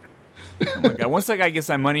 dude. Oh my god! Once that guy gets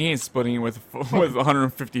that money, he ain't splitting it with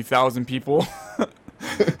 150,000 people.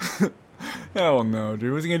 Hell no,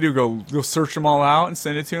 dude. What's he gonna do? Go search them all out and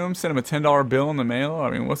send it to him? Send him a $10 bill in the mail?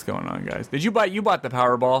 I mean, what's going on, guys? You bought the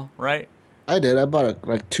Powerball, right? I did. I bought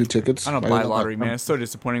like 2 tickets. I don't buy lottery, man. It's so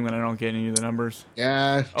disappointing when I don't get any of the numbers.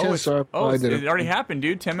 Yeah. It already happened,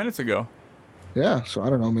 dude. 10 minutes ago. Yeah, so I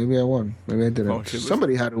don't know. Maybe I won. Maybe I didn't.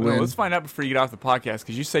 Somebody had to win. Let's find out before you get off the podcast,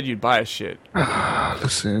 because you said you'd buy a shit.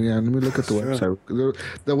 Listen, let me look at the website.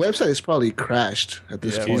 The website is probably crashed at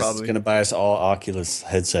this point. He's going to buy us all Oculus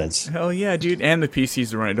headsets. Hell yeah, dude. And the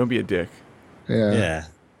PCs to run it. Don't be a dick. Yeah.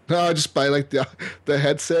 No, I just buy like the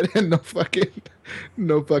headset and no fucking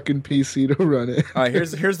PC to run it. All right,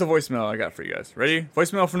 here's the voicemail I got for you guys. Ready?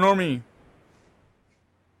 Voicemail from Normie.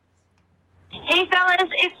 Hey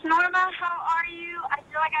fellas, it's Norma. How are you? I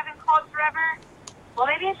feel like I haven't called forever. Well,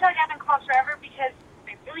 maybe I feel like I haven't called forever because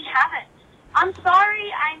I really haven't. I'm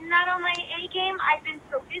sorry, I'm not on my A game. I've been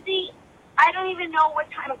so busy. I don't even know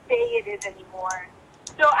what time of day it is anymore.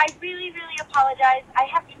 So I really, really apologize. I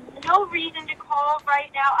have no reason to call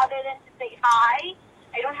right now other than to say hi.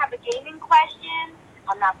 I don't have a gaming question.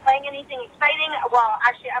 I'm not playing anything exciting. Well,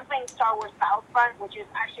 actually, I'm playing Star Wars Battlefront, which is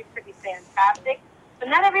actually pretty fantastic. But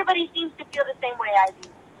not everybody seems to feel the same way I do.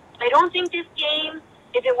 I don't think this game,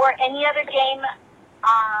 if it were any other game,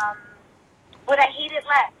 would I hate it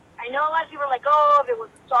less? I know a lot of people are like, oh, if it was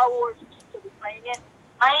Star Wars, would you still be playing it?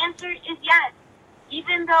 My answer is yes.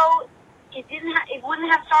 Even though it wouldn't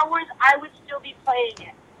have Star Wars, I would still be playing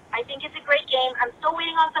it. I think it's a great game. I'm still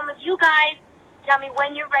waiting on some of you guys to tell me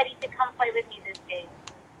when you're ready to come play with me this game.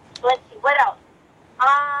 Let's see, what else?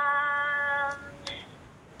 I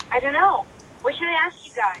don't know. What should I ask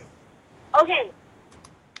you guys? Okay.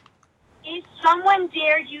 If someone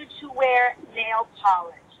dared you to wear nail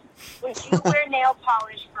polish, would you wear nail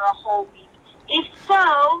polish for a whole week? If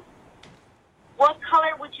so, what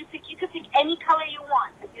color would you pick? You could pick any color you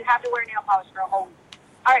want, but you have to wear nail polish for a whole week.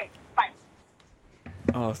 All right, fine.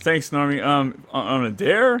 Oh, thanks, Normie. On a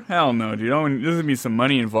dare? Hell no, dude. There's gonna be some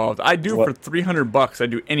money involved. I do for $300. I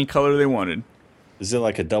do any color they wanted. Is it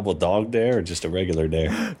like a double dog dare or just a regular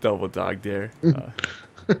dare? Double dog dare.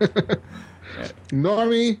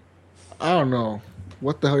 Normie, I don't know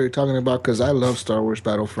what the hell you're talking about, because I love Star Wars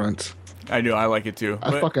Battlefront. I do. I like it too.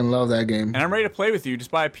 I fucking love that game. And I'm ready to play with you.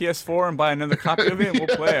 Just buy a PS4 and buy another copy of it, and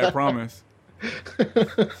we'll play. I promise.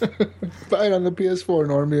 Buy it on the PS4,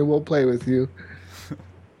 Normie, and we'll play with you.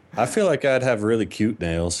 I feel like I'd have really cute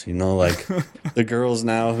nails. Like the girls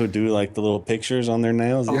now who do like the little pictures on their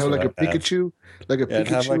nails. You have like a Pikachu? I'd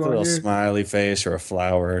have like a little smiley face or a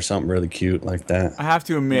flower or something really cute like that. I have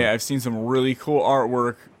to admit, I've seen some really cool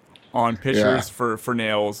artwork on pictures for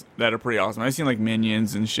nails that are pretty awesome. I've seen like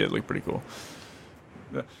minions and shit look pretty cool.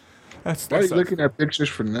 Why are you looking at pictures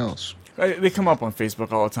for nails? They come up on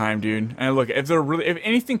Facebook all the time, dude. And look, if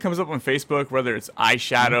anything comes up on Facebook, whether it's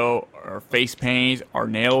eyeshadow or face paint or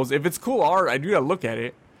nails, if it's cool art, I do gotta look at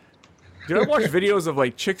it. Dude, I watch videos of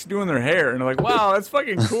like chicks doing their hair, and they're like, "Wow, that's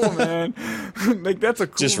fucking cool, man!" Like that's a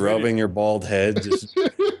cool. Just rubbing your bald head, just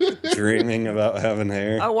dreaming about having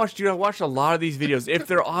hair. I watched a lot of these videos. If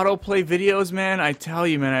they're autoplay videos, man, I tell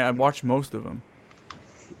you, man, I watched most of them.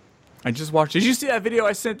 I just watched. Did you see that video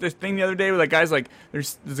I sent this thing the other day where that guy's like,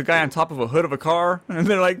 there's a guy on top of a hood of a car, and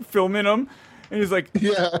they're like filming him, and he's like,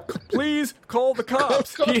 "Yeah, please call the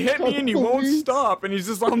cops. He hit me and he won't stop." And he's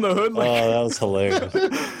just on the hood like, "Oh, that was hilarious."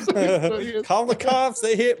 Call the cops.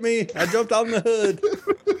 They hit me. I jumped on the hood.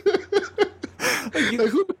 Like,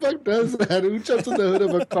 who the fuck does that? Who jumps in the hood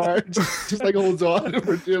of a car and just like holds on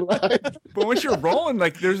for dear life? But once you're rolling,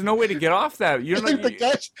 like there's no way to get off that. You're like the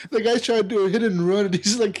guy's trying to do a hit and run, and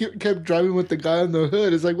he's like kept driving with the guy on the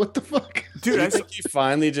hood. It's like, what the fuck, dude? I think he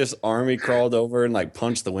finally just army crawled over and like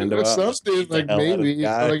punched the window out. Something like maybe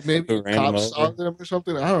cops saw them or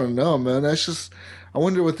something. I don't know, man. That's just. I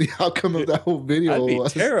wonder what the outcome of that whole video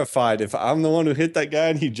was. I'd be terrified if I'm the one who hit that guy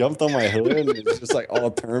and he jumped on my hood and it's just like all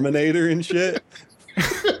Terminator and shit.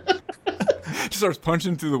 Just starts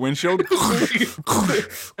punching through the windshield. And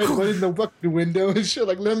in the fucking window and shit,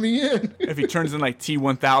 like, let me in. If he turns in like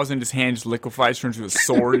T-1000, his hand just liquefies, turns to a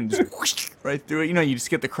sword, and just whoosh, right through it. You know, you just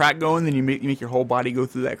get the crack going, then you make your whole body go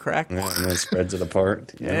through that crack. Yeah, and then spreads it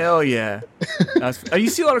apart. Yeah. Hell yeah. You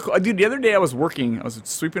see a lot of... Dude, the other day I was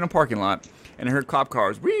sweeping a parking lot, and I heard cop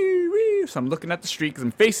cars, wee, wee. So I'm looking at the street, because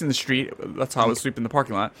I'm facing the street. That's how I was sweeping the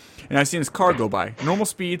parking lot. And I seen this car go by. Normal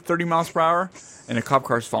speed, 30 miles per hour, and a cop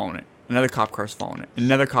car's following it. Another cop car's following it.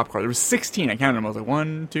 Another cop car. There was 16. I counted them. I was like,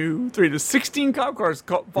 1, 2, 3. There's 16 cop cars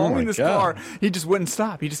following this car. He just wouldn't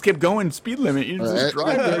stop. He just kept going speed limit. He just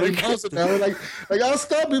driving. Like, I'll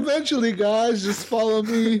stop eventually, guys. Just follow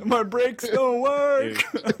me. My brakes don't work.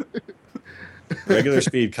 Regular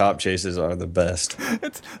speed cop chases are the best.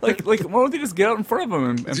 It's like why don't they just get out in front of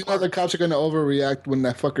them? And you know the cops are going to overreact when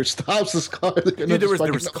that fucker stops his car. Dude, there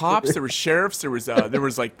was cops, there was sheriffs, there was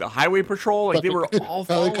like the highway patrol, like they were all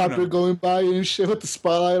following helicopter going by and shit with the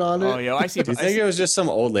spotlight on it. Oh yeah, I see. Do you think it was just some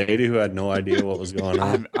old lady who had no idea what was going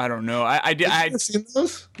on? I don't know. I seen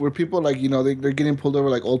those where people like they're getting pulled over,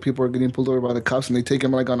 like old people are getting pulled over by the cops, and they take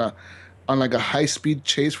them like on a high speed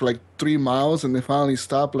chase for like 3 miles, and they finally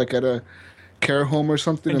stop like at a care home or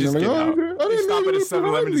something, and they're like, they stop at a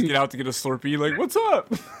 7-Eleven, just get out to get a Slurpee. Like, what's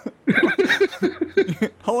up?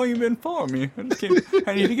 How long you been following me?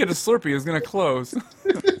 I need to get a Slurpee. It's gonna close.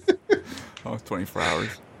 Oh, 24 hours.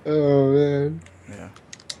 Oh man. Yeah.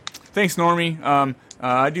 Thanks, Normie.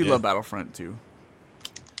 I do love Battlefront too.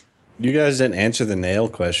 You guys didn't answer the nail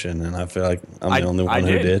question, and I feel like I'm the only one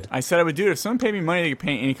who did. I said I would do it. If someone paid me money, they could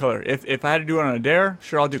paint any color. If I had to do it on a dare,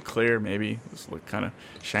 sure, I'll do clear, maybe. Just look kind of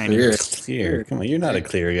shiny. Clear. Come on, you're not a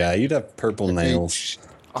clear guy. You'd have purple nails.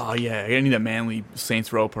 Oh, yeah. I need that manly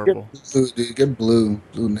Saints Row purple. Get blue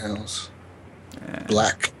nails.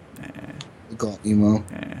 Black. Look all emo.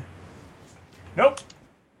 Nope.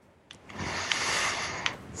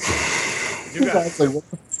 You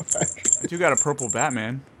got a purple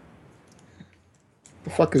Batman. The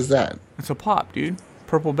fuck is that? It's a pop, dude.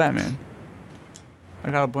 Purple Batman. I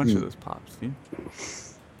got a bunch of those pops, dude.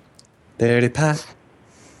 Dirty pop.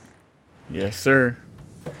 Yes, sir.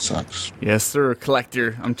 Sucks. Yes, sir.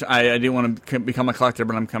 Collector. I didn't want to become a collector,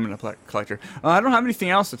 but I'm becoming a collector. I don't have anything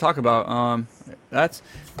else to talk about. That's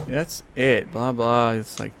it. Blah blah.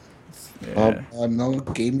 It's like. Yeah. No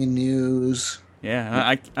gaming news.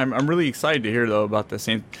 Yeah, I'm really excited to hear though about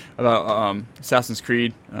Assassin's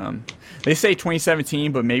Creed. They say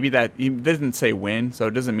 2017, but maybe that it doesn't say when, so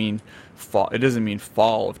it doesn't mean fall. It doesn't mean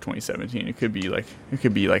fall of 2017. It could be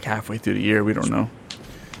like halfway through the year. We don't know.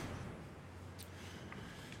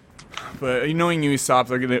 But knowing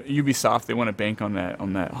Ubisoft, they want to bank on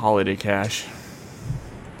that holiday cash.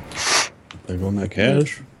 They want that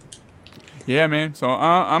cash. Yeah, man. So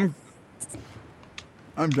I'm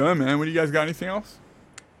done, man. What do you guys got? Anything else?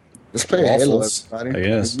 Let's play Halo, everybody. I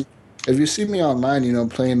guess. If you see me online,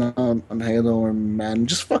 playing on Halo or Madden,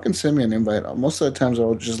 just fucking send me an invite. Most of the times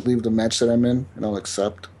I'll just leave the match that I'm in and I'll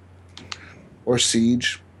accept. Or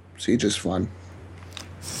Siege. Siege is fun.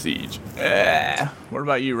 Siege. What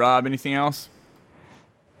about you, Rob? Anything else?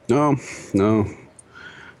 No.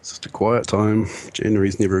 It's just a quiet time.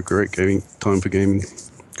 January's never a great time for gaming.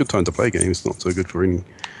 Good time to play games, not so good for any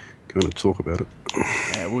kind of talk about it.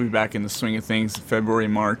 Yeah, we'll be back in the swing of things February,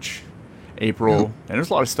 March, April. Yeah. And there's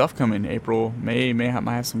a lot of stuff coming. April, May, might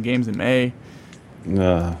have some games in May.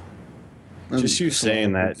 Just you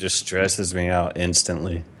saying that just stresses me out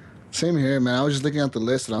instantly. Same here, man. I was just looking at the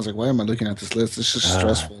list, and I was like, why am I looking at this list? It's just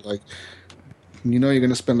stressful. Like, you're going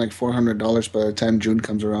to spend like $400 by the time June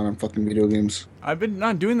comes around on fucking video games. I've been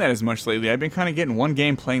not doing that as much lately. I've been kind of getting one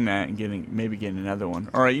game, playing that, and getting another one.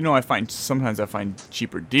 Or, sometimes I find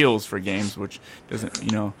cheaper deals for games, which doesn't,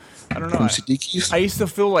 I don't know. I used to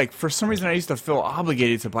feel like, for some reason,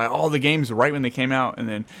 obligated to buy all the games right when they came out and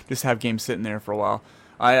then just have games sitting there for a while.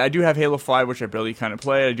 I do have Halo 5, which I barely kind of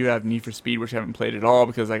play. I do have Need for Speed, which I haven't played at all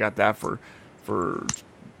because I got that for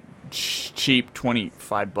cheap,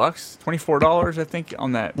 $25, $24, I think,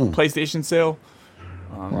 on that PlayStation sale.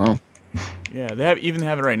 Wow. Yeah, they even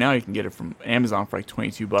have it right now. You can get it from Amazon for like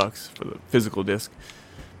 $22 for the physical disc.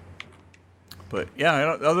 But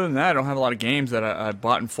yeah, other than that, I don't have a lot of games that I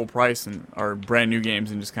bought in full price and are brand new games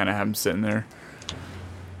and just kind of have them sitting there.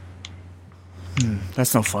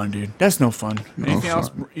 That's no fun, dude. That's no fun. Anything else?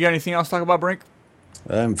 You got anything else to talk about, Brink?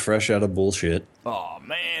 I'm fresh out of bullshit. Oh,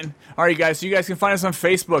 man. All right, guys. So you guys can find us on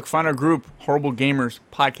Facebook. Find our group, Horrible Gamers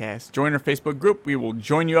Podcast. Join our Facebook group. We will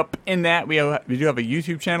join you up in that. We do have a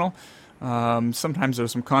YouTube channel. Sometimes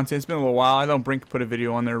there's some content. It's been a little while. I know Brink put a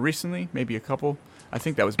video on there recently. Maybe a couple. I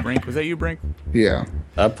think that was Brink. Was that you, Brink? Yeah.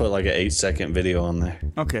 I put like an 8-second video on there.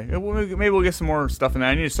 Okay. Maybe we'll get some more stuff in that.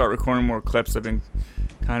 I need to start recording more clips. I've been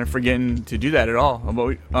kind of forgetting to do that at all.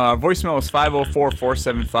 Voicemail is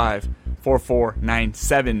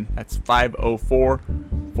 504-475-4497. That's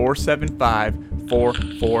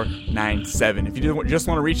 504-475-4497. If you just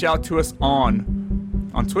want to reach out to us on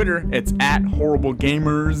Twitter, it's at Horrible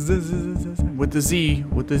Gamers with the Z,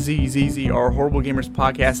 or Horrible Gamers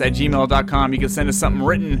Podcast at gmail.com. You can send us something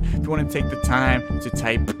written if you want to take the time to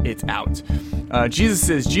type it out. Jesus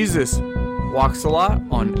Walks a Lot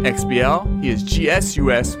on XBL. He is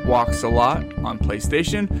GSUS Walks a Lot on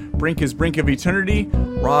PlayStation. Brink is Brink of Eternity.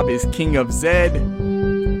 Rob is King of Zed.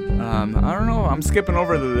 I don't know. I'm skipping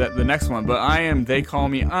over the next one, but I am They Call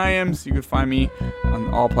Me Iams. You can find me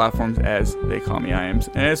on all platforms as They Call Me Iams.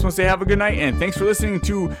 And I just want to say have a good night, and thanks for listening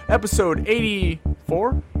to episode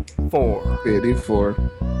 84. 84.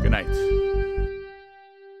 Good night.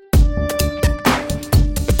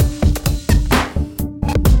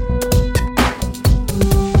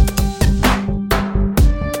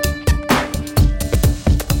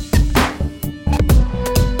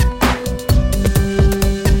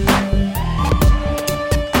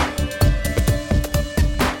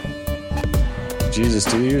 Jesus,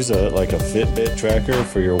 do you use a Fitbit tracker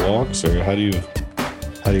for your walks, or how do you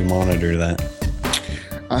monitor that?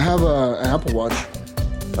 I have an Apple Watch.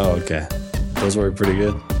 Oh, okay. Those work pretty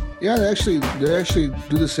good. Yeah, they actually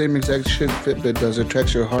do the same exact shit Fitbit does. It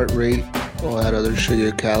tracks your heart rate, all that other shit,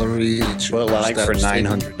 your calories. Well, like for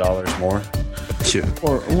 $900 more. Yeah.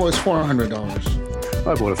 Well, it's $400.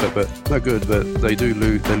 I bought a Fitbit. They're good, but they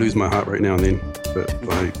lose my heart rate now and then.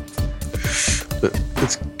 But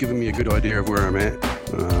it's given me a good idea of where I'm at,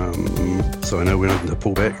 so I know when to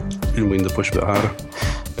pull back and when to push a bit harder,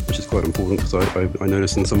 which is quite important because I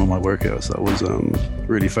noticed in some of my workouts I was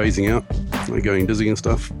really phasing out, like going dizzy and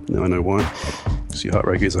stuff. Now I know why. So your heart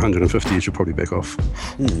rate gets 150, you should probably back off.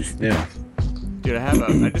 Yeah. Dude,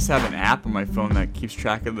 I just have an app on my phone that keeps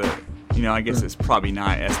track of the, I guess it's probably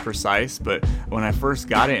not as precise, but when I first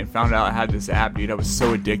got it and found out I had this app, dude, I was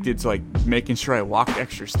so addicted to making sure I walked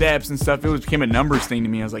extra steps and stuff. It became a numbers thing to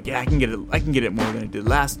me. I was like, yeah, I can get it more than I did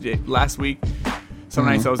last week. Some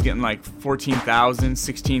nights I was getting 14,000,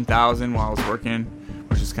 16,000 while I was working,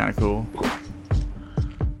 which is kind of cool.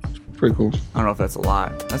 Pretty cool. I don't know if that's a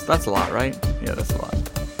lot. That's a lot, right? Yeah, that's a lot.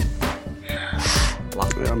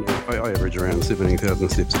 I average around 17,000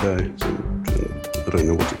 steps a day. So I don't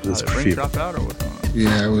know what it is. Did Brink drop out or what's going on?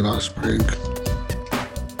 Yeah, we lost Brink.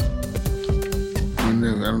 I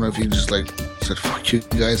don't know if he just said fuck you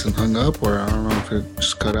guys and hung up, or I don't know if it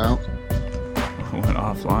just cut out. Went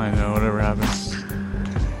offline, whatever happened.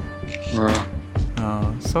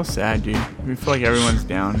 Oh, so sad, dude. We feel like everyone's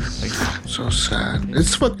down. So sad.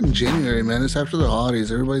 It's fucking January, man. It's after the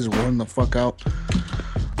holidays. Everybody's worn the fuck out.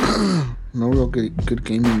 No real good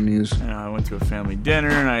gaming news. I went to a family dinner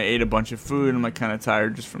and I ate a bunch of food. I'm kind of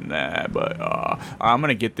tired just from that, but I'm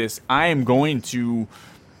gonna get this. I am going to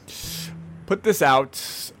put this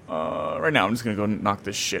out right now. I'm just gonna go knock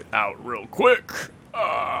this shit out real quick.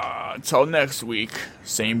 Until next week,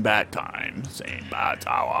 same bat time, same bat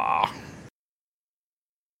hour.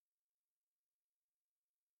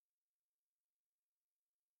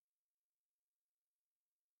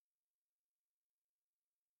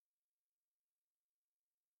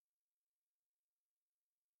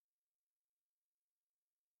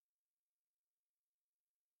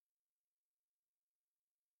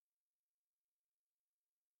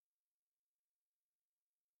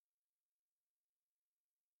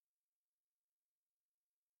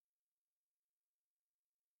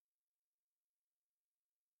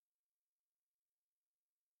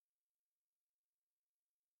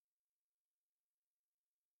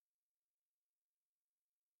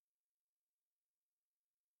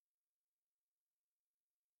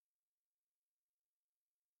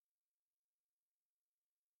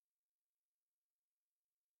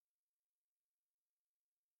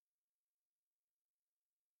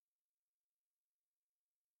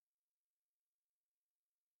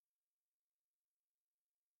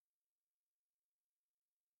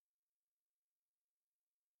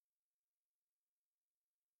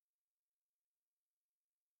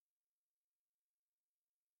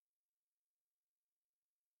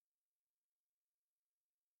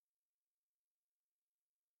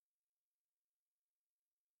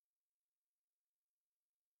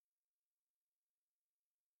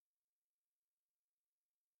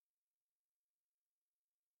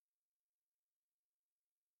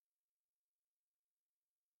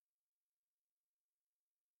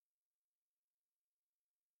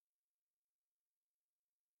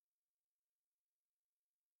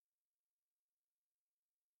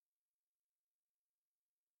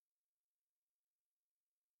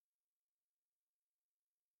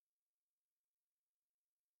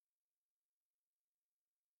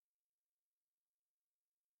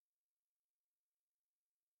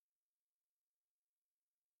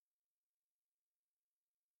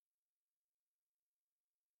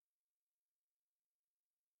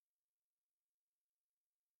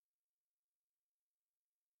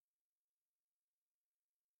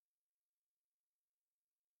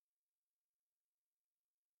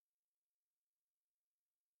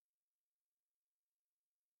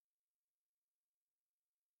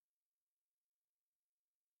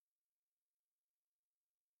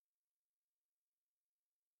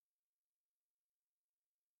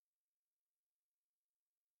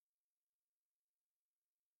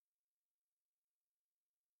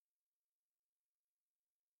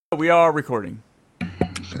 We are recording.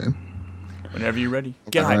 Okay. Whenever you're ready.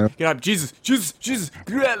 Get hype. Get hype. Jesus. Do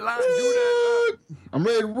that line. Do that. I'm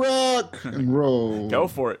ready to rock and roll. Go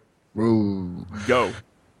for it. Roll. Go.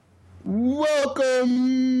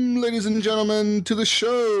 Welcome, ladies and gentlemen, to the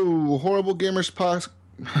show. Horrible Gamers What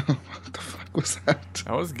the fuck was that?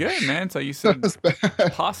 That was good, man. So you said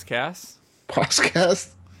Poscast. Poscast?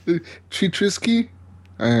 Trisky?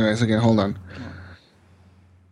 Anyways, again, hold on.